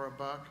bang for a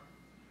buck.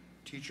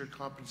 Teacher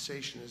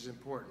compensation is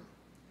important,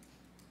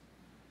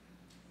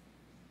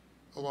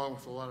 along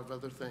with a lot of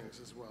other things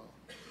as well.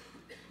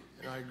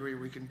 And I agree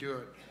we can do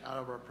it out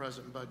of our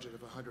present budget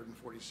of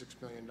 $146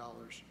 million,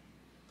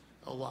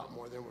 a lot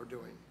more than we're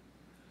doing.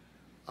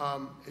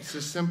 It's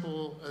as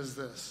simple as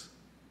this: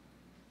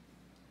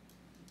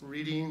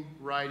 reading,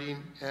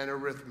 writing, and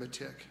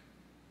arithmetic.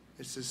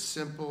 It's as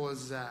simple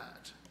as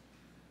that.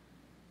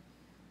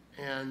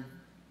 And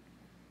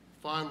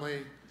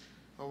finally,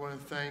 I want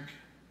to thank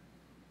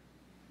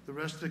the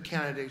rest of the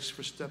candidates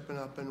for stepping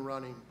up and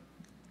running.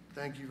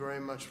 Thank you very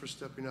much for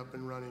stepping up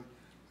and running.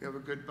 We have a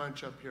good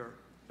bunch up here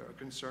that are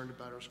concerned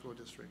about our school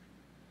district.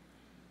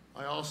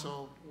 I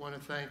also want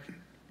to thank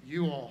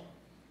you all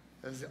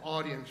as the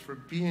audience for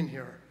being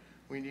here.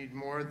 We need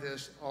more of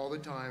this all the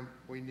time.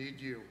 We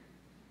need you.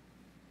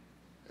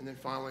 And then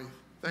finally,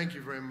 thank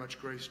you very much,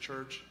 Grace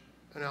Church.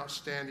 An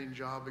outstanding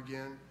job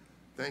again.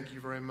 Thank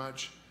you very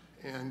much.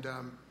 And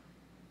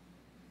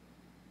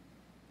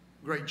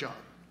great job.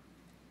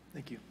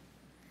 Thank you.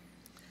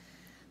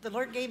 The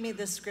Lord gave me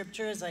this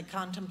scripture as I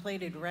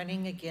contemplated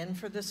running again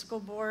for the school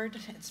board.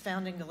 It's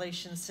found in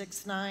Galatians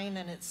 6:9,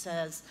 and it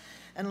says,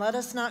 "And let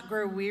us not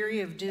grow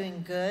weary of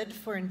doing good,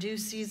 for in due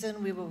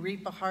season we will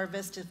reap a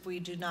harvest if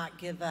we do not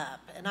give up."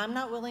 And I'm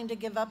not willing to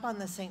give up on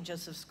the St.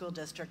 Joseph School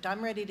District.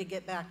 I'm ready to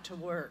get back to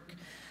work.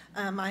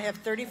 I have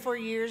 34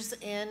 years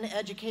in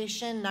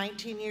education,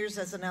 19 years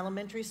as an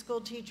elementary school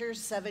teacher,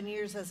 7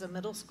 years as a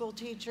middle school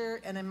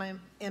teacher, and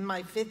in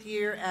my 5th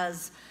year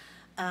as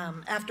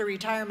after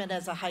retirement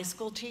as a high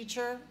school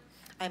teacher.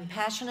 I'm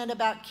passionate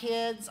about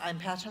kids. I'm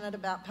passionate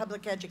about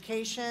public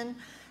education.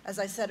 As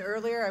I said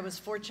earlier, I was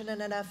fortunate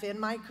enough in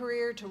my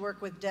career to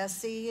work with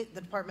DESE,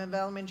 the Department of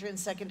Elementary and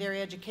Secondary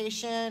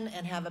Education,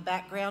 and have a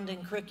background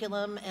in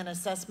curriculum and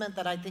assessment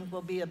that I think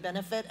will be a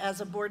benefit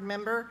as a board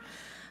member.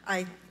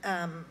 I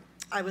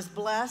was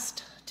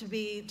blessed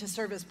to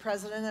serve as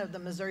president of the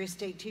Missouri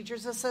State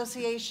Teachers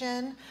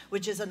Association,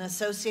 which is an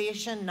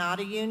association, not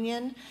a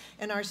union,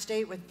 in our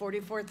state with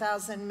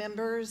 44,000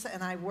 members.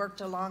 And I worked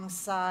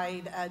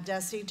alongside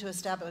DESE to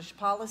establish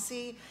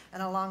policy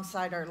and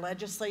alongside our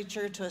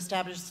legislature to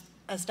establish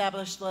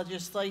establish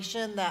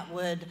legislation that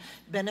would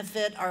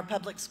benefit our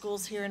public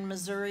schools here in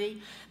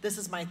Missouri. This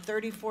is my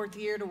 34th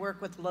year to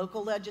work with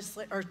local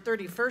legislators, or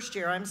 31st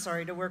year, I'm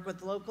sorry, to work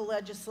with local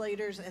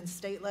legislators and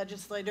state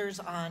legislators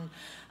on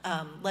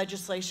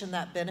legislation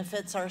that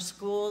benefits our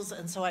schools.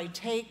 And so I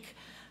take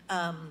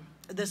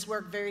this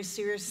work very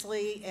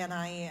seriously, and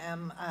I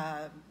am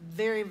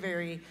very,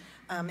 very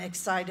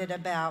excited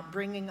about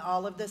bringing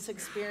all of this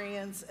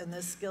experience and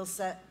this skill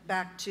set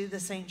back to the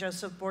St.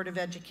 Joseph Board of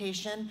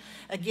Education.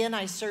 Again,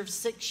 I served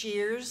 6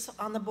 years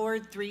on the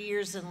board, 3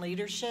 years in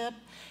leadership,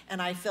 and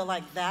I feel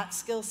like that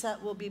skill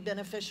set will be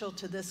beneficial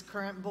to this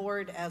current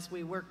board as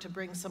we work to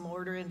bring some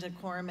order into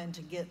quorum and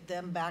to get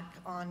them back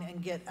on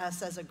and get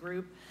us as a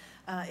group,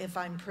 if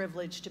I'm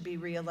privileged to be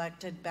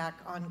reelected, back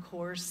on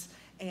course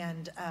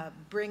and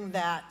bring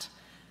that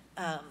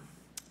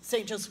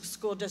St. Joseph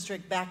School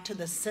District back to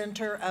the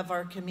center of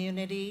our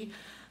community.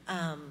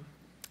 I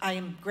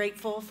am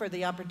grateful for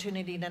the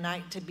opportunity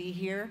tonight to be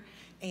here,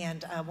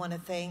 and I want to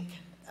thank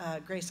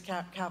Grace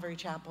Calvary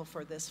Chapel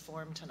for this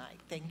forum tonight.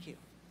 Thank you.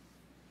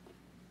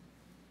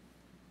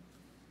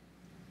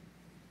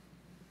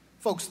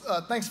 Folks,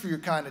 thanks for your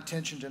kind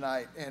attention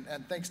tonight,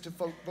 and thanks to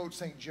Vote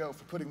St. Joe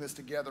for putting this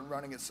together and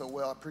running it so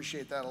well. I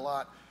appreciate that a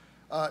lot.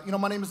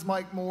 My name is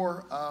Mike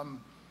Moore.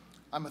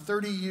 I'm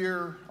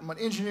an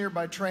engineer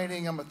by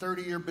training. I'm a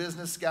 30-year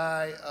business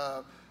guy.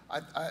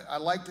 I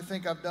like to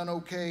think I've done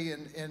okay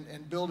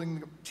in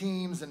building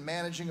teams and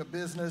managing a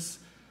business,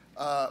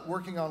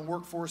 working on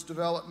workforce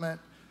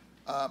development.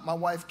 My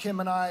wife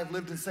Kim and I have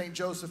lived in St.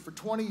 Joseph for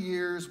 20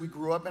 years. We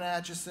grew up in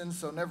Atchison,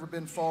 so never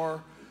been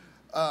far.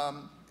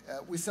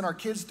 We sent our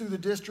kids through the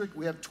district.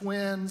 We have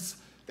twins.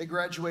 They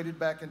graduated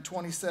back in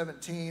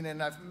 2017,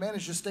 and I've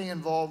managed to stay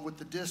involved with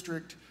the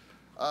district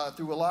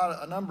through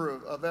a number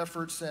of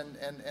efforts,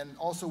 and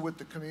also with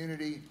the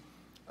community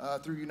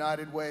through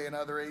United Way and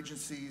other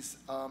agencies.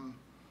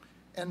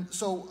 And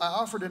so I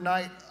offer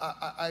tonight,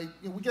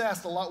 we get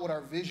asked a lot what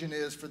our vision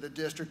is for the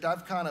district. I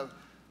kind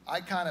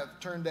of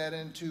turned that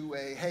into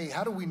hey,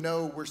 how do we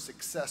know we're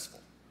successful?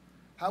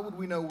 How would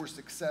we know we're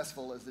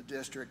successful as a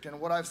district? And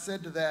what I've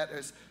said to that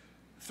is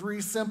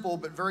 3 simple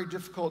but very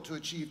difficult to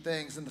achieve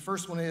things. And the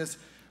first one is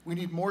we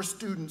need more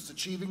students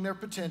achieving their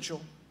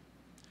potential.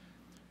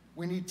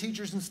 We need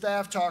teachers and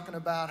staff talking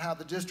about how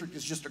the district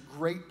is just a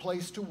great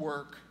place to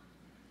work.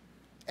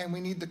 And we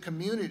need the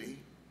community,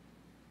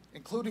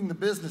 including the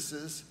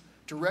businesses,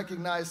 to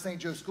recognize St.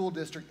 Joe School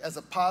District as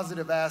a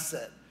positive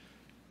asset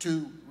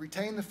to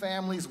retain the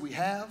families we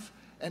have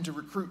and to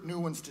recruit new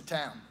ones to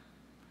town.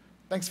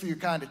 Thanks for your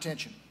kind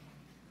attention.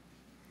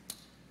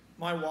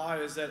 My why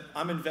is that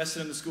I'm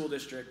invested in the school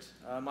district.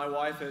 My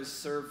wife has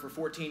served for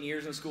 14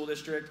 years in the school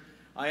district.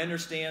 I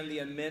understand the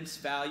immense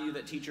value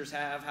that teachers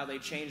have, how they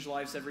change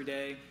lives every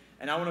day,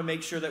 and I want to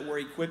make sure that we're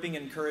equipping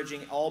and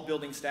encouraging all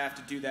building staff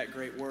to do that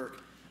great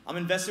work. I'm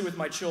invested with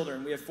my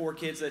children. We have 4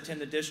 kids that attend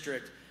the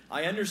district.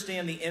 I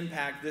understand the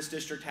impact this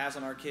district has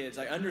on our kids.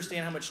 I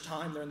understand how much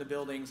time they're in the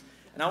buildings,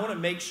 and I want to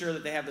make sure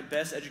that they have the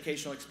best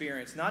educational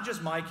experience, not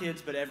just my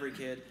kids, but every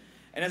kid.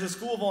 And as a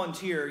school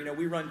volunteer,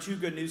 we run 2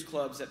 good news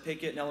clubs at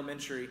Pickett and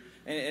Elementary,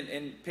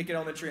 and Pickett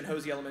Elementary and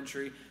Hosey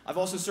Elementary. I've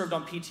also served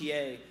on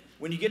PTA.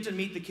 When you get to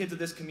meet the kids of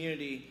this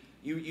community,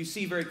 you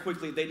see very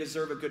quickly they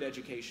deserve a good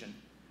education.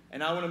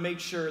 And I want to make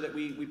sure that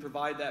we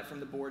provide that from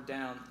the board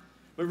down.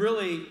 But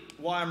really,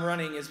 why I'm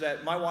running is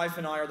that my wife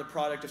and I are the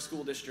product of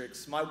school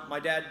districts. My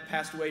dad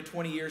passed away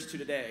 20 years to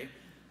today.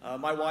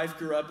 My wife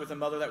grew up with a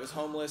mother that was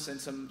homeless and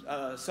some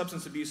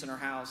substance abuse in her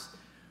house.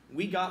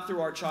 We got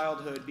through our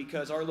childhood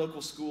because our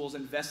local schools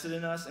invested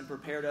in us and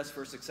prepared us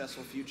for a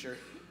successful future.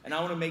 And I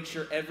want to make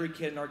sure every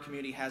kid in our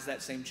community has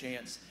that same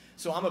chance.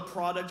 So I'm a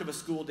product of a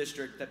school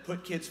district that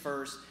put kids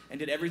first and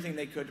did everything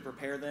they could to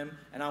prepare them,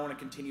 and I want to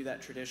continue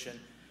that tradition.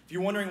 If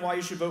you're wondering why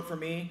you should vote for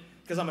me,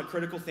 because I'm a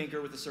critical thinker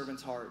with a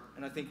servant's heart,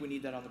 and I think we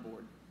need that on the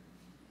board.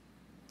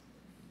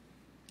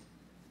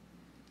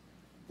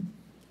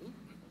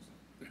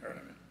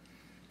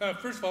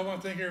 First of all, I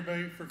want to thank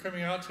everybody for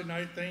coming out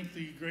tonight. Thank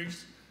the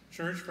Grace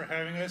Church for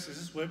having us. Is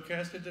this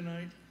webcasted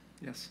tonight?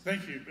 Yes.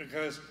 Thank you,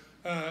 because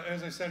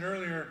as I said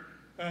earlier,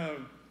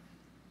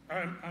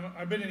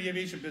 I've been in the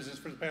aviation business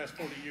for the past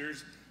 40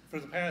 years. For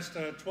the past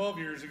 12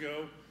 years,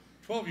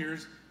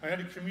 I had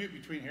to commute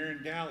between here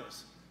and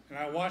Dallas. And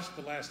I watched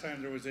the last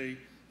time there was a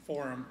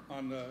forum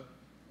on the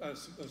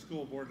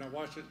school board, and I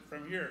watched it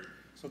from here.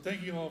 So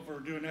thank you all for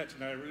doing that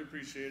tonight. I really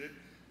appreciate it.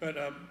 But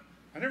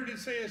I never did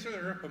say this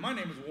earlier, but my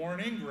name is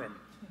Warren Ingram.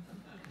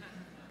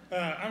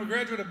 I'm a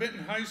graduate of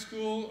Benton High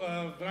School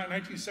in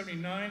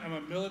 1979. I'm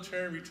a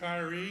military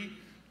retiree.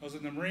 I was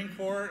in the Marine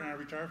Corps, and I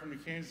retired from the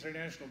Kansas City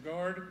National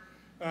Guard.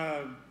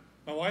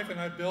 My wife and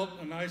I built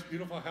a nice,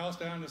 beautiful house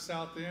down in the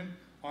South End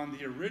on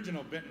the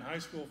original Benton High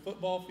School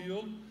football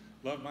field.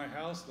 Love my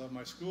house, love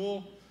my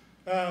school.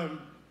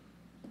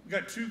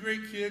 Got 2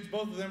 great kids.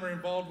 Both of them are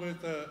involved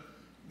with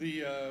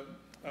the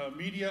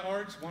media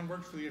arts. One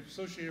works for the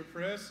Associated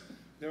Press.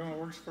 The other one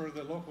works for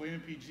the local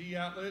NPG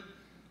outlet.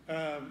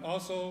 I'm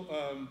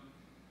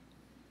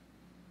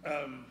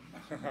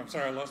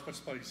sorry, I lost my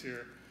place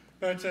here.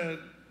 But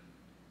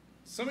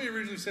somebody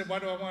originally said, why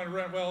do I want to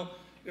run? Well,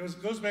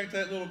 goes back to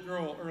that little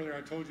girl earlier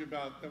I told you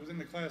about that was in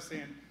the class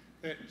saying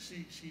that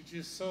she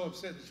just so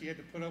upset that she had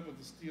to put up with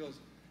the steals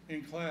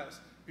in class.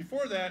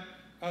 Before that,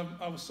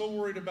 I was so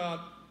worried about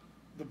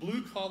the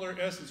blue-collar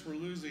essence we're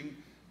losing,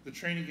 the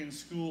training in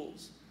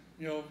schools.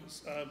 You know,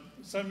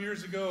 some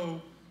years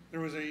ago, there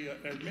was an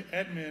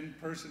admin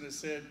person that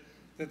said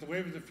that the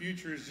wave of the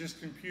future is just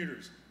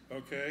computers,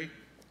 okay?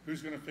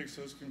 Who's going to fix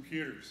those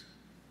computers?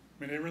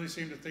 I mean, they really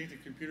seem to think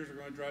that computers are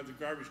going to drive the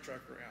garbage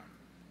truck around.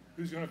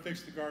 Who's going to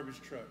fix the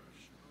garbage truck?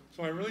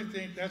 So I really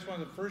think that's one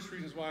of the first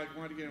reasons why I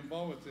wanted to get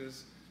involved with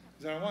this,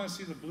 is that I want to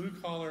see the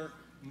blue-collar,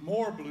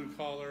 more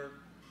blue-collar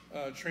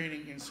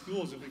training in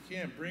schools if we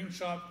can. Bring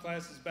shop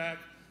classes back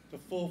to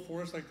full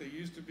force like they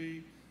used to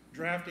be,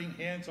 drafting,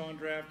 hands-on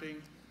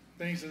drafting,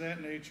 things of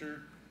that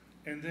nature.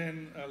 And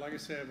then, like I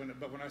said,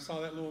 when I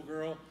saw that little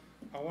girl,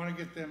 I want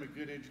to get them a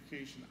good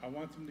education. I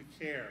want them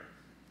to care.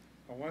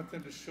 I want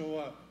them to show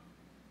up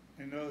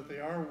and know that they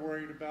are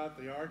worried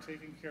about, they are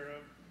taken care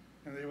of,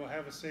 and they will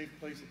have a safe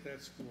place at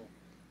that school.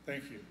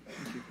 Thank you.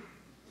 Thank you.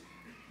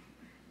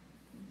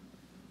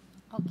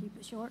 I'll keep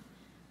it short.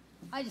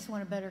 I just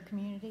want a better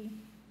community.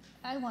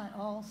 I want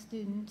all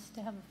students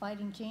to have a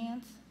fighting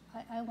chance.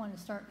 I want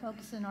to start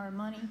focusing our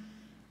money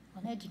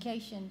on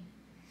education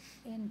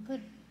and put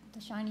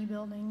the shiny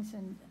buildings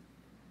and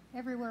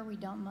everywhere we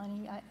dump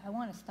money. I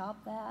want to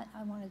stop that.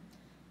 I want to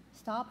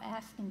stop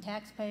asking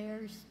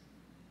taxpayers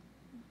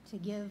to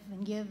give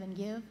and give and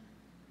give.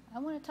 I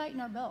want to tighten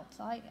our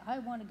belts. I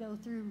want to go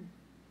through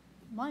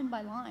line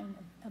by line.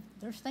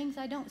 There's things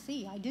I don't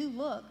see. I do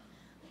look,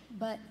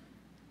 but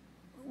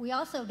we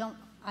also don't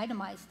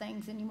itemize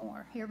things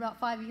anymore. Here about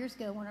 5 years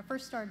ago, when I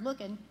first started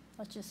looking,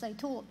 let's just say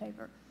toilet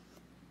paper,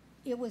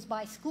 it was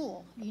by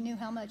school. You knew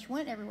how much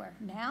went everywhere.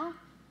 Now,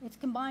 it's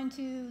combined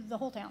to the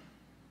whole town.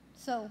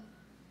 So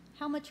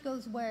how much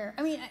goes where?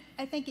 I mean,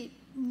 I think it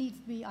needs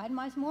to be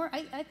itemized more.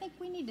 I think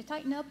we need to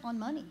tighten up on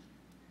money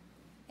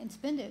and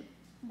spend it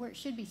where it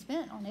should be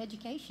spent, on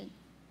education.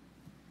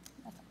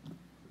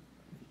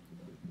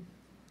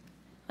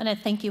 I want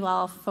to thank you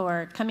all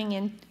for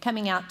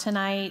coming out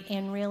tonight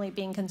and really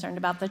being concerned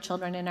about the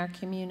children in our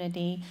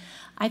community.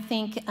 I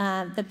think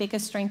the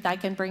biggest strength I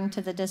can bring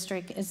to the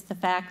district is the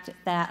fact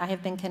that I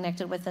have been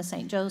connected with the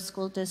St. Joe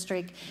School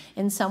District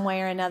in some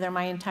way or another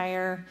my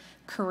entire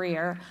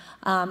career.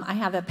 I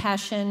have a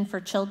passion for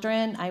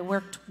children. I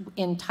worked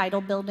in title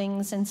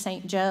buildings in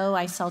St. Joe.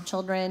 I saw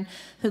children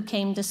who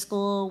came to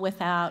school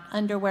without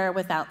underwear,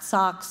 without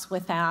socks,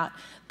 without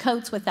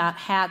coats, without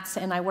hats,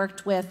 and I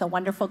worked with a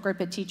wonderful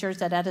group of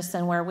teachers at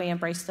Edison where we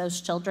embraced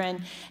those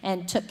children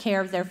and took care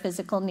of their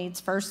physical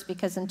needs first,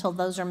 because until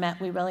those are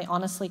met, we really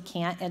honestly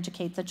can't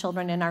educate the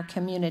children in our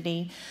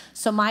community.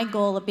 So my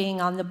goal of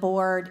being on the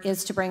board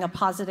is to bring a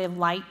positive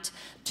light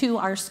to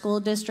our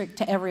school district,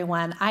 to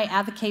everyone. I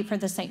advocate for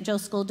the St. Joe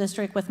School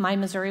District with my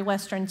Missouri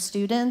Western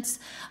students.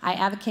 I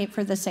advocate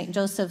for the St.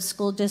 Joseph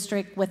School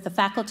District with the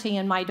faculty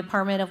in my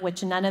department, of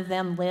which none of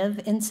them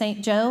live in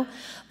St. Joe,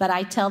 but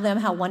I tell them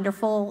how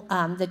wonderful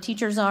the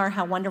teachers are,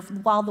 how wonderful,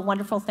 all the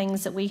wonderful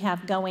things that we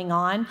have going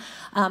on.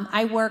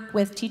 I work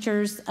with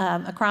teachers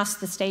across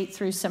the state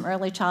through some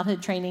early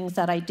childhood trainings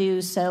that I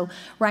do. So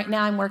right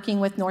now I'm working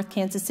with North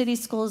Kansas City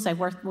Schools. I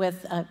work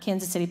with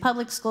Kansas City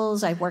Public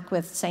Schools. I work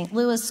with St.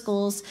 Louis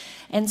Schools.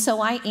 And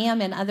so I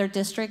am in other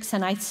districts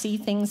and I see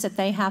things that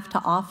they have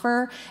to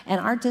offer. And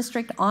our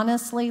district,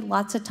 honestly,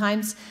 lots of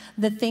times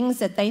the things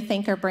that they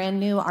think are brand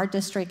new, our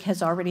district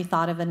has already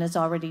thought of and is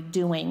already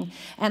doing.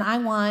 And I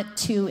want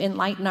to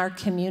enlighten our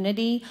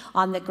community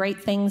on the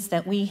great things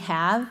that we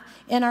have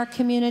in our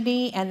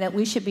community, and that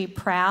we should be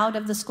proud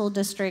of the school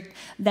district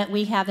that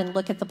we have and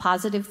look at the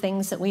positive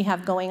things that we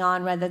have going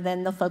on, rather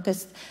than the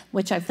focus,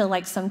 which I feel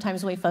like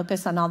sometimes we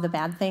focus on all the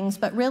bad things,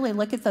 but really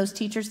look at those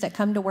teachers that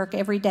come to work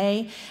every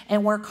day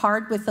and work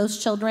hard with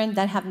those children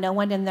that have no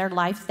one in their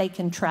life they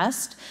can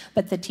trust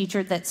but the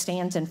teacher that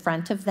stands in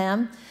front of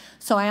them.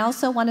 So I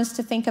also want us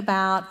to think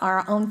about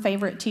our own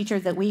favorite teacher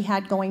that we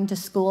had going to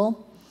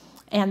school.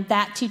 And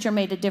that teacher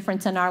made a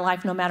difference in our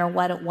life no matter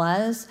what it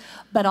was.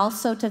 But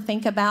also to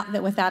think about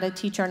that without a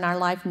teacher in our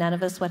life, none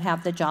of us would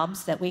have the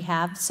jobs that we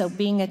have. So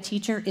being a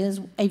teacher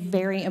is a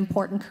very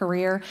important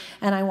career.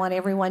 And I want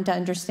everyone to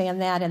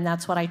understand that. And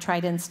that's what I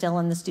try to instill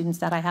in the students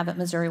that I have at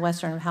Missouri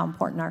Western, of how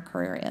important our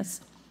career is.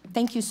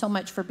 Thank you so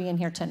much for being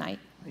here tonight.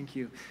 Thank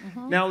you.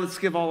 Now let's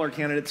give all our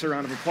candidates a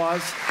round of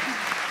applause.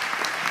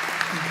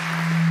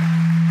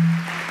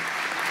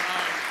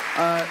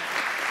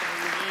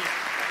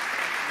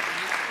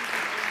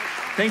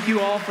 Thank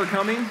you all for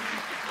coming.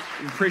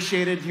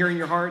 Appreciated hearing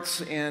your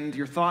hearts and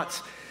your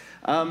thoughts.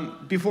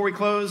 Before we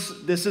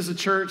close, this is a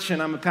church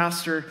and I'm a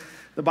pastor.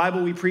 The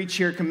Bible we preach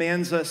here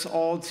commands us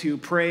all to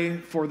pray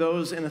for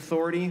those in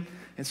authority.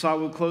 And so I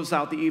will close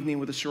out the evening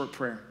with a short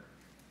prayer.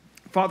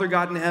 Father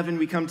God in heaven,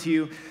 we come to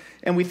you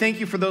and we thank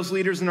you for those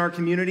leaders in our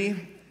community.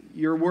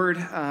 Your word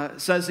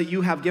says that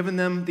you have given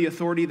them the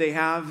authority they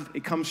have.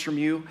 It comes from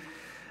you.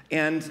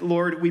 And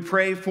Lord, we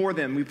pray for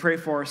them. We pray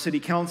for our city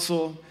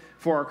council,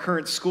 for our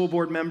current school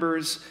board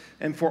members,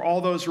 and for all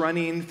those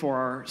running, for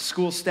our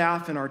school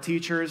staff and our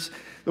teachers.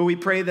 Lord, we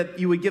pray that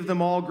you would give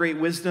them all great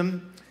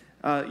wisdom.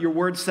 Your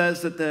word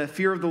says that the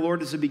fear of the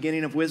Lord is the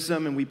beginning of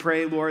wisdom, and we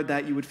pray, Lord,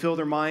 that you would fill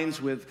their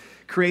minds with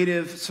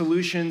creative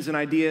solutions and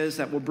ideas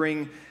that will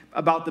bring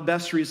about the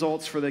best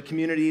results for the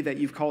community that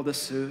you've called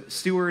us to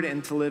steward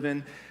and to live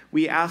in.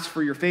 We ask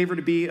for your favor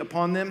to be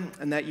upon them,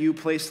 and that you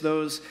place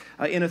those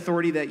in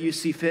authority that you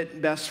see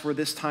fit best for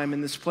this time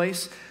in this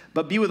place.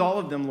 But be with all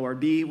of them,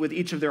 Lord. Be with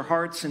each of their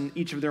hearts and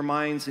each of their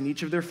minds and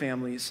each of their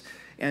families.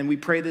 And we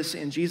pray this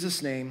in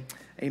Jesus' name.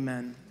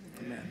 Amen.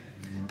 Amen.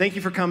 Thank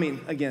you for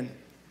coming again.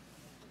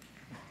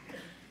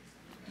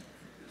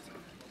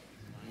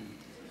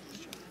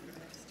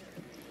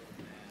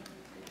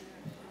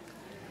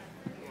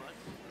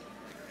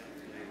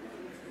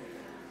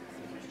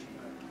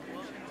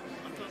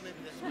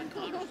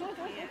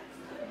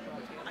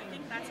 I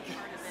think that's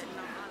part of it, in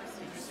all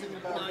honesty.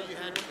 No, you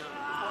had to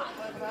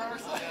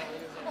go.